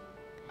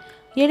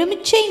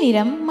 எலுமிச்சை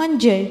நிறம்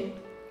மஞ்சள்.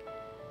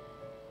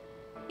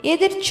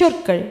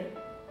 எதிர்ச்சொற்கள்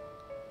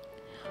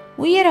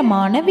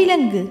உயரமான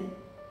விலங்கு.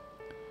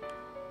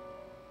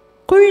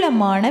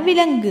 குள்ளமான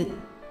விலங்கு.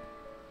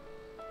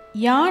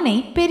 யானை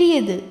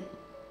பெரியது.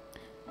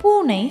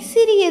 பூனை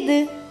சிறியது.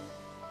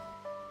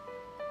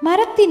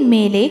 மரத்தின்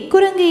மேலே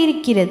குரங்கு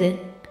இருக்கிறது.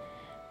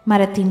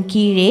 மரத்தின்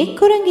கீழே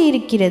குரங்கு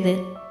இருக்கிறது.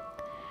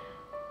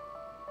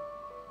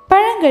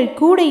 பழங்கள்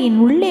கூடையின்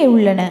உள்ளே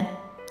உள்ளன.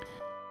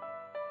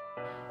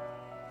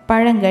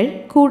 பழங்கள்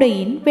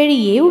கூடையின்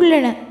வெளியே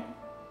உள்ளன.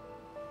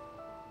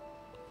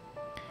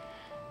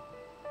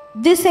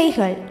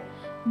 திசைகள்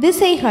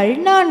திசைகள்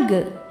 4.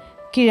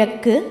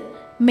 கிழக்கு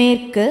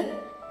மேற்கு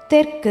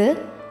தெற்கு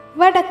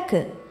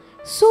வடக்கு.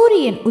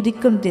 சூரியன்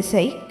உதிக்கும்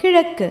திசை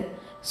கிழக்கு.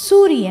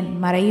 சூரியன்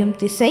மறையும்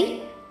திசை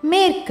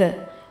மேற்கு.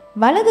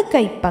 வலது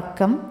கை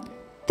பக்கம்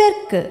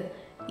தெற்கு.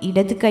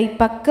 இடது கை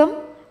பக்கம்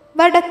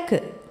வடக்கு.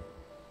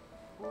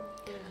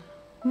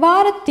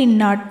 வாரத்தின்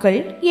நாட்கள்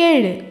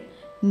 7.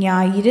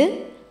 ஞாயிறு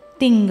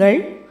திங்கள்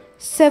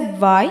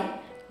செவ்வாய்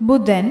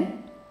புதன்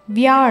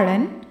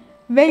வியாழன்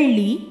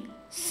வெள்ளி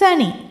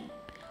சனி.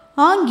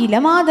 ஆங்கில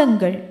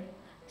மாதங்கள்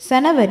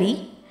சனவரி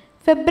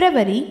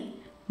பிப்ரவரி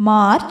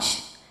March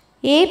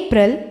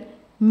April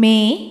May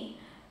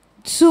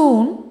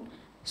June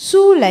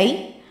July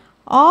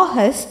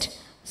August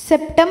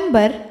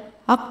September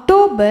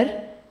October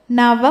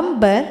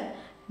November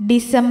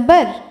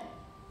December.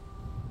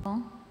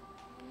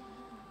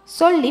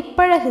 சொல்லி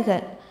பழகுக.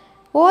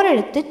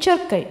 ஓரெழுத்துச்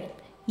சொற்கள்.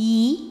 ஈ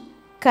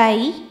கை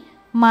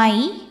மை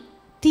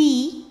தீ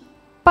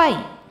பை.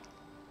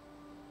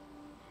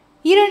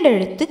 2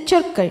 எழுத்துச்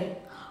சொற்கள்.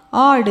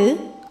 ஆடு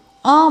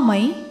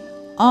ஆமை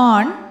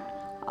ஆண்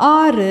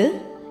ஆறு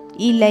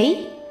இலை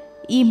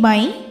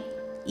இமை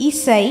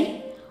இசை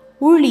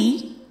உளி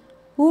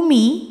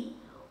உமி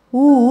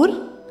ஊர்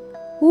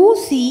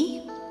ஊசி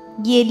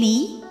எலி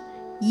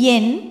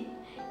எண்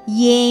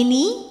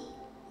ஏணி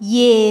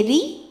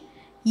ஏரி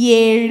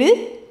ஏழு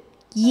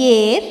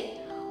ஏர்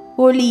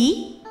ஒளி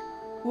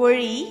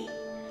ஒளி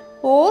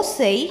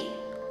ஓசை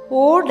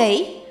ஓடை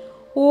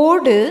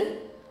ஓடு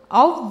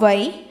ஒளவை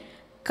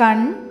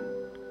கண்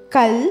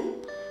கல்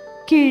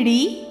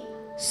கிளி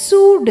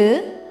சூடு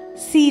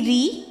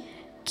சிரி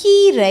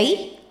கீரை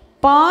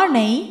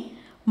பானை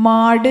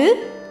மாடு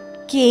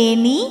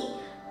கேணி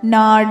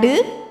நாடு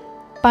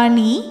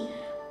பனி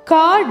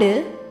காடு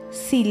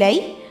சிலை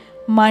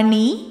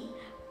மணி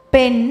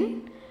பெண்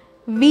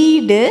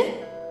வீடு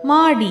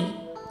மாடி.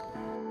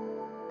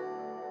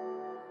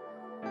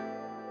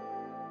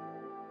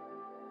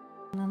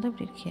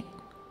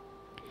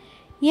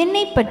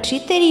 என்னை பற்றி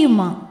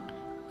தெரியுமா?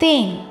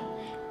 தேன்.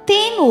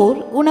 தேன் ஓர்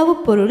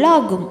உணவுப்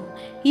பொருளாகும்.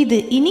 இது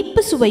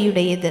இனிப்பு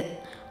சுவையுடையது,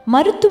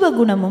 மருத்துவ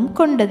குணமும்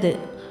கொண்டது.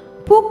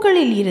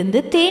 பூக்களில் இருந்து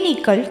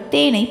தேனீக்கள்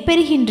தேனை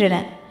பெறுகின்றன.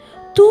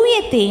 தூய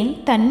தேன்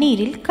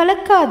தண்ணீரில்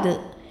கலக்காது.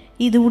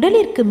 இது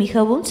உடலிற்கு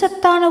மிகவும்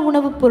சத்தான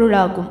உணவுப்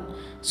பொருளாகும்.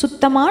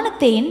 சுத்தமான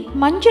தேன்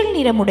மஞ்சள்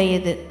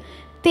நிறமுடையது.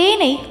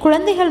 தேனை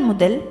குழந்தைகள்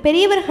முதல்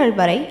பெரியவர்கள்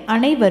வரை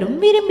அனைவரும்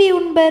விரும்பி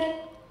உண்பர்.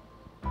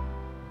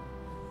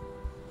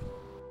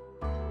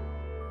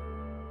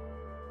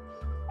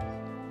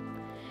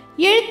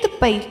 எழுத்துப்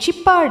பயிற்சி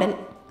பாடல்.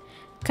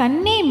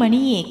 கண்ணே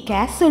மணியே கே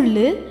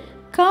சொல்லு,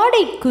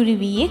 காடை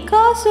குருவியே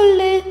கா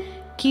சொல்லு,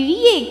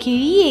 கிழியே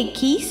கிழியே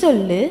கீ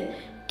சொல்லு,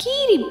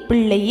 கீரி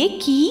பிள்ளையே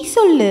கீ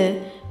சொல்லு,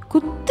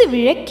 குத்து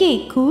விளக்கே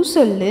கூ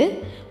சொல்லு,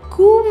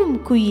 கூவும்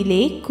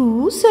குயிலே கூ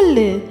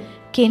சொல்லு,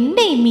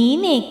 கெண்டை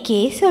மீனே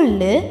கே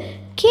சொல்லு,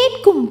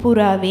 கேட்கும்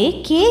புறாவே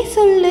கே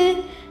சொல்லு,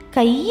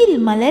 கையில்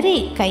மலரே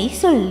கை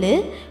சொல்லு,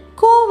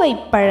 கோவை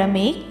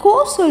பழமே கோ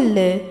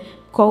சொல்லு,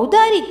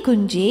 கௌதாரி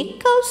குஞ்சே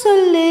கவ்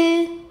சொல்லு.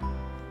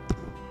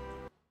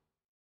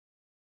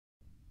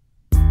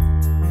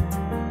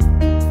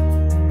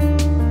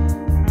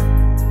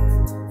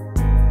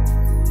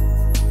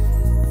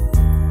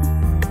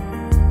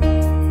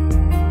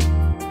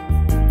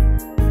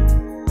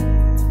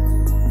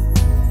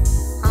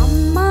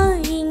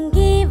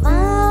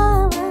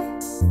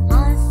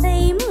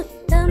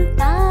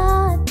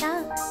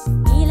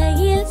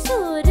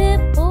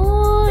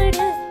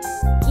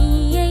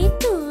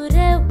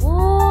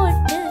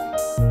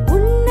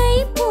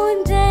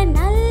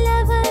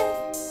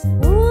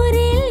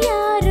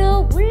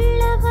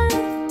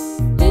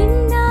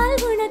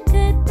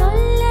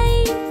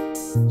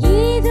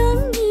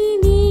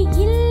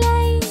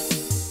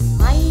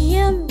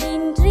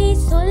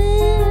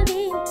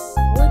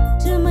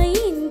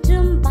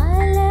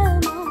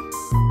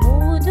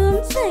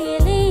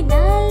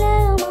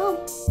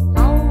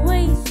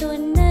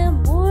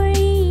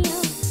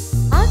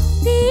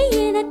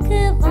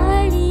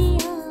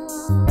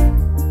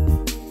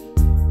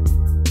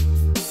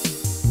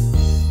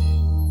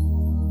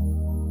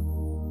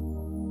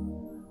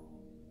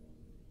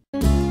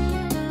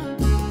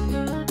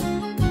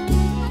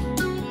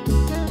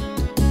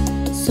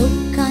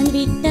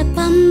 விட்ட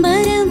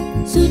பம்பரம்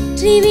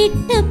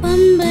சுற்றிவிட்ட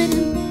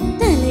பம்பரம்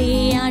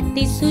தலையை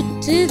ஆட்டி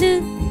சுற்றுது,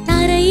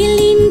 தரையில்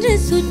நின்று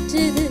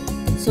சுற்றுது.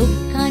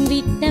 சொக்கான்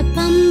விட்ட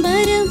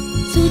பம்பரம்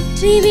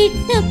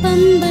சுற்றிவிட்ட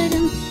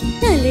பம்பரம்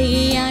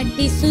தலையை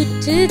ஆட்டி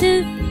சுற்றுது,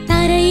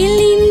 தரையில்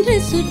நின்று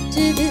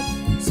சுற்றுது.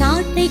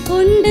 சாட்டை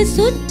கொண்டு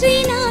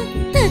சுற்றினால்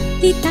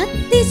தத்தி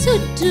தத்தி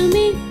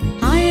சுற்றுமே,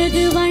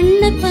 அழகு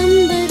வண்ண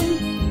பம்பரம்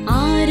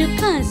 6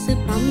 காசு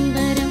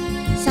பம்பரம்.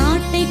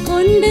 சாட்டை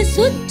கொண்டு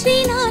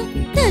சுற்றினால்